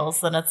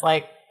coattails, then it's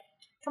like,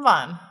 come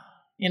on,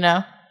 you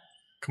know?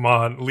 Come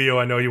on, Leo,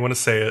 I know you want to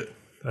say it.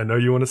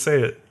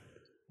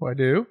 Oh, I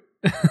do?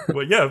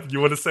 Well, yeah, you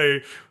want to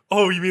say,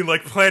 oh, you mean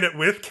like Planet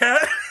with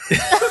Cat? You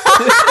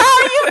fucking,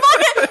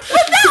 but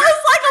that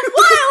was like a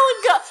while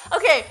ago.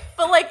 Okay,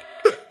 but like,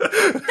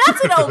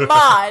 that's an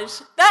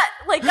homage.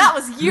 That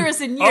was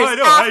years and years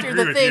after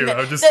the thing.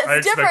 I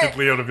expected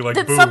Leo to be like,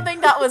 that's boom.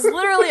 something that was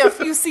literally a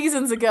few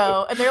seasons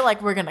ago, and they're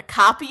like, we're gonna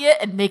copy it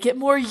and make it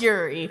more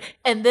Yuri,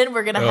 and then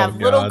we're gonna have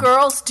little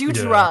girls do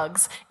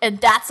drugs,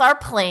 and that's our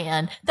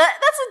plan. That's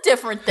a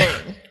different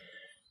thing.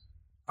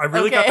 I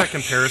really got that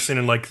comparison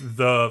in like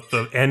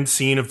the end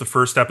scene of the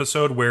first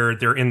episode where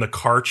they're in the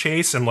car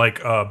chase and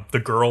like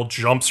the girl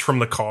jumps from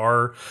the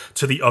car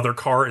to the other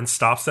car and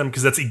stops them,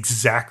 because that's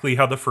exactly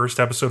how the first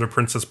episode of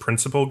Princess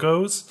Principal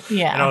goes.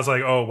 Yeah. And I was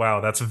like, oh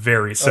wow, that's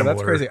very similar. Oh,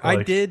 that's crazy. Like,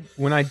 I did,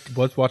 when I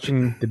was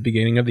watching the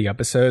beginning of the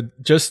episode,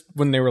 just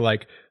when they were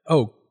like,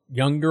 oh,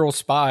 young girl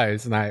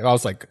spies, and I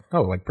was like,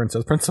 oh, like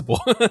Princess Principal.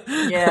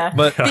 Yeah.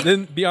 But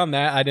then beyond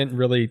that, I didn't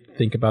really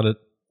think about it.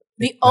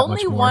 The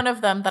only one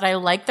of them that I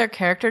like their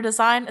character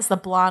design is the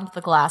blonde with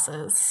the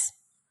glasses.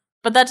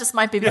 But that just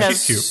might be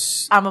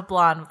because I'm a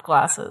blonde with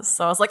glasses.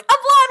 So I was like, I'm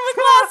blonde with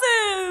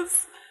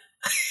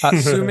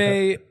glasses!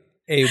 Hatsume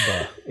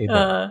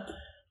Aba.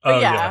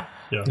 But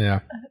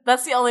yeah.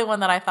 That's the only one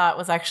that I thought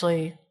was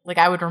actually, like,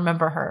 I would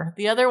remember her.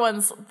 The other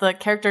ones, the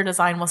character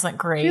design wasn't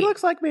great. She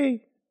looks like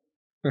me.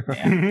 All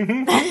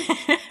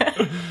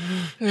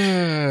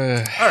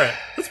right,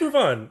 let's move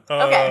on.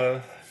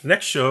 Okay.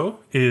 Next show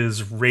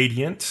is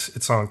Radiant.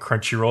 It's on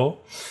Crunchyroll.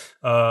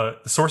 The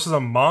source is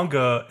a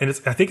manga, and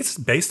I think it's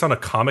based on a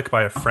comic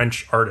by a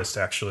French artist,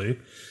 actually.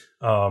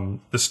 The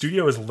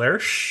studio is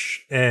Lerche,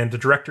 and the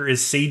director is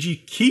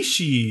Seiji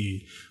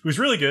Kishi, who's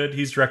really good.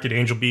 He's directed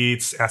Angel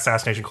Beats,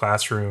 Assassination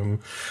Classroom,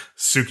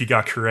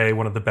 Tsukigakure,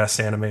 one of the best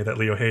anime that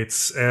Leo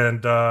hates,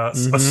 and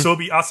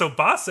Asobi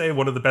Asobase,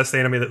 one of the best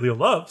anime that Leo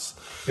loves.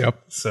 Yep.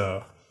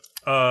 So...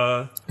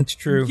 it's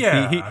true.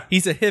 Yeah.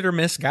 He's a hit or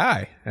miss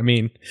guy. I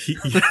mean,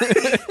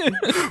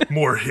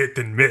 more hit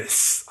than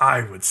miss,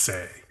 I would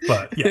say.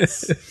 But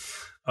yes.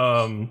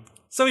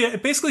 So yeah,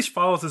 it basically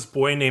follows this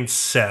boy named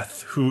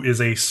Seth, who is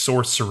a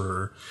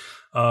sorcerer.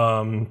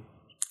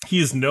 He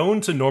is known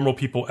to normal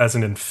people as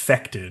an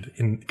infected,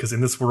 because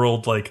in this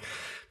world, like,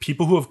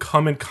 people who have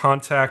come in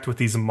contact with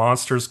these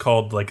monsters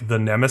called like the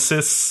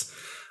Nemesis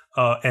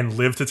and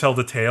live to tell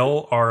the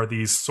tale are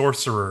these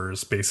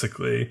sorcerers,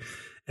 basically.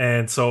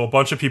 And so a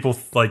bunch of people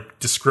like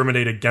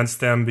discriminate against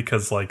them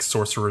because like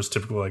sorcerers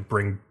typically like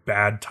bring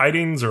bad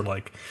tidings or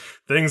like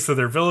things to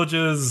their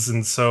villages.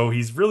 And so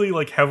he's really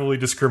like heavily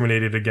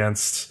discriminated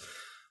against.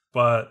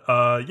 But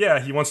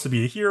yeah, he wants to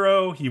be a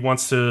hero. He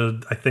wants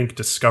to, I think,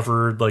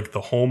 discover like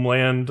the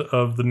homeland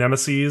of the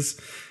Nemesis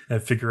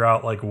and figure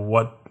out like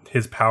what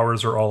his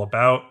powers are all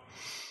about.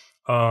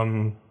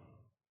 And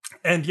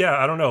yeah,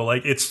 I don't know,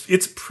 like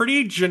it's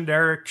pretty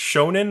generic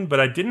shonen, but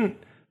I didn't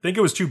think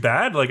it was too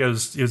bad. Like it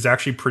was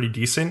actually pretty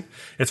decent.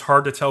 It's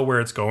hard to tell where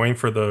it's going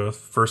for the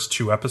first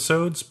 2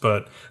 episodes,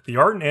 but the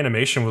art and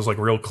animation was like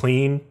real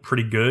clean,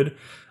 pretty good.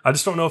 I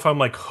just don't know if I'm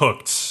like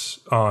hooked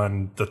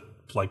on the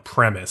like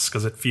premise,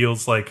 because it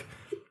feels like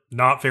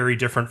not very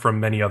different from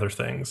many other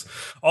things.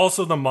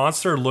 Also, the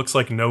monster looks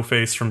like No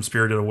Face from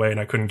Spirited Away, and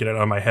I couldn't get it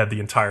out of my head the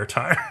entire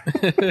time.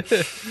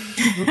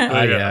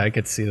 Yeah, I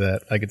could see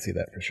that. I could see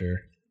that for sure.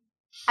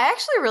 I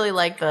actually really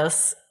like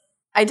this.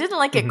 I didn't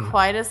like it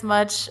quite as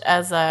much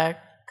as a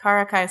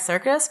Karakai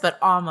Circus, but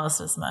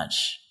almost as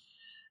much.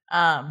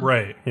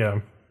 Right, yeah.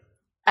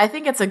 I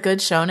think it's a good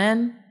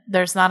shonen.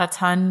 There's not a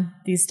ton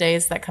these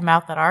days that come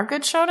out that are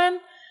good shonen.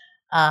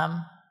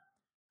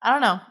 I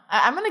don't know.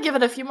 I'm going to give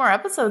it a few more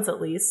episodes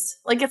at least.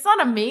 Like, it's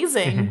not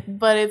amazing,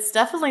 but it's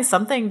definitely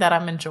something that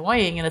I'm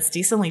enjoying, and it's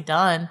decently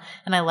done.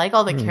 And I like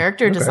all the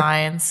character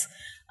designs.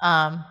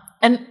 And,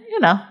 you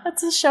know,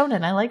 it's a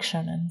shonen. I like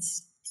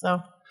shonens.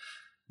 So...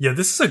 yeah,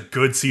 this is a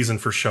good season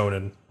for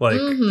shonen, like,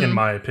 in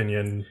my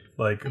opinion.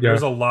 Like,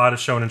 there's a lot of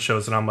shonen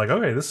shows, and I'm like,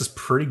 okay, this is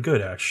pretty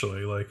good,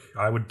 actually. Like,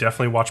 I would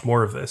definitely watch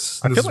more of this.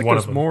 I feel like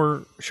there's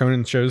more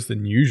shonen shows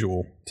than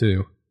usual,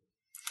 too.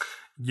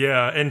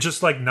 Yeah, and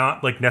just like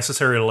not like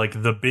necessarily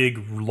like the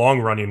big long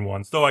running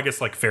ones. Though I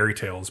guess like Fairy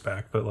Tail is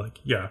back, but like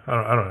I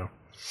don't know.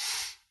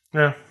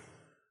 Yeah,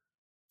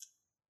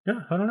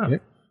 I don't know.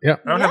 Yeah.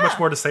 I don't have much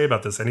more to say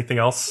about this. Anything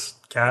else,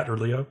 Kat or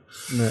Leo?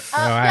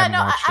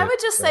 I would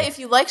just say if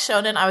you like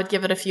Shonen, I would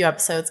give it a few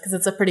episodes because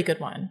it's a pretty good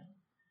one.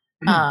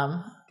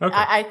 Okay.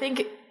 I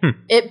think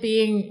it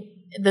being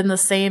in the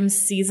same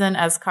season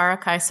as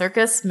Karakai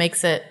Circus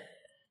makes it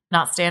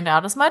not stand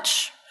out as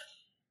much,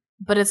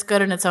 but it's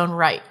good in its own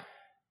right.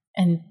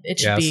 And it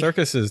should be.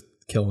 Circus is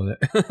killing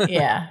it.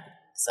 Yeah.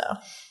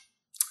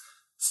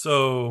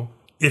 So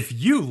if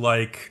you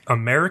like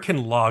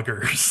American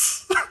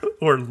loggers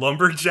or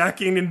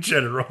lumberjacking in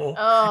general,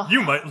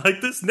 you might like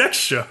this next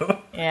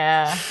show.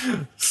 Yeah.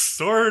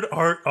 Sword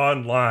Art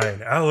Online,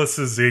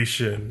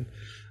 Alicization.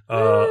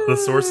 The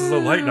source is a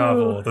light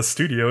novel. The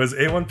studio is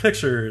A1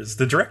 Pictures.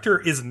 The director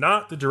is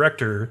not the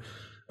director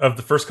of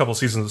the first couple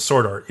seasons of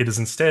Sword Art. It is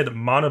instead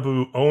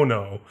Manabu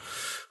Ono,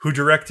 who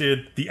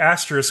directed The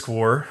Asterisk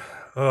War.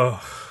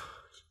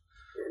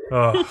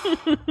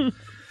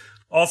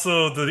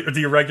 Also,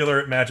 the Irregular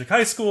at Magic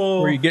High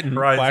School. Were you getting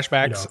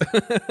flashbacks?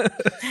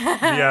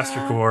 The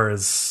Asterisk War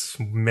is,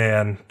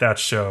 man, that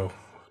show.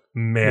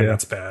 Man,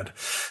 that's bad.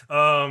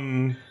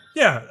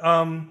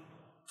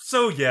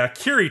 So yeah,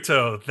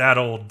 Kirito, that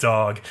old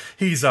dog,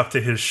 he's up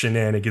to his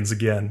shenanigans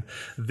again.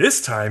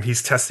 This time,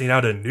 he's testing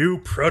out a new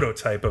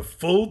prototype of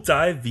full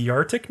dive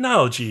VR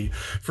technology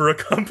for a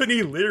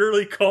company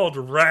literally called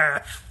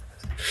Wrath.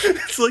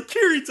 It's like,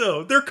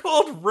 Kirito, they're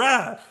called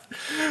Wrath.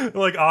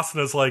 Like,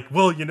 Asuna's like,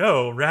 well,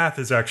 Wrath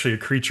is actually a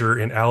creature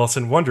in Alice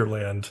in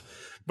Wonderland.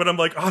 But I'm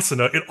like,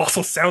 Asuna, it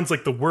also sounds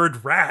like the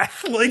word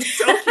wrath. Like,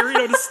 tell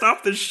Kirito to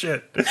stop this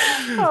shit.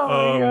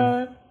 Oh my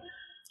god.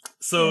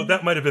 So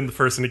that might have been the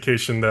first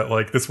indication that,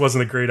 like, this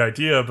wasn't a great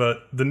idea,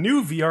 but the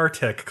new VR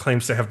tech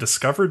claims to have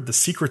discovered the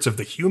secrets of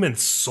the human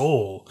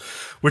soul,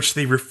 which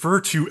they refer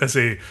to as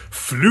a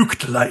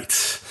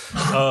Flugtlight.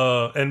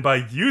 And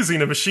by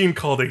using a machine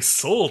called a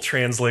soul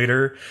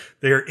translator,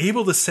 they are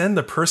able to send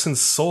the person's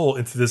soul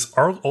into this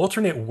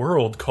alternate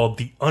world called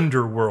the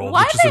Underworld,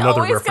 Why which is are they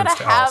another always reference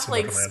gonna to Alice have in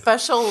like Wonderland.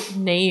 special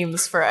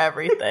names for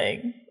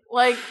everything?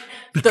 Like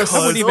Because the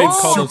wouldn't even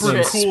call soul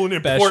them super cool and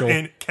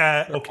important,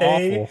 Cat,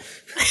 okay? Awful.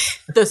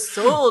 the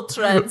soul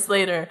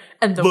translator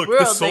and the Look,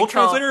 world the soul they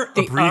call translator,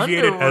 the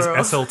abbreviated as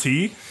underworld.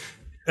 SLT,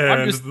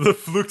 and the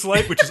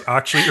Flugtlight, which is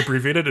actually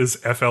abbreviated as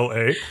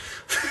FLA.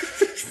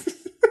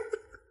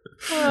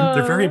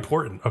 They're very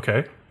important,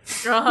 okay?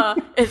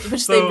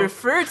 Which they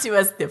refer to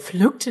as the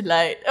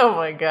Flugtlight. Oh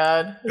my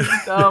god.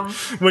 It's dumb.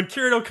 When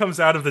Kirito comes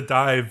out of the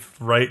dive,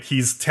 right,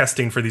 he's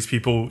testing for these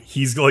people.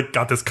 He's like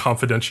got this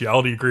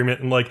confidentiality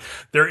agreement, and like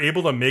they're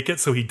able to make it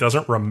so he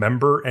doesn't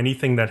remember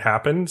anything that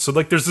happened. So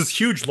like there's this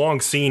huge long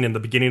scene in the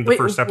beginning of the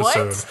first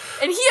episode. What?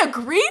 And he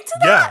agreed to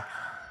that?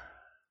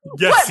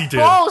 Yes, What he did.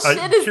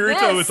 bullshit is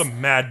Kirito this? is a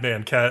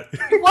madman, Cat.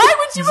 Why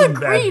would you He's a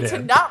agree to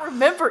madman. not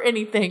remember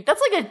anything?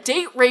 That's like a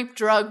date rape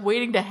drug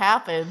waiting to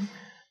happen.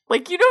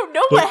 Like, you don't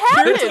know what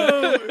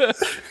happened.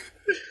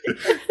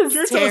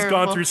 Kirito's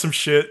gone through some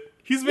shit.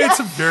 He's made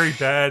some very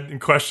bad and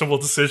questionable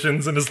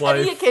decisions in his And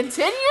life. he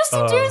continues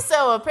to do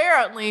so,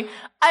 apparently.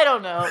 I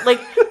don't know.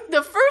 Like,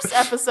 the first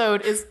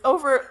episode is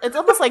over, it's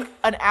almost like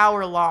an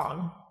hour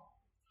long.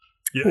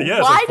 Yeah,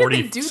 it's Why like did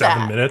they 47 do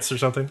that? minutes or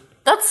something.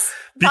 That's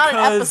not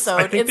an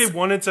episode. I think It's they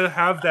wanted to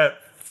have that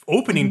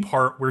opening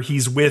part where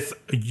he's with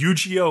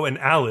Yu-Gi-Oh! And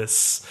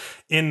Alice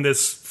in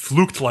this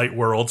Flugtlight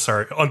world,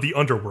 on the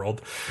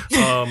Underworld.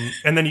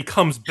 And then he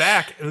comes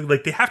back,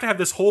 like they have to have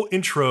this whole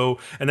intro,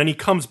 and then he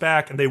comes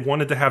back, and they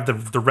wanted to have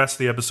the rest of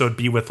the episode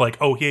be with like,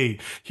 oh, hey,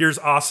 here's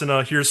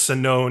Asuna, here's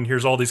Sinone,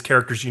 here's all these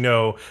characters and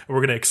we're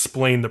going to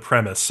explain the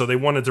premise. So they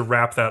wanted to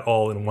wrap that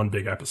all in one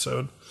big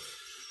episode.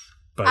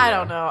 But, I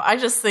don't know. I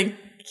just think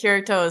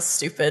Kirito is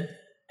stupid.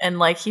 And,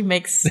 like, he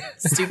makes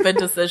stupid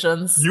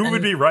decisions. You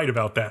would be right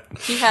about that.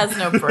 He has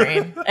no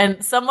brain.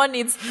 And someone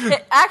needs...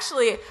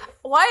 Actually,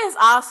 why is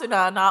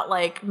Asuna not,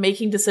 like,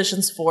 making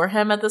decisions for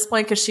him at this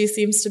point? Because she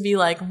seems to be,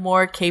 like,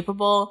 more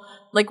capable.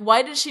 Like,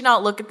 why did she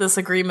not look at this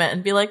agreement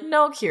and be like,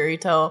 no,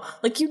 Kirito.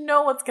 Like, you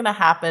know what's going to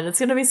happen. It's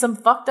going to be some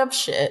fucked up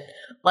shit.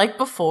 Like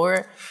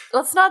before.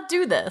 Let's not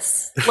do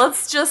this.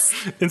 Let's just...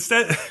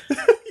 Instead...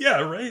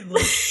 yeah, right?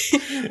 Like,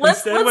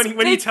 let's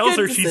when he tells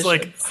her, she's decisions.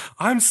 like,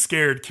 I'm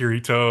scared,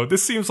 Kirito.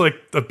 This seems like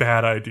a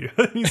bad idea.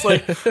 He's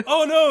like,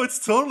 oh no,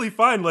 it's totally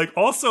fine. Like,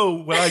 also,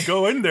 when I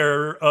go in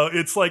there,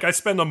 it's like I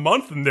spend a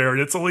month in there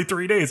and it's only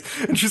 3 days.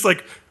 And she's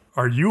like,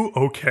 are you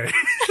okay?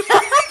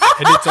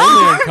 And it's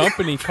only a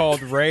company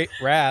called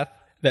Wrath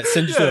that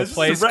sends you to a it's just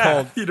place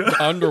Wrath, called the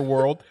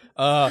Underworld.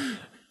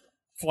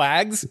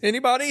 Flags?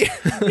 Anybody?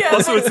 Yeah,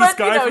 Also, it's this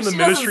guy from the she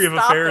Ministry of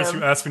doesn't stop Affairs him.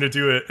 who asked me to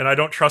do it, and I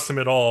don't trust him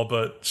at all,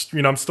 but,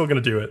 I'm still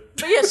going to do it.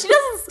 But yeah, she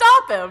doesn't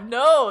stop him.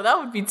 No, that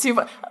would be too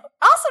much.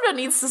 Asuna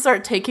needs to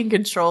start taking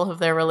control of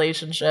their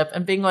relationship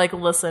and being like,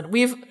 listen,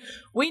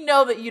 we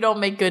know that you don't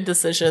make good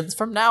decisions.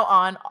 From now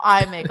on,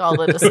 I make all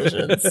the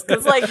decisions.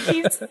 Because, like,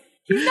 he's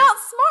not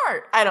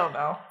smart. I don't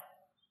know.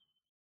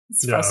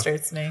 This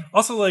frustrates me.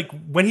 Also, like,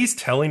 when he's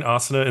telling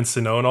Asuna and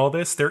Sinnoh all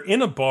this, they're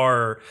in a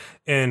bar,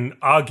 and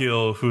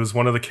Agil, who's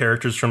one of the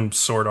characters from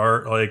Sword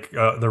Art, like,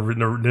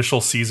 the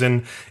initial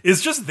season,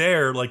 is just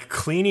there, like,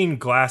 cleaning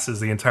glasses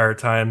the entire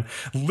time,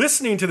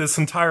 listening to this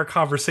entire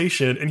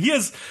conversation, and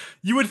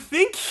you would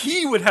think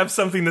he would have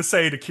something to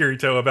say to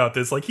Kirito about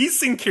this. Like, he's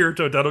seen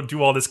Kirito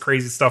do all this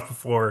crazy stuff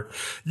before.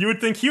 You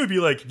would think he would be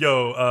like,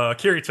 yo,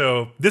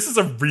 Kirito, this is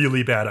a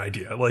really bad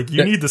idea. Like,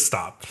 you need to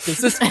stop. Does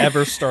this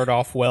ever start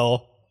off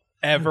well?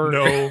 Ever?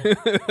 No.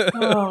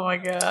 Oh my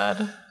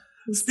god.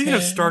 Speaking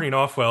of starting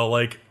off well,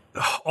 like,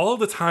 all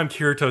of the time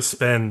Kirito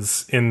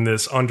spends in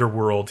this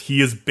underworld, he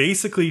is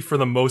basically, for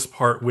the most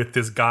part, with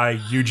this guy,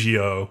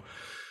 Yu-Gi-Oh!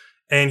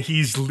 And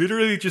he's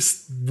literally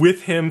just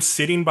with him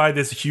sitting by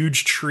this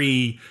huge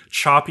tree,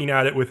 chopping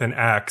at it with an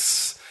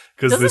axe.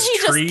 Because this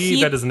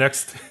tree that is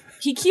next...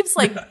 He keeps,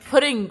 like,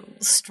 putting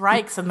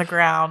strikes in the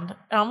ground.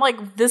 And I'm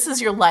like, this is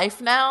your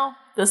life now?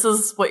 This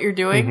is what you're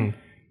doing? Mm-hmm.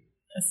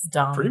 It's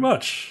dumb. Pretty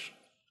much.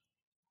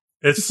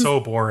 It's so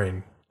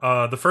boring.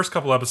 The first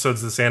couple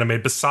episodes of this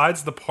anime,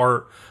 besides the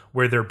part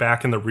where they're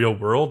back in the real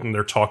world and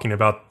they're talking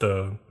about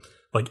the,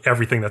 like,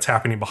 everything that's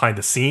happening behind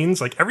the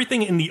scenes, like,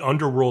 everything in the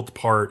underworld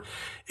part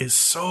is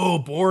so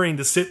boring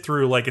to sit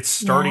through. Like, it's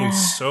starting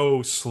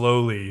so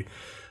slowly.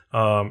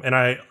 And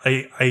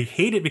I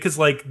hate it because,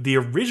 like, the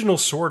original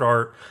Sword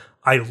Art,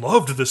 I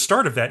loved the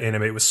start of that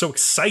anime. It was so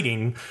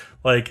exciting.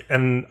 Like,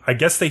 and I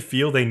guess they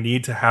feel they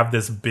need to have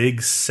this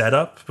big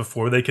setup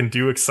before they can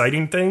do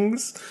exciting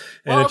things.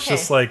 And it's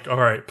just like, all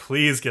right,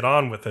 please get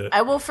on with it.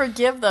 I will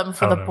forgive them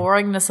for the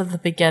boringness of the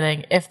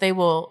beginning if they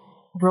will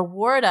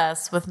reward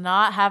us with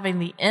not having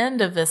the end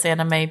of this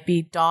anime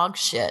be dog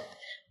shit.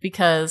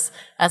 Because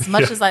as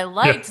much as I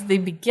liked the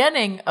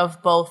beginning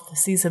of both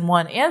season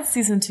 1 and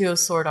season 2 of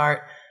Sword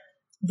Art,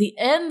 the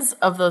ends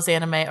of those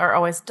anime are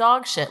always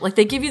dog shit. Like,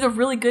 they give you the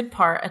really good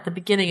part at the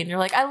beginning and you're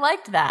like, I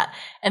liked that.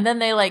 And then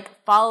they, like,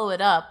 follow it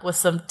up with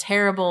some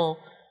terrible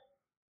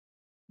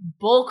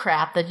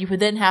bullcrap that you would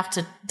then have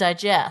to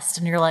digest.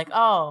 And you're like,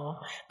 oh.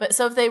 But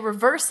so if they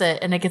reverse it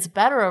and it gets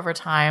better over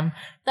time,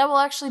 that will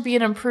actually be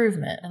an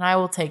improvement. And I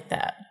will take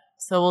that.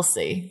 So we'll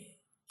see.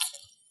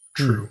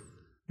 True.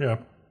 Yeah.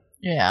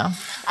 Yeah.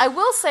 I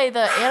will say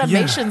the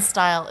animation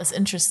style is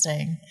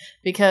interesting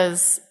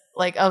because,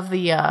 like, of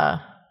the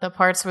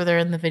parts where they're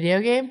in the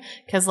video game,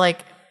 because,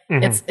 like,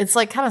 it's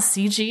like kind of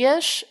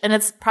CG-ish, and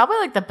it's probably,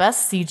 like, the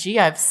best CG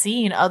I've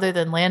seen other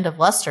than Land of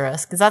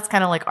Lustrous, because that's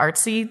kind of like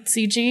artsy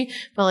CG,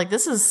 but, like,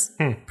 this is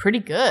pretty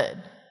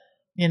good,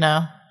 you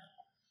know?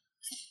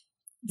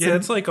 Yeah,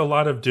 it's like a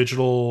lot of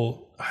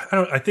digital.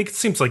 I think it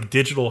seems like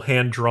digital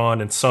hand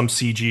drawn and some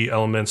CG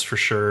elements for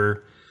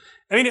sure.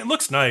 I mean, it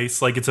looks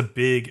nice. Like, it's a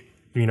big,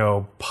 you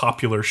know,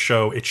 popular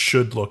show. It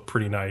should look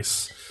pretty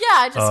nice.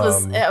 Yeah,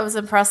 I was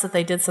impressed that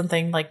they did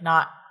something, like,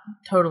 not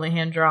totally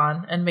hand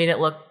drawn and made it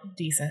look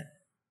decent.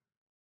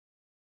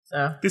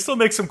 So they still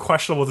make some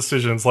questionable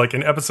decisions, like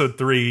in episode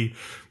 3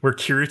 where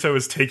Kirito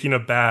is taking a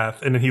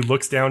bath and then he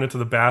looks down into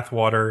the bath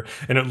water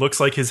and it looks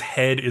like his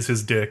head is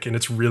his dick, and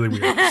it's really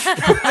weird. Wouldn't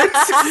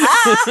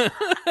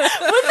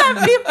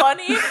that be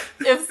funny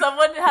if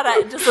someone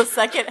had just a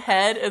second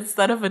head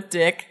instead of a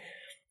dick?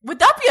 Would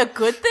that be a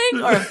good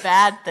thing or a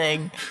bad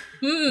thing?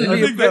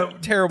 It'd be a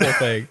terrible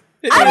thing.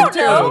 I don't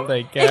know.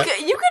 Thing,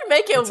 you could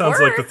make it work. Sounds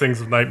like the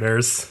things of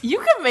nightmares. You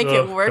could make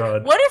it work.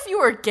 God. What if you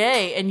were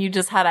gay and you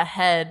just had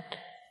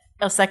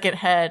a second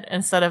head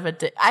instead of a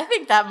dick? I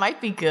think that might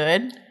be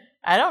good.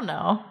 I don't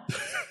know.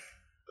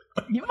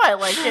 You might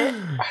like it.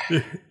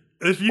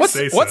 If you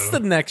say so. What's the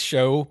next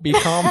show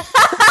become?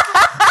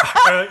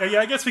 Yeah,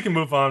 I guess we can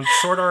move on.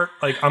 Sword Art,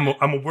 like,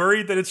 I'm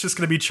worried that it's just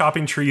going to be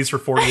chopping trees for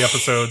 40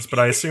 episodes, but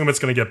I assume it's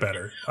going to get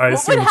better.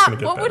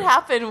 What would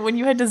happen when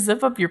you had to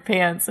zip up your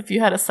pants if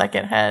you had a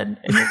second head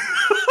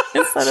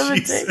instead of a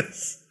dick?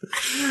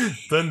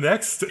 The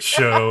next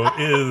show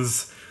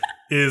is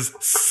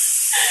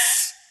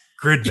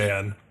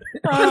Gridman.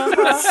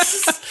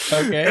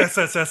 Okay.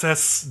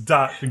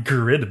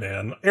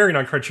 SSSS.Gridman, airing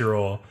on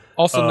Crunchyroll.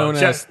 Also known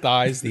as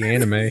Thighs, the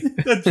anime.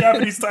 The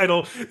Japanese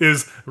title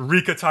is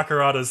Rika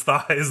Takarada's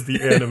Thighs,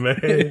 the anime.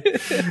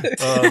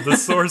 The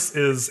source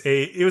is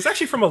it was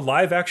actually from a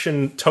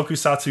live-action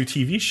tokusatsu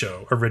TV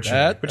show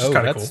originally, which is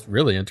kind of cool. That's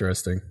really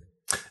interesting.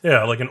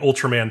 Yeah, like an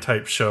Ultraman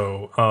type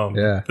show.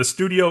 The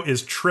studio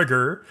is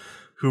Trigger,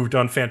 who've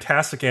done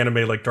fantastic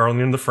anime like Darling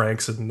in the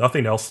Franxx and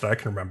nothing else that I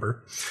can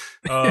remember.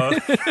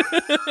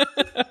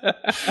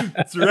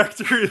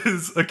 Director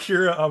is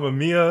Akira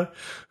Amamiya,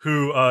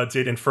 who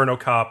did Inferno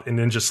Cop and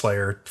Ninja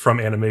Slayer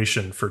from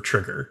animation for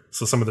Trigger.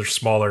 So some of their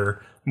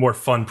smaller, more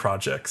fun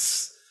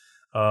projects.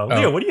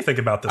 Leo, what do you think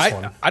about this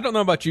one? I don't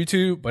know about you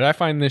two, but I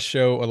find this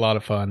show a lot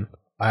of fun.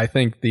 I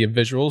think the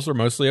visuals are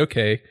mostly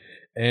okay,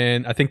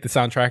 and I think the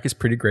soundtrack is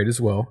pretty great as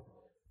well.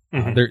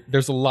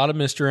 There's a lot of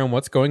mystery on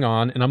what's going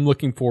on, and I'm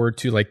looking forward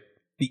to, like,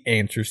 the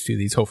answers to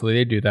these. Hopefully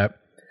they do that.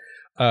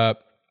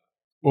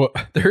 Well,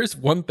 there's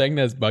one thing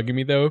that's bugging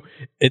me, though.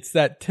 It's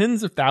that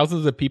tens of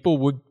thousands of people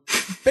would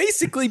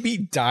basically be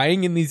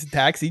dying in these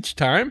attacks each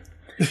time.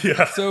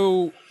 Yeah.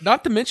 So,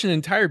 not to mention,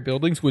 entire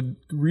buildings would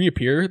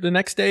reappear the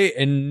next day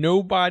and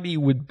nobody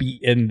would be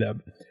in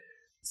them.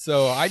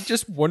 So, I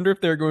just wonder if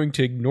they're going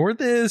to ignore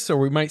this, or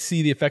we might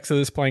see the effects of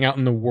this playing out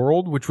in the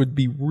world, which would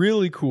be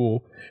really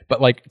cool.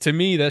 But, like, to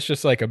me, that's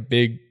just like a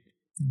big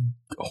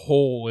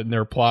hole in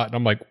their plot. And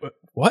I'm like,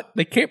 what?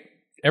 They can't.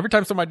 Every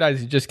time somebody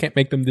dies, you just can't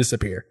make them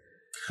disappear.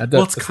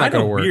 Well, it's kind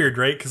of weird,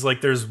 right? Because,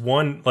 like, there's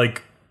one,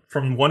 like,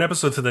 from one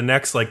episode to the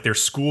next, like, their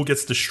school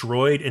gets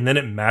destroyed and then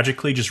it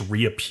magically just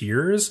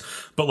reappears.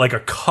 But, like,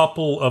 a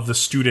couple of the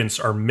students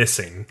are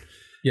missing.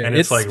 Yeah, and it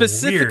it's like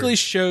specifically weird.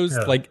 shows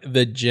like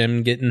the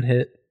gym getting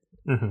hit,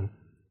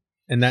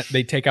 and that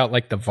they take out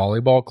like the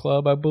volleyball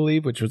club, I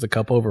believe, which was a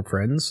couple of her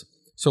friends.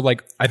 So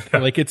like I feel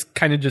like it's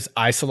kind of just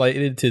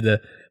isolated to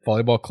the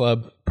volleyball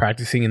club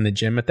practicing in the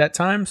gym at that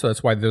time. So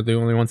that's why they're the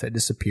only ones that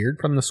disappeared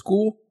from the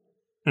school.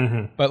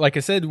 But like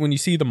I said, when you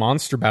see the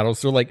monster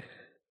battles,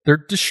 they're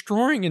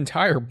destroying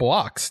entire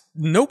blocks.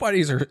 Nobody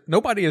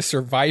is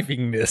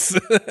surviving this.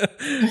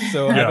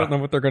 So I don't know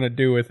what they're going to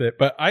do with it,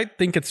 but I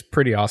think it's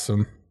pretty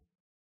awesome.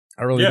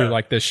 I really do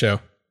like this show.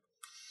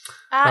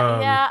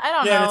 Yeah, I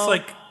don't know. Yeah, it's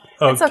like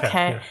it's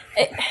okay.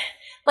 Yeah.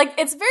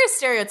 It's very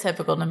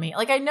stereotypical to me.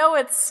 Like, I know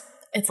it's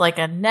like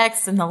a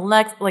next and the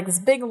next, like this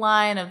big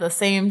line of the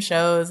same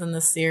shows in the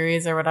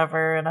series or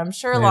whatever. And I'm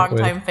sure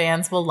longtime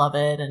fans will love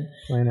it and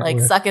like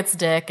suck its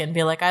dick and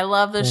be like, I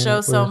love this show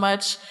so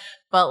much.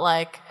 But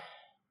like,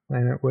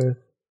 Line it with.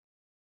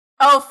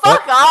 Oh,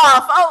 fuck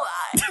off! Oh,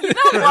 you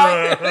know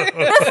what?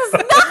 This is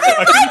nothing.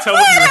 I couldn't tell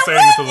what you were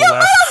saying until the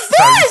last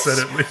time you said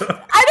it,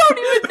 Leah. I don't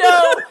even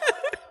know.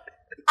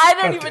 I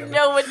don't even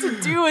know what to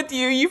do with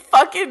you. You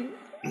fucking.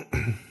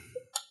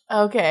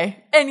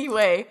 Okay.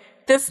 Anyway,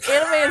 this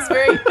anime is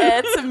very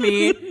to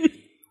me.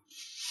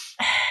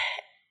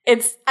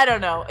 I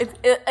don't know.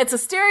 It's a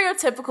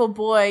stereotypical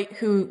boy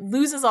who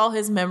loses all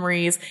his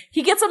memories.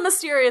 He gets a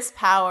mysterious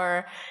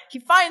power. He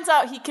finds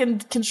out he can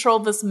control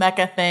this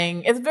mecha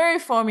thing. It's very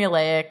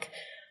formulaic.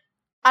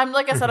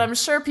 Like I said, I'm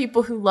sure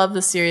people who love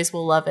the series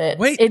will love it.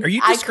 Wait, are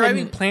you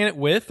describing Planet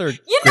With or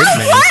You know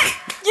what?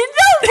 You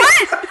know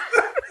what?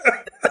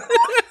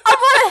 I'm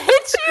gonna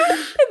hit you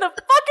in the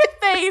fucking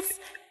face.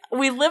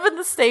 We live in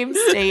the same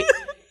state.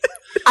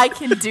 I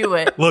can do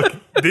it. Look,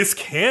 this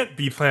can't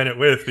be Planet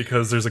With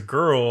because there's a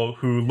girl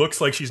who looks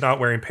like she's not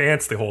wearing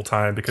pants the whole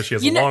time because she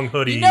has a long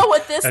hoodie. You know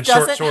what this and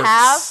doesn't short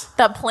have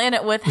that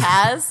Planet With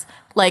has?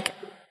 Like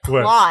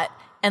plot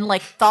and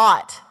like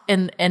thought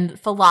and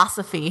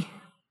philosophy.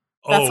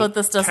 That's what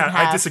this doesn't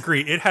have. I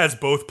disagree. It has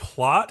both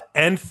plot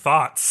and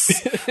thoughts.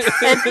 It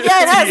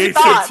has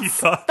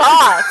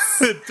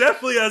thoughts. It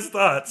definitely has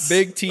thoughts.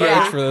 Big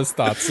TH for those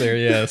thoughts there,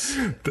 yes.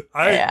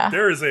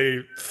 There is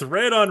a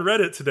thread on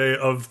Reddit today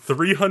of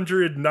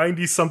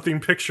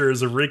 390-something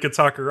pictures of Rika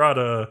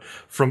Takarada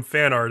from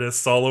fan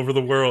artists all over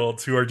the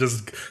world who are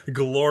just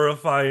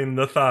glorifying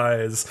the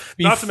thighs.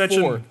 Not to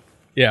mention...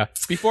 Yeah,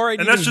 before I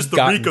and that's just the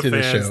Rika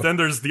fans. Then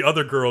there's the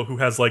other girl who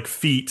has like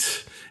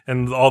feet,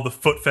 and all the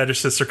foot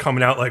fetishists are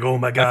coming out like, "Oh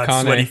my god,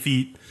 Akane. Sweaty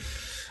feet."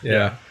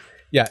 Yeah.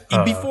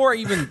 Before I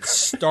even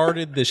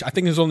started this, I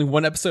think there's only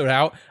one episode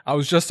out. I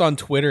was just on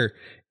Twitter,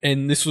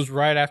 and this was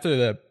right after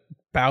the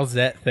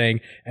Bowsette thing,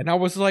 and I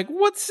was like,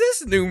 "What's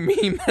this new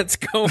meme that's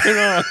going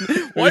on?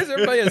 Why is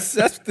everybody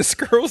obsessed with this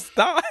girl's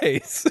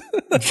thighs?"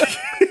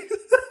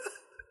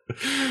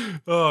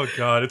 Oh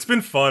god, it's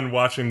been fun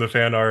watching the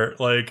fan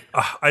art. Like,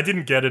 I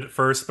didn't get it at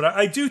first, but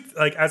I do,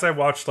 like, as I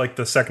watched like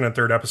the second and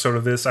third episode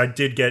of this, I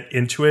did get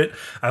into it.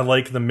 I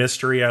like the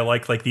mystery. I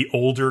like the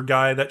older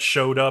guy that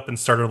showed up and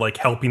started like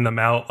helping them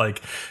out.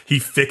 Like, he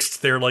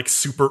fixed their like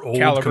super old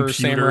Caliber computer.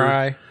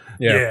 Samurai.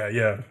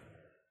 Yeah.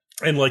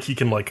 And like he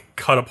can like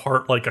cut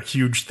apart like a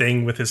huge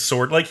thing with his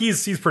sword. Like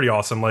he's pretty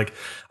awesome. Like,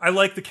 I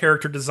like the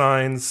character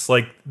designs.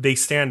 Like, they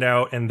stand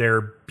out and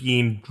they're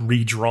being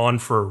redrawn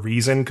for a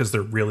reason because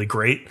they're really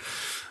great.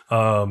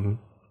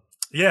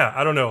 Yeah,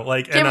 I don't know.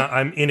 Like,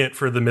 I'm in it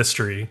for the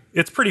mystery.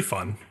 It's pretty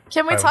fun.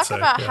 Can we talk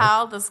about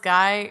how this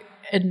guy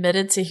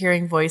admitted to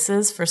hearing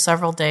voices for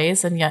several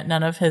days and yet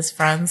none of his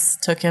friends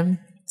took him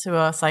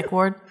to a psych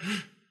ward?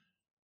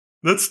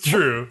 That's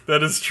true.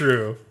 That is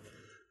true.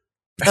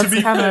 To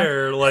be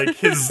fair, like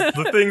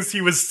the things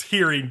he was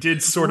hearing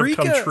did sort of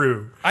come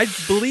true. I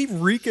believe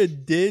Rika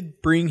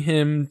did bring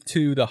him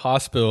to the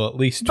hospital at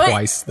least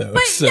twice, though.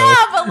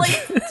 But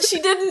like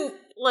she didn't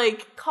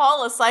like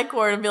call a psych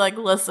ward and be like,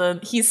 "Listen,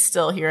 he's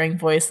still hearing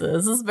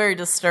voices. This is very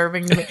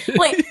disturbing to me."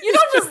 Like, you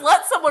don't just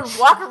let someone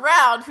walk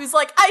around who's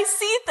like, "I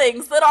see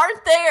things that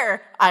aren't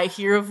there. I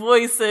hear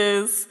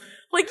voices."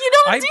 Like, you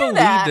don't do that.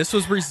 I believe this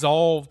was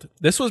resolved.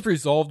 This was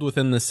resolved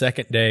within the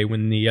second day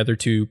when the other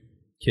two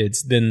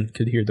kids then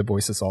could hear the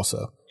voices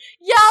also.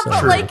 Yeah,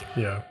 but like,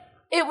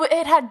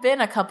 it had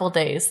been a couple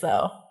days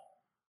though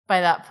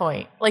by that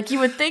point. Like, you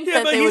would think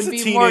that they would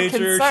be more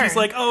concerned. She's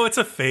like, "Oh, it's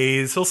a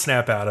phase. He'll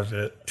snap out of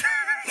it."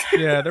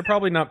 Yeah, they're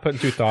probably not putting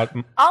too thought.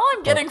 All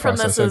I'm getting from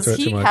this is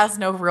he has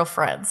no real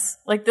friends.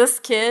 Like, this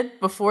kid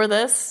before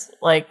this,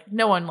 like,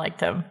 no one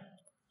liked him.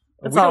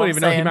 We don't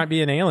even know he might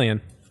be an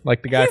alien.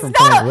 like the guy He's from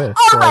not Planet With.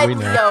 All right,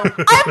 Leo.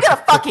 I'm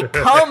gonna fucking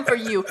come for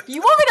you.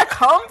 You want me to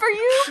come for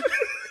you?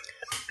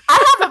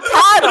 I have a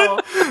paddle.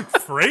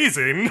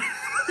 Phrasing.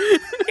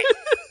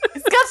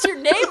 It's got your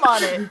name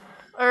on it.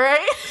 All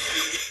right.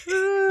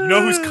 You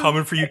know who's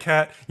coming for you,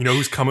 Kat? You know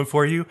who's coming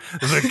for you?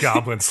 The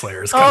Goblin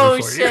Slayer is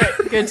coming for you. Oh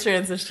shit! Good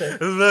transition.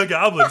 The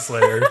Goblin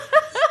Slayer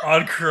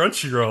on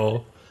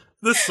Crunchyroll.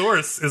 The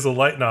source is a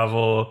light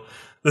novel.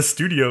 The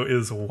studio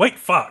is White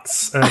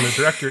Fox, and the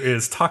director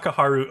is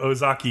Takaharu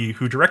Ozaki,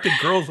 who directed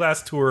Girls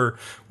Last Tour,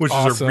 which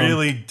is a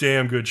really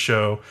damn good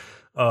show.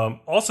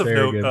 Also of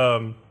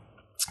note,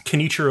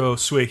 Kenichiro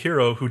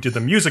Suehiro, who did the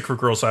music for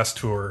Girls Last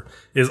Tour,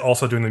 is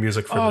also doing the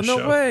music for the show. Oh,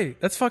 no way.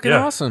 That's fucking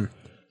awesome.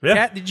 Yeah.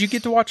 Kat, did you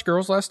get to watch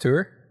Girls Last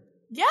Tour?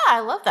 Yeah,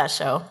 I love that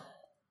show.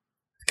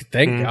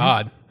 Thank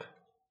God.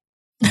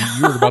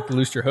 You were about to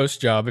lose your host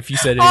job if you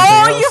said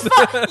anything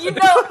else. You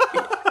know.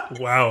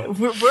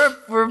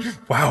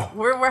 Wow.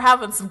 We're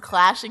having some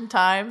clashing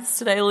times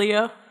today,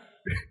 Leo.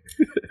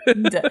 to So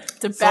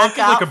I'll back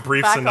give, out, like a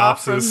brief back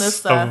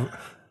synopsis off from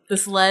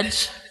this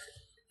ledge.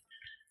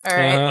 All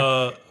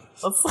right.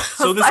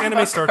 So this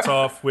anime starts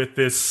off with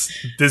this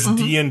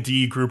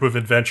D&D group of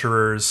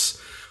adventurers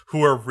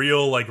who are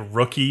real like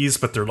rookies,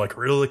 but they're like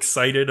real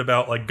excited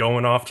about like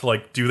going off to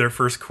like do their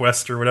first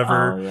quest or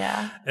whatever. Oh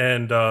yeah.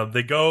 And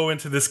they go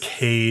into this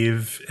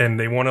cave and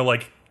they want to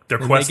like their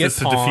quest is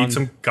to defeat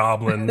some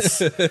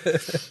goblins.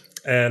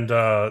 And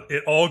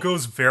it all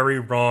goes very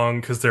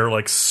wrong because they're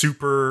like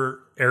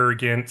super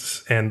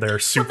arrogant and they're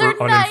super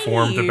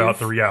uninformed about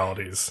the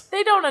realities.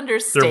 They don't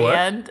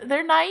understand.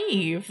 They're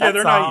naive. Yeah, That's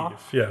they're all. naive.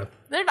 Yeah.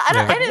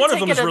 I didn't one of take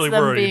them it is as really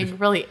them worried. being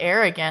really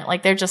arrogant.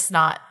 Like they're just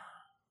not.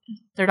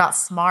 They're not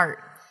smart.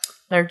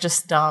 They're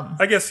just dumb.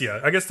 I guess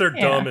they're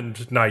dumb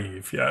and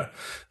naive, yeah.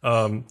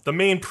 The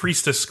main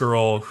priestess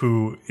girl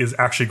who is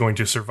actually going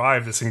to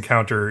survive this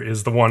encounter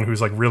is the one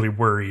who's like really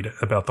worried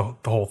about the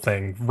whole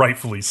thing,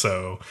 rightfully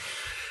so.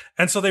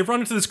 And so they run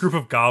into this group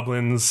of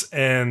goblins,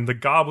 and the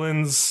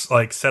goblins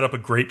like set up a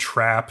great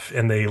trap,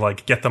 and they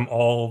like get them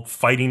all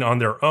fighting on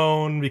their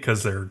own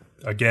because they're,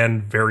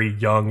 again, very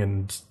young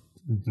and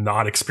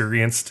not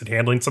experienced at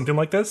handling something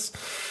like this.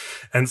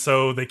 And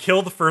so they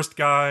kill the first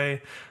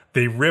guy.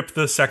 They rip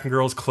the second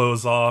girl's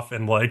clothes off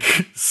and like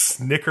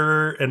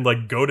snicker and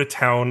like go to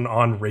town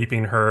on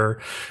raping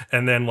her.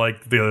 And then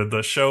like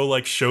the show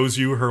like shows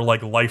you her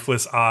like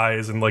lifeless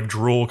eyes and like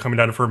drool coming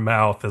out of her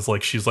mouth as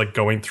like she's like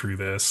going through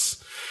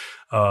this.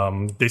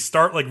 They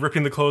start like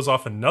ripping the clothes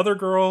off another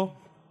girl,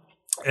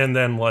 and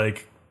then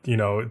like, you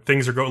know,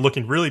 things are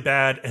looking really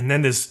bad. And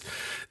then this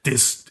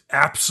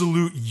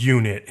absolute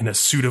unit in a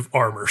suit of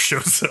armor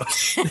shows up.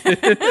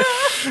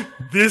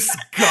 This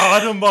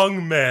god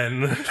among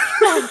men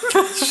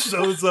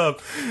shows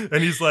up,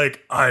 and he's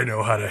like, I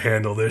know how to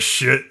handle this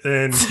shit.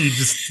 And he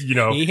just, you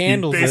know, he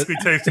basically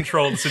takes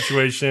control of the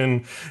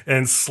situation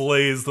and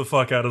slays the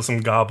fuck out of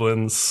some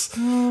goblins.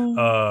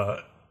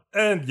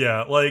 And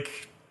yeah,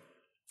 like,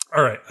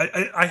 all right,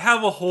 I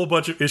have a whole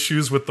bunch of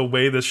issues with the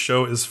way this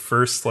show is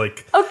first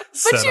like set up.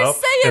 But you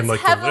say it's and, like,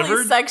 heavily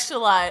delivered.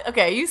 sexualized.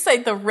 Okay, you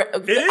say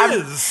It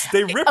is.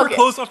 They rip her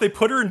clothes off. They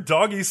put her in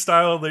doggy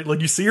style. They,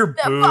 like, you see her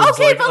boobs.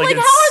 Okay, but like,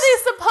 it's- how are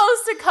they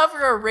supposed to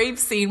cover a rape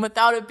scene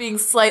without it being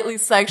slightly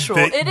sexual?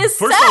 It is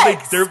first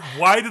sex. of all,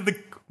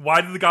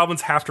 why did the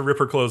goblins have to rip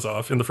her clothes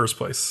off in the first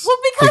place? Well,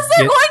 because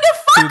they're going to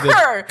fuck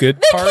her. Good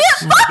they parts.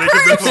 can't fuck They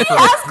could her rip if she her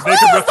has they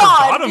could rip her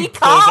clothes on. bottom Be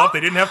clothes calm. off. They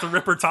didn't have to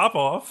rip her top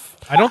off.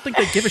 I don't think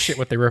they give a shit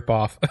what they rip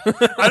off.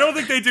 I don't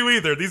think they do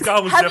either. These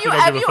goblins Have you definitely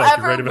don't give a fuck. You're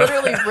ever right about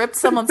literally ripped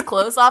someone's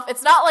clothes off?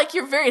 It's not like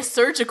you're very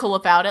surgical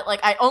about it.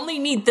 Like, I only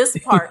need this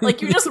part.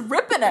 Like, you're just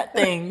ripping at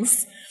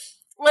things.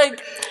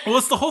 Like, well,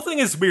 it's the whole thing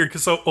is weird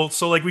because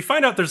so like we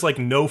find out there's like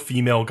no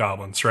female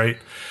goblins, right?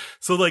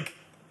 So like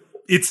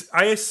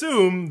I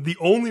assume the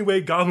only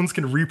way goblins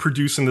can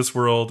reproduce in this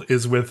world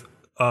is with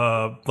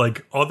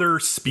like other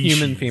species,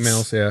 Human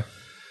females, yeah.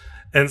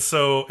 And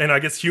so, and I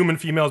guess human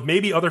females,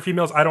 maybe other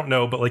females, I don't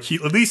know, but like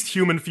at least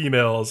human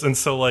females. And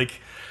so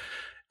like,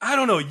 I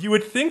don't know, you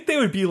would think they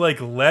would be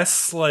like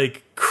less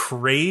like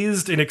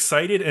crazed and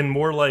excited and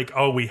more like,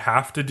 oh, we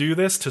have to do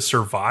this to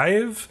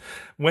survive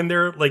when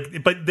they're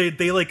like, but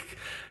they like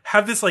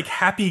have this like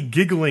happy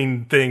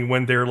giggling thing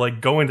when they're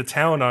like going to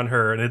town on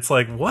her. And it's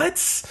like,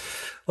 what?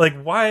 Like,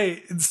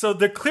 why? So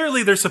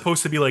they're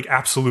supposed to be like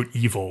absolute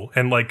evil,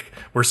 and like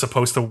we're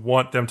supposed to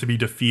want them to be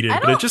defeated.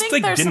 But it just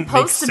like didn't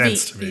make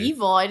sense to me.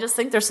 Evil. I just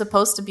think they're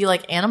supposed to be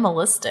like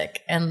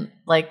animalistic and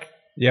like.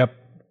 Yep,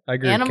 I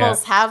agree.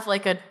 Animals have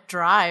like a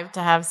drive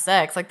to have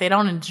sex. Like they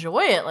don't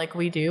enjoy it like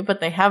we do, but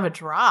they have a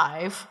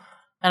drive.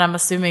 And I'm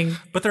assuming,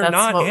 but they're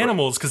not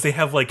animals because they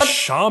have like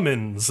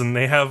shamans and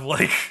they have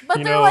like, but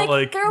you they're know,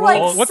 like they're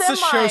like what's the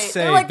show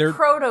say? They're like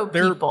proto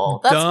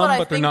people. That's dumb, what I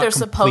but think they're they're not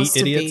supposed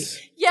to idiots.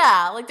 be.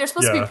 Yeah, like they're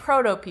supposed to be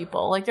proto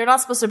people. Like they're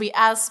not supposed to be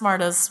as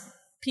smart as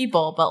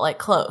people, but like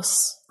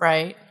close,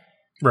 right?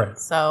 Right.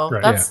 So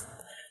that's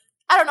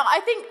I don't know. I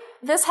think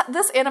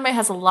this anime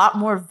has a lot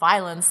more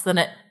violence than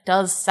it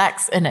does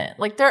sex in it.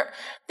 Like they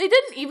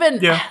didn't even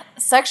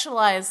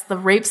sexualize the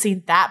rape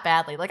scene that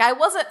badly. Like I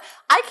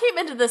came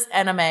into this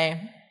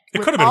anime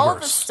with all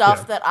of the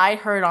stuff that I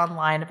heard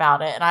online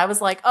about it, and I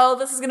was like, oh,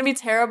 this is going to be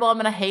terrible. I'm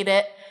going to hate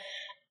it.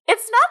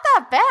 It's not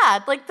that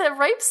bad. Like the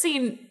rape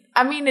scene,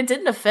 I mean, it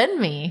didn't offend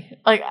me.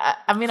 Like,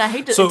 I mean, I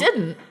hate it. It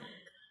didn't.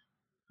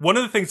 One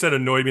of the things that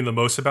annoyed me the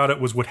most about it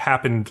was what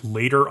happened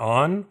later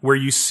on, where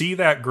you see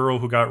that girl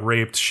who got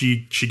raped,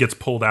 she gets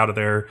pulled out of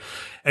there,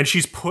 and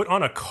she's put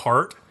on a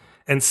cart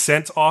and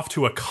sent off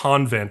to a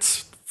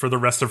convent for the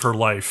rest of her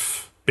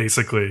life,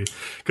 basically.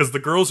 Because the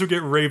girls who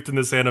get raped in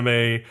this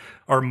anime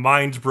are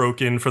mind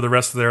broken for the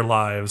rest of their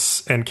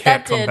lives and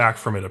can't come back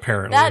from it,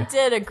 apparently. That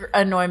did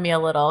annoy me a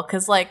little,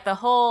 because like the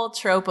whole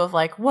trope of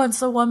like,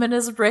 once a woman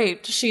is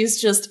raped, she's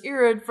just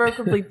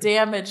irrevocably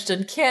damaged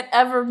and can't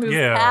ever move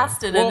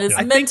past it and is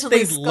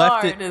mentally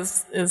scarred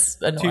is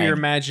annoying. To your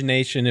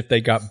imagination if they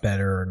got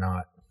better or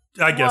not.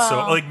 I guess so.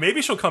 Like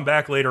maybe she'll come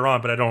back later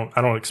on, but I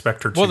don't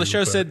expect her to. Well, the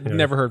show said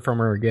never heard from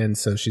her again,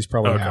 so she's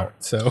probably out.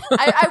 So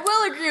I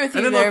will agree with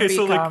you there.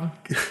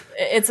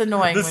 It's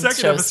annoying. The when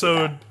second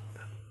episode,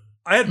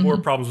 I had more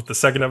problems with the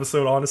second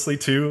episode, honestly,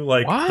 too.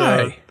 Like,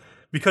 why?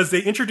 Because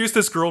they introduced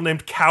this girl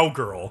named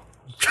Cowgirl,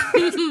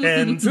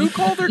 and who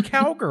called her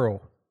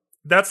Cowgirl?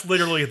 That's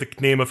literally the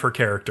name of her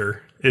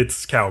character.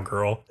 It's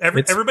Cowgirl.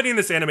 Everybody in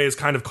this anime is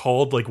kind of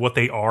called like what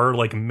they are,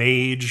 like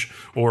mage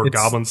or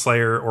Goblin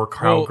Slayer or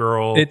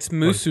Cowgirl. It's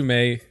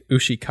Musume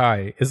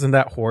Ushikai. Isn't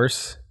that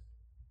horse?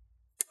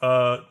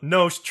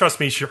 No,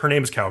 trust me, her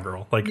name is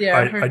Cowgirl. Like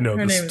I know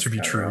this to be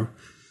true.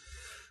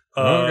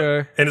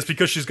 Okay. And it's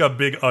because she's got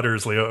big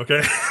udders, Leo,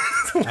 okay?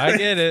 I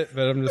get it,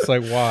 but I'm just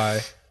like,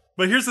 why?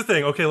 But here's the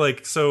thing, okay,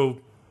 like,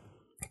 so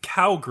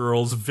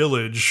Cowgirl's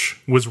village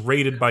was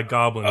raided by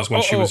goblins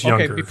when she was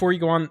younger. Okay, before you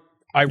go on,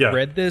 I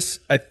read this.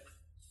 I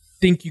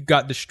think you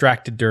got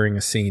distracted during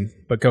a scene,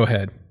 but go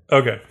ahead.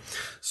 Okay.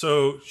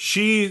 So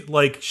she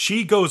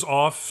goes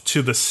off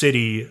to the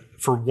city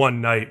for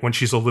one night when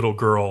she's a little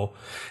girl.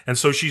 And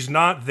so she's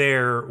not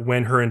there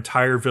when her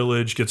entire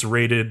village gets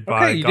raided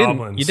by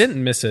goblins. You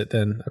didn't miss it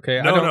then. Okay.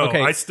 No.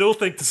 I still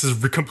think this is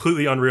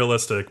completely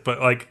unrealistic, but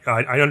like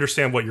I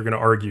understand what you're going to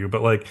argue,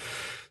 but like,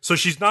 so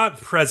she's not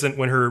present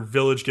when her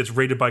village gets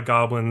raided by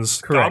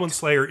goblins. Correct. Goblin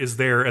Slayer is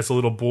there as a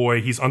little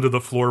boy. He's under the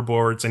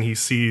floorboards and he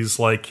sees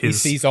like he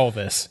sees all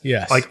this.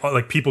 Yes.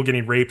 Like people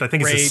getting raped. I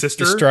think it's his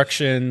sister.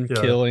 Destruction,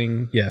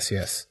 killing.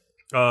 Yes.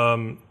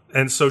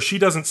 And so she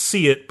doesn't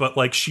see it, but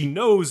like she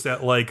knows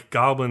that like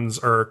goblins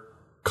are a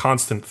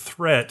constant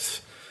threat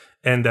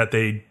and that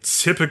they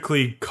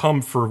typically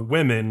come for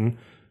women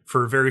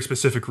for a very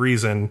specific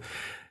reason.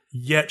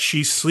 Yet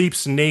she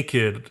sleeps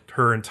naked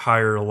her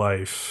entire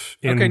life.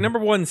 Okay, number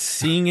one,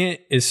 seeing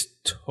it is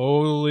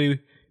totally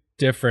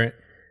different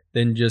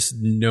than just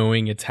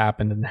knowing it's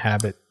happened and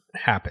have it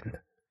happened.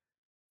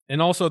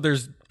 And also,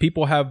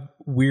 people have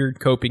weird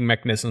coping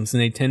mechanisms,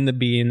 and they tend to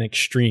be in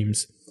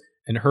extremes.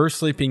 And her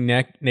sleeping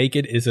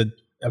naked is a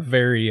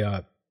very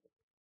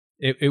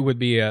it would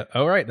be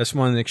all right. That's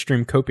one of the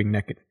extreme coping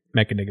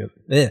mechanisms.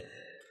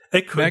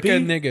 It could be.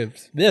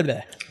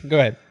 Go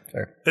ahead.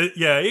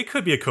 It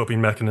could be a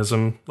coping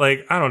mechanism.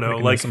 Like, I don't know.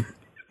 Like,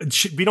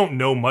 we don't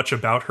know much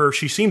about her.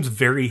 She seems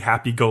very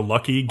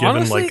happy-go-lucky given,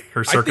 honestly, like,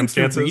 her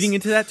circumstances. I think you're reading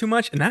into that too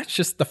much, and that's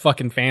just the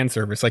fucking fan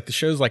service. Like, the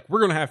show's like, we're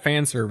going to have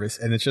fan service,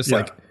 and it's just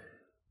like,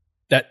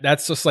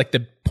 that's just like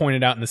the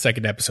pointed out in the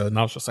second episode, and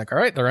I was just like, all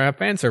right, they're going to have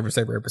fan service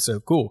every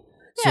episode. Cool.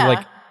 So,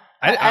 like,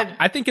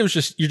 I think it was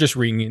just, you're just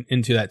reading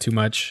into that too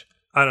much.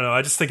 I don't know.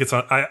 I just think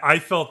I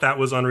felt that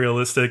was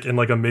unrealistic in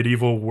like a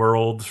medieval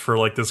world for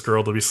like this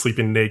girl to be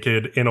sleeping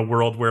naked in a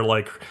world where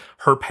like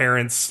her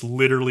parents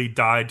literally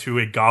died to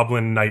a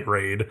goblin night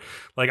raid.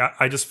 Like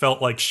I just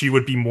felt like she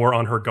would be more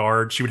on her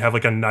guard. She would have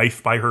like a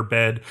knife by her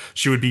bed.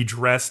 She would be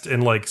dressed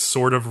and like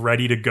sort of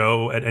ready to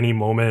go at any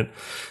moment.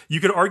 You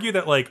could argue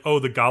that like, oh,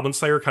 the Goblin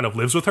Slayer kind of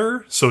lives with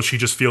her, so she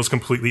just feels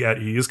completely at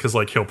ease because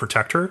like he'll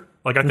protect her.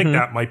 Like I think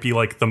that might be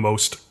like the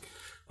most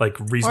like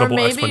reasonable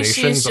explanation. Or maybe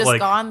she's just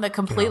gone the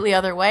completely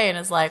other way and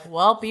is like,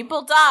 well,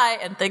 people die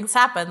and things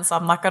happen, so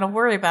I'm not going to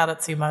worry about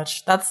it too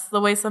much. That's the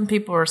way some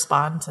people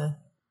respond to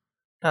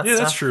that stuff.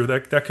 That's true.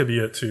 That could be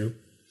it too.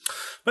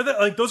 But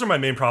like those are my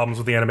main problems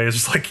with the anime, is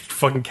just like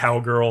fucking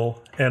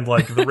Cowgirl and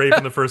like the rape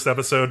in the first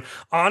episode.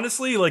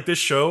 Honestly, like this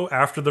show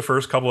after the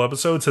first couple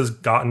episodes has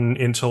gotten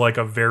into like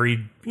a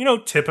very,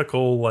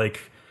 typical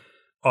like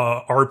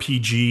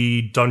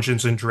RPG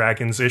Dungeons and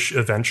Dragons-ish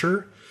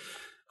adventure.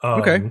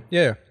 Okay.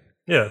 Yeah.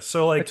 Yeah,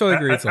 so like I totally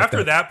agree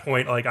after that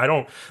point, like I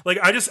don't like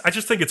I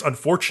just think it's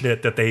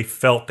unfortunate that they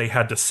felt they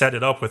had to set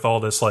it up with all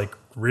this like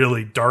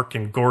really dark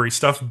and gory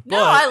stuff. But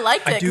no, I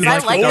liked it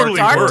because I liked the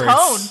dark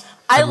tone.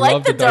 I like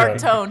love the dark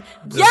tone.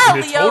 Yeah,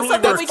 It's Leo, totally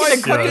something dark. we can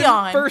agree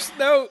on. First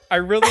note, I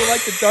really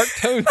like the dark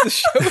tones the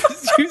show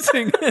is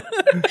using. I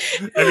mean,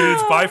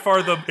 it's by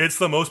far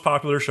the most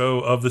popular show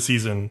of the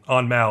season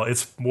on Mal.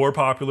 It's more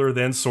popular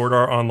than Sword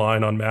Art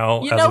Online on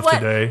Mal You as know of what?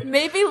 today.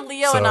 Maybe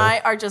Leo So- and I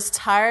are just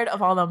tired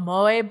of all the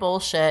moe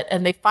bullshit,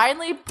 and they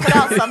finally put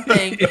out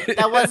something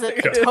that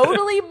wasn't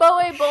totally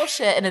moe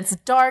bullshit, and it's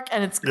dark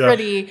and it's Yeah.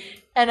 gritty,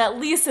 and at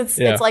least it's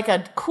like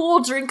a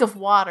cool drink of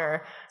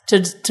water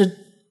to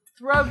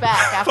throw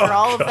back after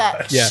all of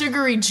that Yeah.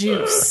 sugary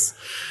juice.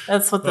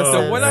 That's what this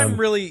So is. What I'm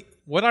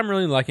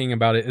really liking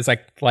about it is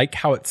like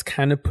how it's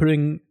kind of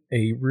putting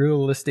a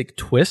realistic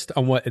twist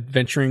on what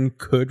adventuring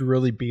could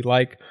really be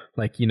like.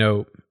 Like, you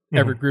know,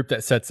 every group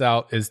that sets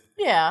out is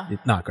Yeah.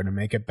 not going to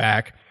make it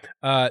back.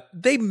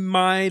 They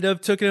might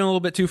have taken it a little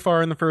bit too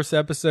far in the first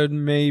episode,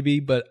 maybe,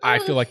 but I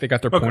feel like they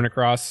got their point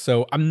across.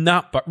 So I'm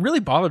not really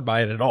bothered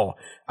by it at all.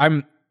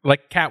 I'm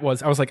like Kat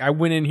was. I was like, I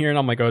went in here and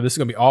I'm like, oh, this is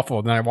gonna be awful.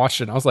 And then I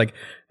watched it and I was like,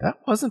 that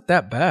wasn't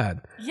that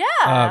bad. Yeah.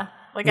 yeah.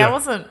 I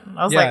was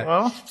like,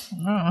 well,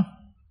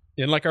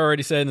 And like I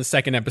already said in the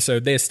second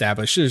episode, they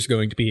established there's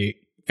going to be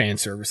fan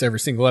service every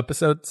single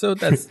episode. So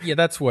that's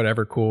that's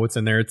whatever. Cool. It's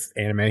in there. It's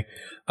anime.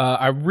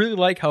 I really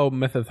like how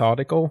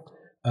methodical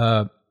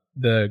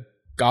the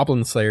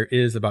Goblin Slayer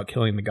is about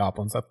killing the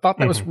goblins. I thought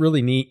that was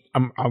really neat.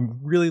 I'm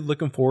really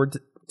looking forward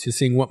to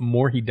seeing what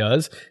more he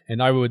does.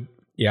 And I'm going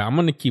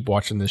to keep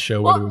watching this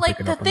show. well, whether we like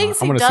pick it the up or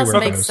things not. he I wanna see does where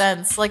it make goes.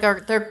 sense. Like,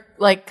 they're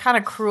like kind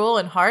of cruel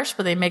and harsh,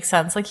 but they make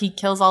sense. Like, he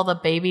kills all the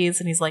babies,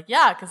 and he's like,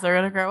 yeah, because they're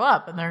gonna grow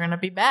up and they're gonna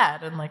be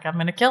bad, and like I'm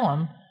gonna kill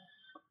them.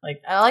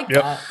 Like, I like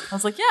that. I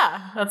was like,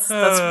 yeah, that's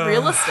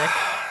realistic.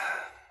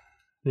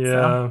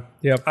 Yeah.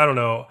 Yep. I don't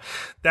know.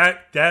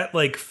 That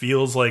like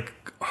feels like,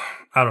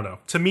 I don't know.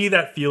 To me,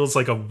 that feels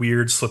like a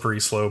weird slippery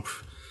slope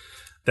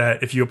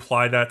that if you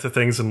apply that to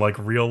things in like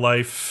real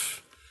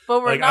life.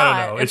 But we're Like, not.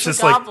 I don't know. It's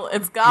just like,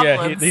 it's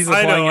goblins. Yeah, he's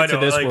I applying know, it to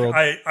this like, world.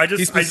 I just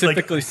he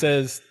specifically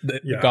says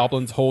that Yeah.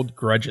 goblins hold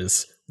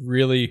grudges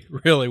really,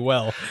 really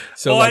well.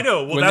 So, well, like, I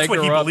know. Well, when that's they what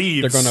he grow up,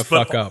 believes. They're going to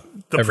but fuck up.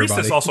 The everybody.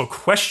 priestess also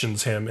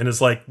questions him and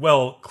is like,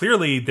 "Well,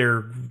 clearly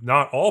they're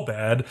not all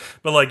bad,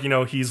 but like, you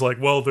know, he's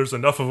like, well, there's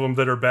enough of them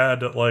that are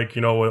bad that like,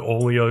 you know,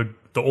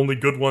 the only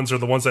good ones are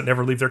the ones that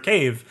never leave their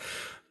cave."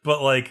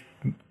 But like,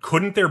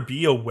 couldn't there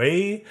be a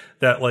way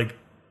that like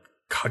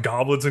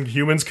goblins and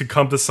humans could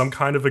come to some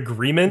kind of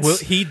agreement? Well,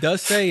 he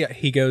does say,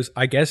 he goes,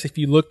 I guess if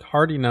you looked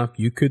hard enough,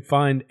 you could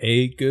find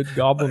a good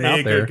goblin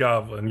out there. A good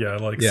goblin, yeah,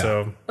 like Yeah.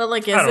 so. But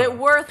like, I is don't it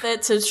know. worth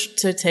it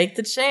to take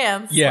the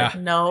chance? Yeah. Like,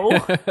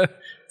 no.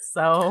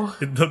 So.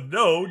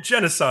 No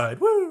genocide.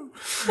 Woo!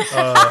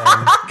 Oh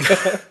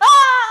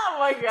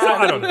my god!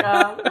 I don't know.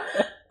 God.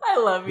 I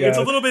love you. It's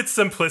a little bit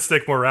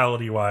simplistic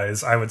morality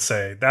wise, I would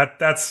say.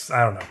 That's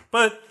I don't know.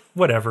 But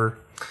whatever.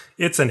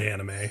 It's an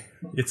anime.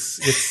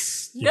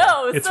 It's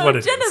No, it's so what it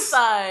is.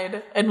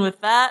 genocide. And with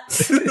that,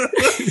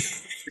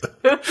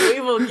 we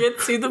will get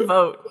to the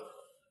vote.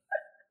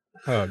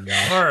 Oh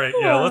god. All right,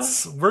 yeah,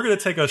 we're going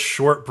to take a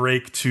short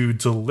break to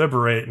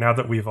deliberate now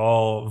that we've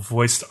all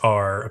voiced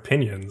our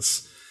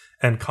opinions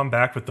and come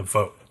back with the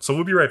vote. So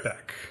we'll be right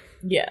back.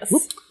 Yes.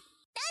 Whoop.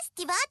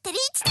 ティバテリ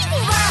チティワーワ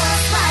イワイワ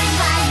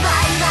イワイ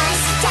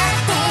しちゃっ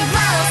てワーワ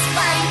イ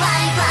ワイワイ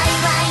ワ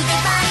イでバ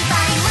イバ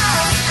イワ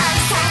ー挨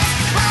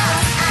拶ワー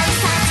挨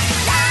拶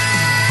だ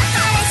か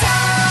らし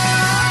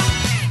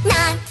ょ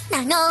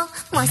なんなの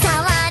もう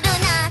触るな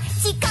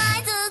近づ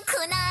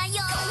くな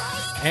よ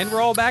And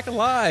we're all back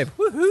alive.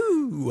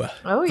 Woohoo!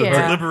 Oh The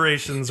yeah.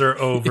 deliberations are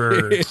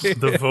over.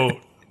 The vote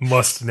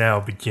must now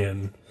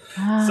begin.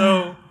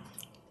 So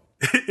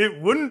it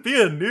wouldn't be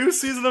a new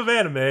season of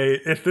anime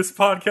if this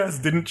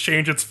podcast didn't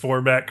change its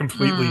format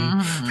completely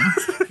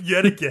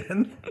yet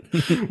again.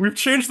 We've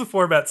changed the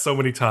format so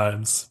many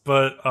times,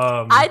 but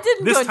I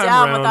didn't this go time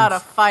down around- without a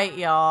fight,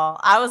 y'all.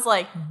 I was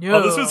like, no.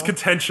 Oh, this was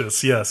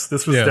contentious. Yes,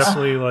 this was Yes.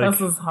 definitely like This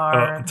was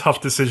hard. a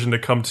tough decision to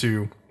come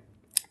to.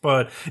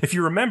 But if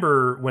you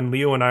remember when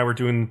Leo and I were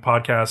doing the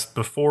podcast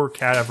before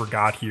Kat ever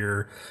got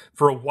here,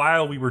 for a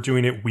while we were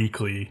doing it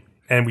weekly.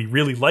 And we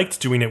really liked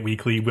doing it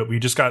weekly, but we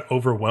just got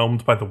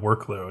overwhelmed by the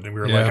workload. And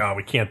we were like, oh,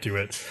 we can't do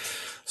it.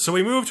 So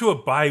we moved to a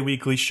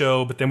bi-weekly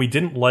show, but then we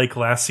didn't like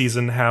last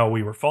season how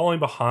we were falling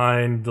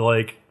behind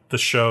like the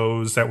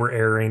shows that were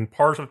airing.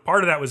 Part of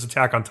that was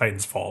Attack on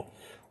Titan's fault.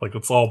 Like,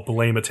 let's all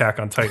blame Attack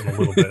on Titan a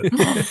little bit.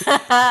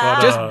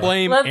 But, Just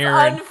blame Let's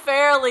Aaron.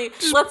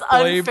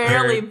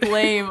 unfairly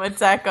blame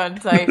Attack on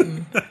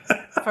Titan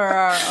for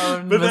our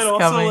own But then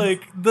also, miscomings.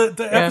 like,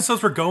 the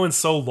episodes were going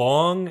so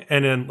long,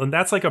 and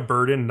that's like a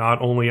burden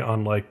not only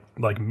on like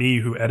me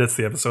who edits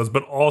the episodes,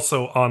 but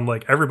also on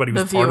like everybody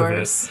who's The part of it.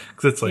 viewers.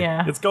 Because it's like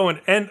Yeah. it's going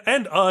and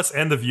us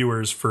and the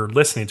viewers for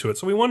listening to it.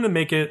 So we wanted to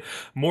make it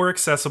more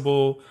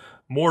accessible,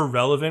 more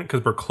relevant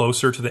because we're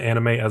closer to the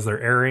anime as they're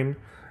airing.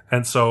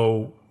 And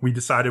so we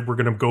decided we're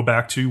going to go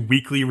back to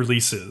weekly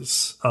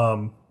releases.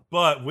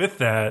 But with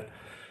that,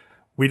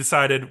 we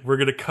decided we're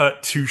going to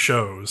cut 2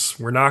 shows.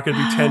 We're not going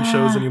to do 10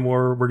 shows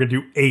anymore. We're going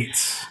to do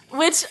 8.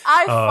 Which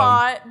I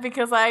fought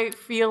because I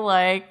feel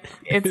like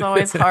it's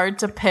always hard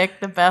to pick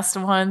the best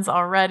ones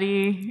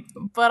already.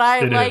 But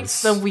I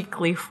liked the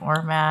weekly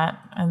format.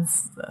 And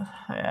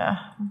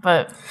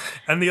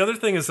the other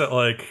thing is that,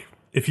 like,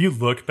 if you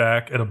look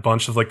back at a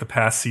bunch of like the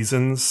past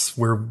seasons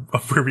where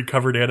we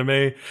covered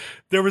anime,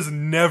 there was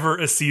never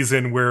a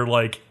season where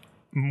like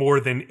more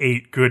than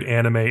 8 good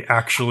anime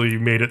actually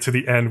made it to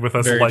the end with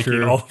us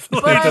liking all of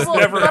them. But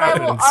I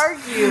will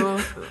argue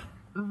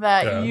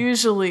that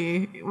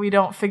usually we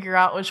don't figure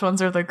out which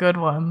ones are the good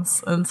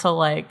ones until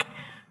like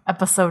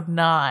episode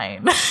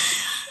 9.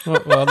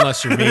 Well,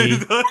 unless you're me.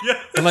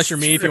 Unless you're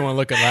me, if you want to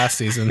look at last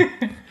season.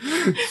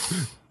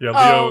 Yeah,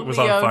 Leo was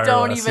on fire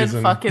don't last even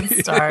season. fucking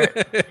start.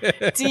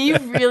 Do you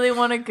really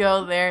want to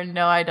go there?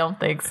 No, I don't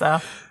think so.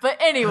 But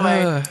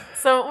anyway,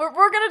 so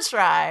we're gonna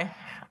try.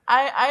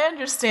 I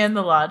understand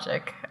the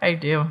logic. I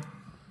do.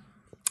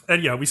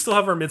 And yeah, we still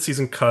have our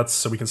mid-season cuts,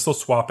 so we can still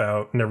swap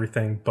out and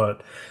everything, but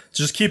to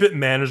just keep it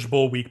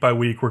manageable week by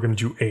week, we're going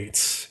to do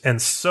 8. And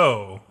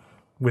so,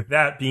 with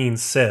that being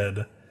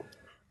said,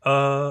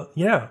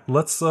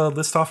 let's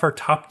list off our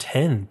top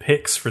 10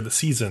 picks for the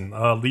season.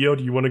 Leo,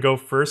 do you want to go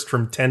first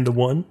from 10 to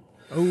 1?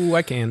 Oh,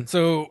 I can.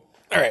 So,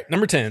 all right,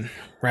 number 10,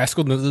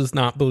 Rascal Does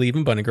Not Believe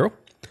in Bunny Girl.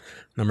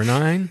 Number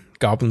 9,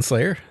 Goblin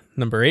Slayer.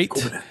 Number 8,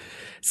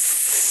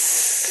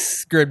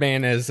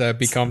 Gridman, as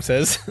Becom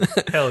says.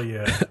 Hell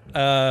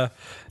yeah.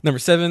 Number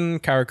 7,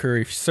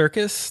 Karakuri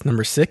Circus.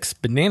 Number 6,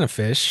 Banana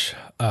Fish.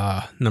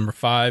 Number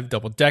 5,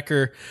 Double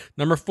Decker.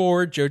 Number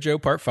 4,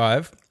 JoJo Part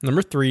 5.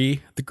 Number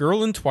 3, The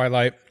Girl in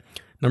Twilight.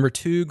 Number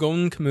 2,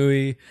 Golden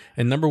Kamui.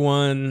 And number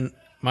 1,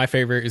 my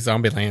favorite, is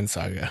Zombieland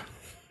Saga.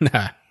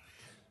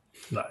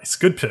 Nice.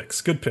 Good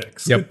picks. Yep.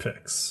 Good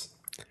picks.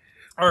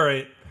 All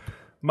right.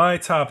 My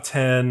top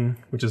 10,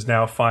 which is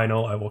now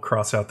final. I will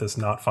cross out this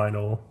not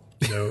final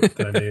note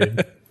that I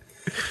made.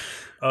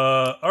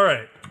 All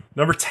right.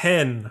 Number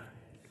 10.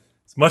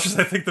 As much as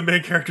I think the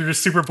main character is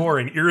super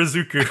boring,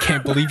 Irazuku. I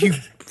can't believe you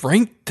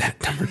ranked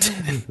that number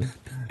 10.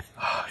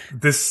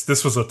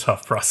 This was a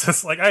tough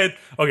process. Like I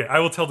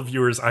will tell the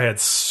viewers I had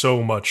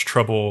so much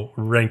trouble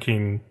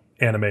ranking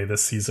anime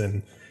this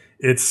season.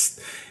 It's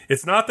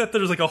not that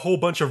there's like a whole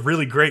bunch of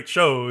really great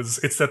shows.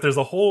 It's that there's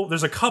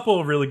a couple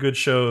of really good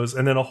shows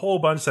and then a whole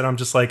bunch that I'm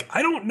just like,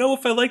 I don't know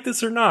if I like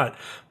this or not,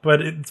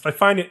 but I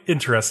find it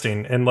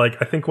interesting. And like,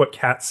 I think what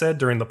Kat said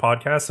during the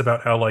podcast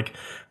about how like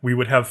we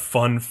would have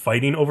fun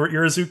fighting over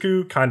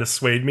Irazuku kind of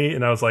swayed me.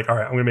 And I was like, all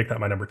right, I'm going to make that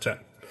my number 10.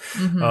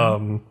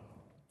 Mm-hmm.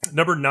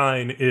 Number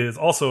 9 is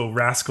also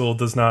Rascal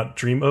Does Not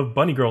Dream of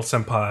Bunny Girl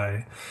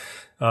Senpai.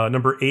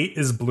 Number 8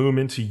 is Bloom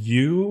Into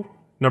You.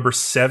 Number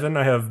 7,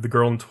 I have The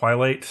Girl in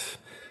Twilight.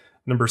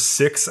 Number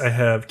 6, I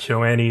have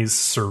KyoAni's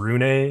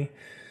Sarune.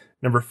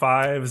 Number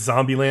 5,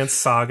 Zombieland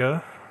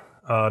Saga.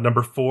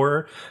 Number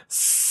 4,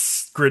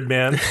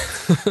 Gridman.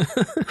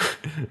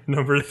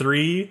 Number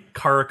 3,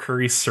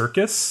 Karakuri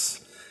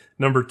Circus.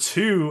 Number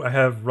 2, I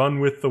have Run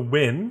with the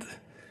Wind.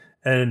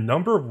 And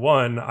number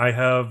 1, I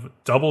have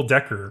Double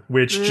Decker,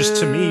 which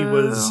just to me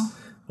was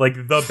like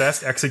the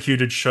best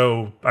executed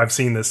show I've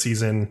seen this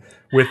season,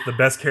 with the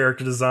best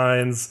character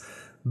designs,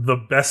 the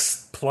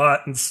best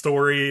plot and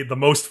story, the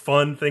most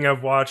fun thing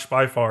I've watched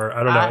by far.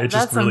 I don't know. It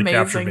just really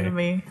captured me. That's amazing to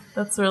me.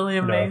 That's really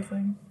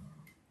amazing.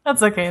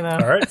 That's okay, though.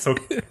 All right. So,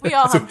 we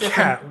all have different.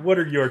 Kat, what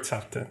are your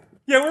top 10?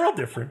 Yeah, we're all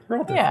different.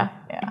 Yeah.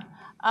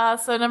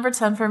 So number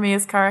 10 for me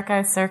is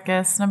Karakuri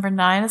Circus. Number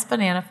 9 is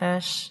Banana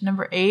Fish.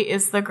 Number 8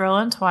 is The Girl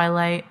in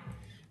Twilight.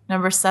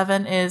 Number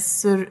 7 is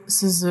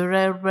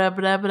Suzure blah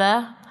blah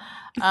blah.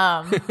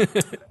 I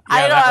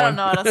don't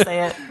know how to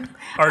say it.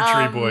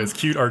 Archery boys,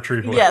 cute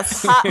archery boys.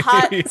 Yes,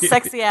 hot,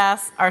 sexy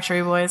ass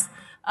archery boys.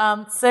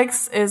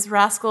 6 is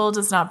Rascal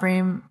Does Not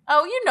Dream.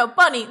 Oh, you know,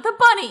 Bunny, the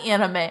Bunny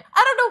anime. I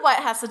don't know why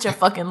it has such a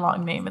fucking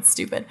long name. It's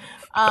stupid.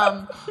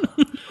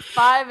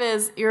 5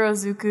 is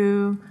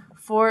Irazuku.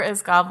 4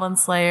 is Goblin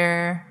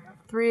Slayer.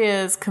 3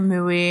 is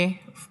Kamui.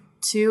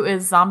 2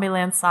 is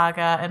Zombieland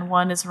Saga, and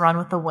 1 is Run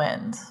with the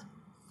Wind.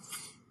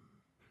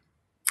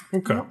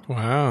 Okay.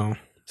 Wow.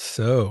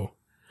 So,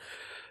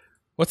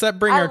 what's that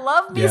bring? I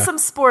love me some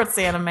sports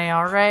anime,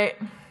 all right?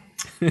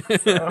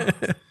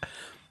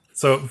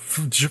 So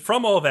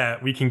from all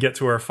that, we can get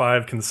to our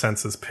 5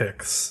 consensus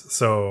picks.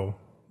 So,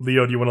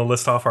 Leo, do you want to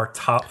list off our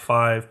top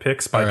 5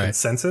 picks by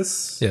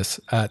consensus? Yes.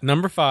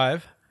 Number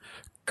 5,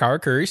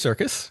 Karakuri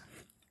Circus.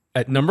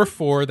 At number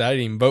 4, that I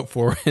didn't even vote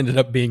for, ended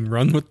up being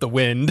Run with the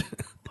Wind.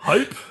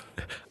 Hype.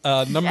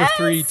 Number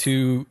 3,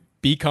 to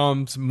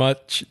Becom's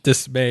much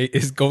dismay,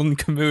 is Golden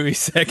Kamui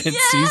second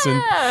season.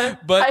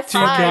 But to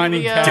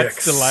Johnny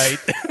Cat's delight.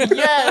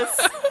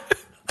 Yes.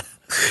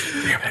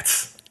 Damn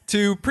it.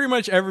 To pretty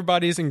much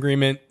everybody's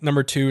agreement,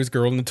 number 2 is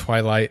Girl in the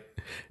Twilight.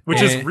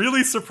 which is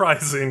really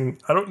surprising.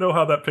 I don't know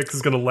how that pick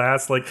is going to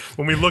last. Like,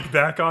 when we look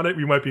back on it,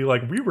 we might be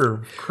like, we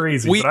were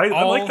crazy. But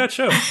I like that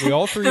show. We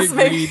all three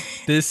agreed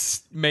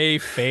this may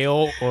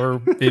fail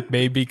or it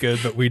may be good,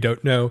 but we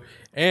don't know.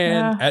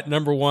 And at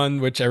number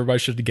 1, which everybody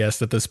should have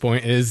guessed at this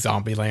point, is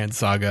Zombieland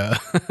Saga.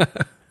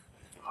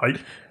 Hype.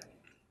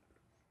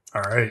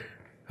 All right.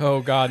 Oh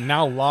God!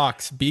 Now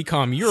locks.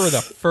 BCOM, you're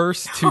the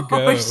first to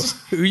go.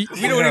 We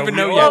don't even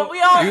know yet. Well,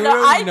 we all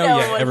know. I know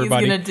yet, what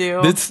everybody. he's gonna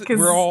do.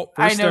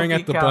 We're staring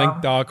at the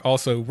blank doc.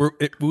 Also,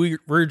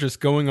 we're just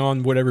going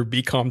on whatever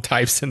BCOM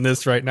types in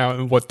this right now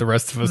and what the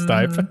rest of us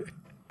type.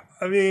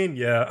 I mean,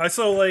 yeah.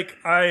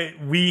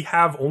 We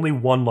have only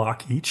one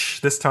lock each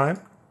this time,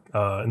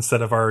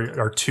 instead of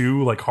our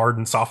 2 like hard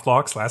and soft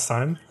locks last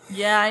time.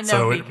 Yeah, I know.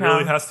 So it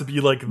really has to be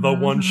like the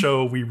one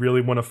show we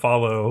really want to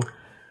follow.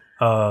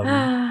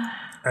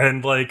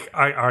 And like,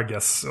 I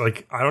guess,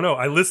 like, I don't know.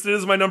 I listed it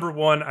as my number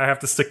 1. I have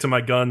to stick to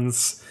my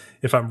guns.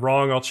 If I'm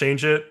wrong, I'll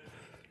change it.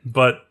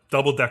 But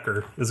Double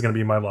Decker is going to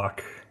be my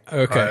lock.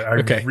 Okay. I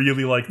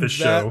really like this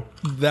show.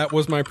 That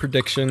was my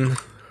prediction.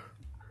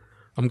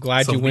 I'm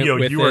glad So you went Leo,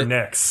 with you it. are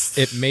next.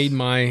 It made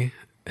my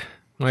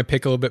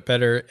pick a little bit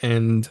better,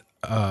 and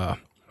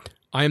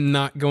I'm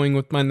not going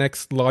with my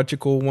next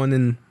logical one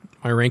in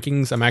my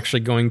rankings. I'm actually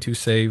going to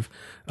save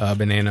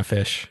Banana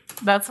Fish.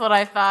 That's what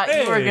I thought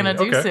you were gonna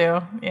do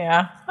too.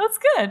 Yeah, that's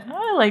good.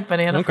 I like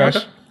Banana Fish.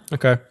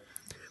 Okay.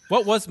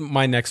 What was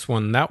my next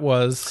one? That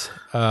was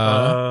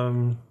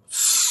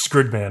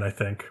Squidman, I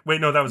think.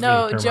 Wait, no, that was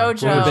no me.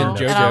 JoJo.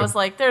 And I was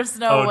like, "There's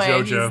no way JoJo,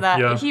 he's that.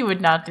 yeah. He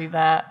would not do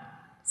that."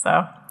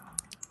 So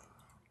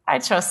I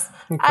trust.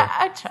 Okay.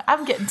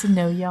 I'm getting to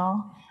know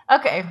y'all.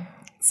 Okay,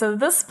 so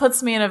this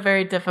puts me in a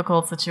very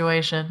difficult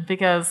situation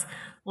because,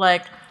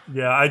 like.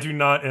 Yeah, I do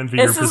not envy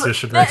your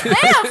position They right now.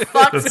 have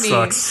fucked me.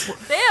 Sucks.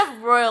 They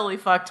have royally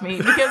fucked me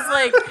because,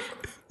 like,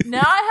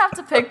 now I have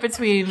to pick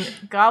between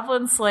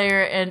Goblin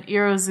Slayer and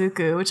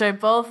Irozuku, which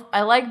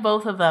I like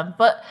both of them.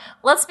 But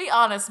let's be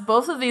honest,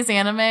 both of these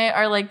anime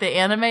are like the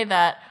anime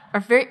that are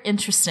very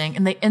interesting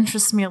and they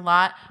interest me a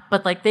lot.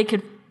 But like they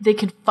could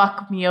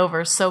fuck me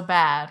over so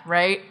bad,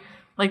 right?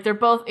 Like they're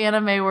both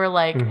anime where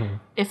like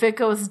if it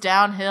goes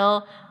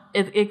downhill,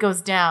 it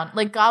goes down.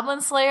 Like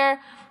Goblin Slayer,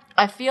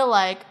 I feel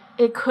like.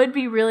 It could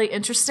be really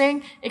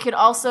interesting. It could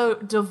also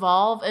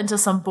devolve into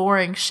some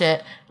boring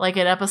shit, like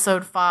in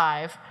episode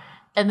 5,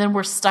 and then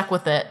we're stuck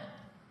with it,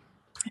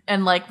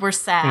 and like we're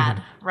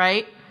sad,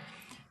 right?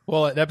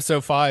 Well, at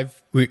episode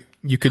 5,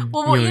 you could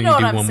well, you do know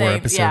what I'm one more saying,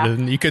 episode, yeah.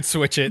 and you could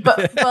switch it.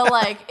 But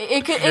like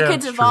it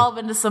could devolve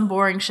into some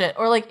boring shit,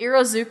 or like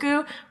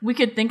Irozuku, we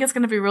could think it's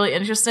going to be really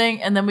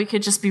interesting, and then we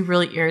could just be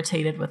really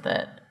irritated with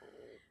it.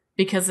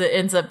 Because it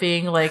ends up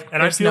being like,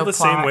 and I feel the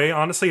same way,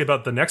 honestly,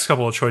 about the next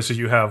couple of choices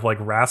you have, like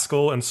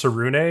Rascal and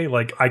Sarune.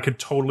 Like, I could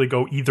totally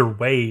go either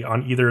way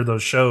on either of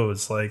those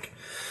shows. Like,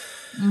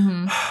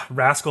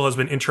 Rascal has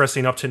been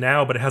interesting up to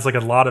now, but it has like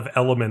a lot of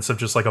elements of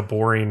just like a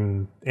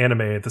boring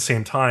anime at the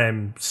same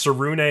time.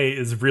 Sarune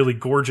is really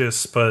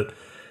gorgeous, but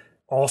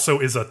also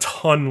is a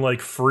ton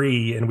like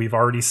Free, and we've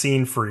already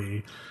seen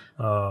Free.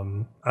 I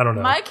don't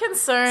know. My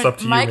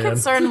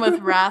concern with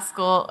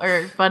Rascal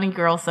or Bunny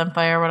Girl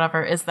Senpai or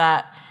whatever is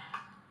that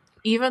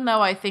even though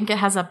I think it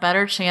has a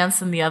better chance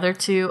than the other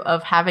two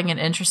of having an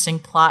interesting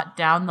plot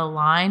down the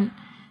line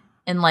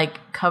and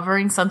like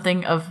covering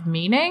something of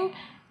meaning,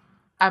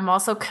 I'm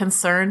also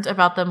concerned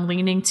about them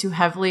leaning too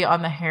heavily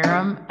on the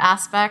harem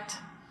aspect,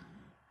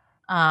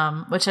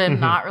 which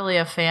I'm not really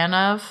a fan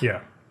of.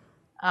 Yeah.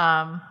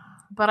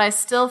 But I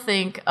still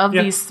think of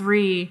these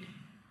 3,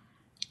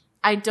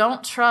 I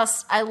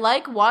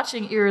like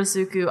watching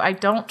Irozuku. I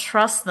don't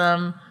trust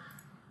them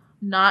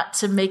not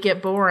to make it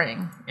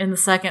boring in the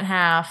second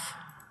half.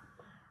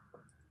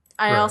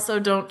 I also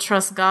don't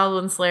trust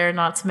Goblin Slayer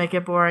not to make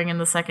it boring in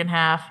the second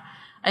half.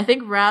 I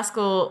think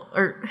Rascal,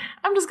 or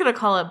I'm just going to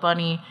call it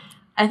Bunny,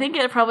 I think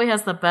it probably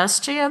has the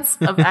best chance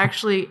of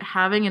actually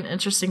having an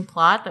interesting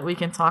plot that we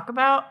can talk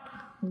about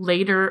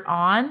later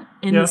on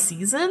in the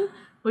season,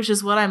 which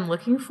is what I'm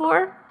looking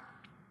for.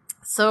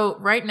 So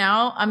right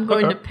now, I'm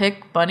going to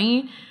pick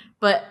Bunny,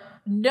 but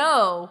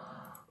know,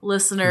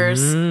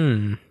 listeners,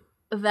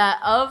 that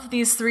of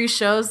these 3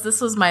 shows,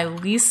 this was my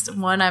least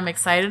one I'm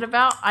excited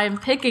about. I'm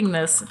picking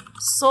this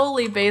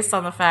solely based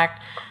on the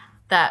fact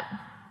that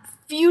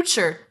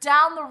future,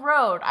 down the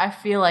road, I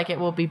feel like it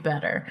will be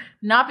better.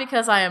 Not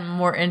because I am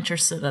more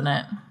interested in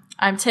it.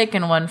 I'm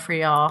taking one for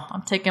y'all.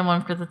 I'm taking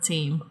one for the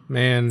team.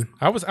 Man,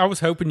 I was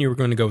hoping you were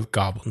going to go with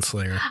Goblin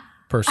Slayer,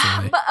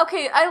 personally. But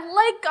okay, I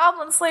like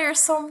Goblin Slayer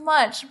so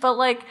much, but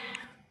like,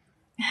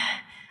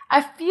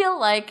 I feel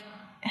like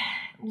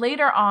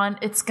later on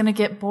it's going to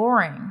get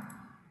boring.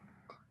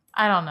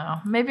 I don't know.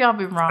 Maybe I'll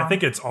be wrong. I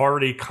think it's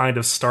already kind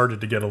of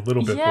started to get a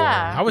little bit boring.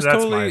 I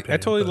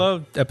totally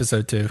loved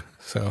episode 2.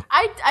 So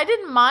I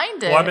didn't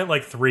mind it. Well, I meant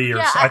like 3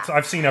 or so.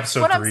 I've seen episode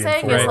 3. What I'm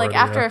saying and 4 is, like, already,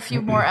 after a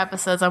few more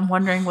episodes, I'm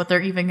wondering what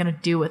they're even going to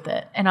do with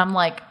it. And I'm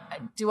like,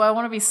 do I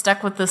want to be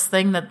stuck with this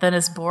thing that then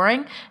is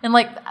boring? And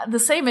like the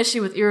same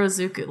issue with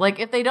Irozuku. Like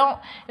if they don't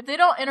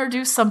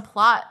introduce some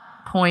plot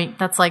point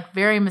that's like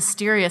very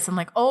mysterious and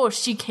like, oh,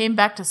 she came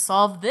back to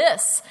solve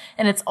this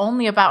and it's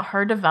only about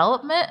her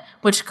development,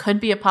 which could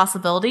be a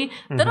possibility,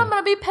 then I'm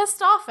going to be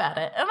pissed off at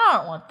it. And I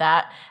don't want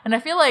that. And I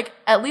feel like,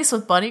 at least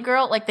with Bunny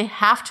Girl, like they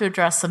have to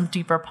address some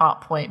deeper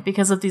plot point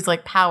because of these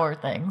like power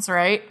things,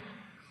 right?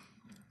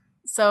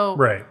 So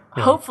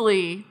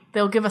hopefully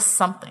they'll give us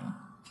something.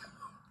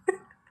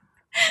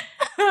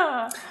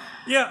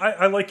 Yeah,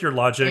 I like your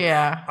logic.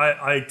 Yeah.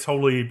 I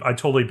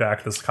totally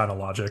back this kind of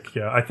logic.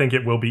 Yeah, I think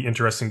it will be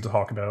interesting to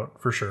talk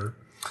about for sure.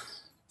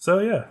 So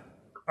yeah.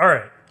 All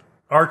right.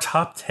 Our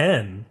top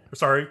 10.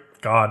 Sorry.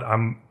 God,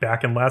 I'm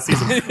back in last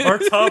season. Our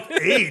top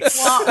 8.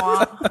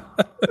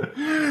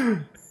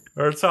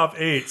 Our top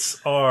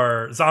 8s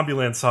are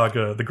Zombieland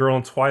Saga, The Girl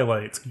in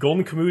Twilight,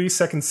 Golden Kamuy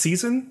second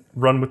season,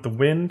 Run with the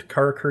Wind,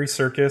 Karakuri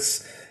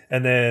Circus,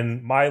 and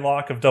then my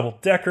lock of Double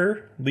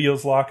Decker,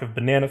 Leo's lock of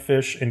Banana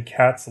Fish, and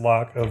Kat's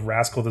lock of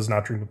Rascal Does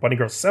Not Dream of Bunny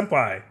Girl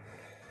Senpai.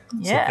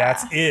 Yeah. So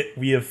that's it.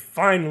 We have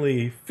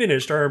finally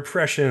finished our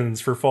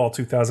impressions for fall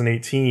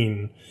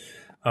 2018.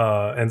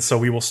 And so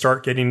we will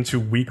start getting into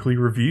weekly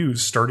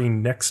reviews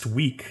starting next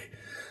week.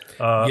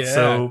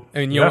 So,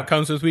 and you know what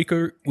comes with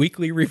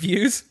weekly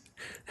reviews?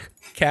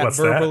 Kat What's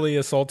verbally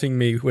assaulting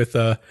me with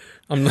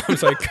I'm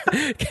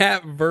like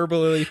Kat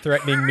verbally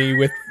threatening me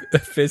with a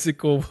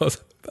physical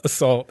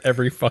assault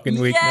every fucking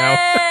week now.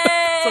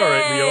 It's all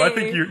right, Leo. I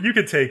think you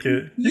can take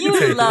it. You can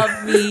take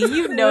love me.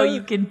 You know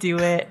you can do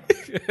it.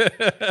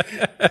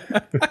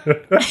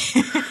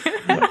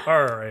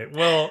 All right.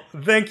 Well,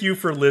 thank you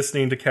for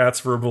listening to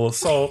Kat's verbal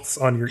assaults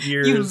on your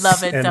ears. You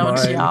love it, and don't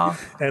mine y'all?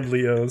 And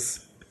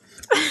Leo's.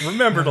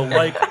 Remember to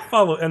like,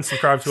 follow, and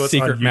subscribe to us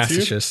Secret on YouTube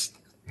masochist.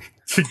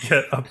 to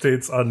get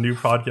updates on new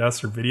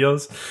podcasts or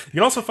videos. You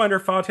can also find our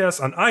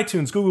podcast on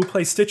iTunes, Google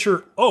Play,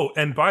 Stitcher. Oh,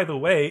 and by the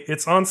way,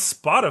 it's on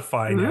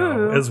Spotify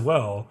now as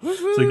well.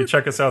 So you can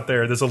check us out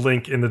there. There's a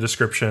link in the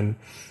description.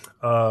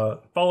 Follow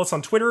us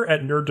on Twitter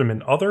at Nerddom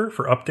and Other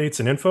for updates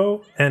and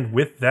info. And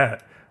with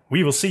that,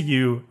 we will see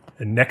you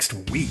next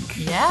week.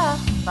 Yeah.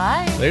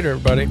 Bye. Later,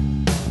 everybody.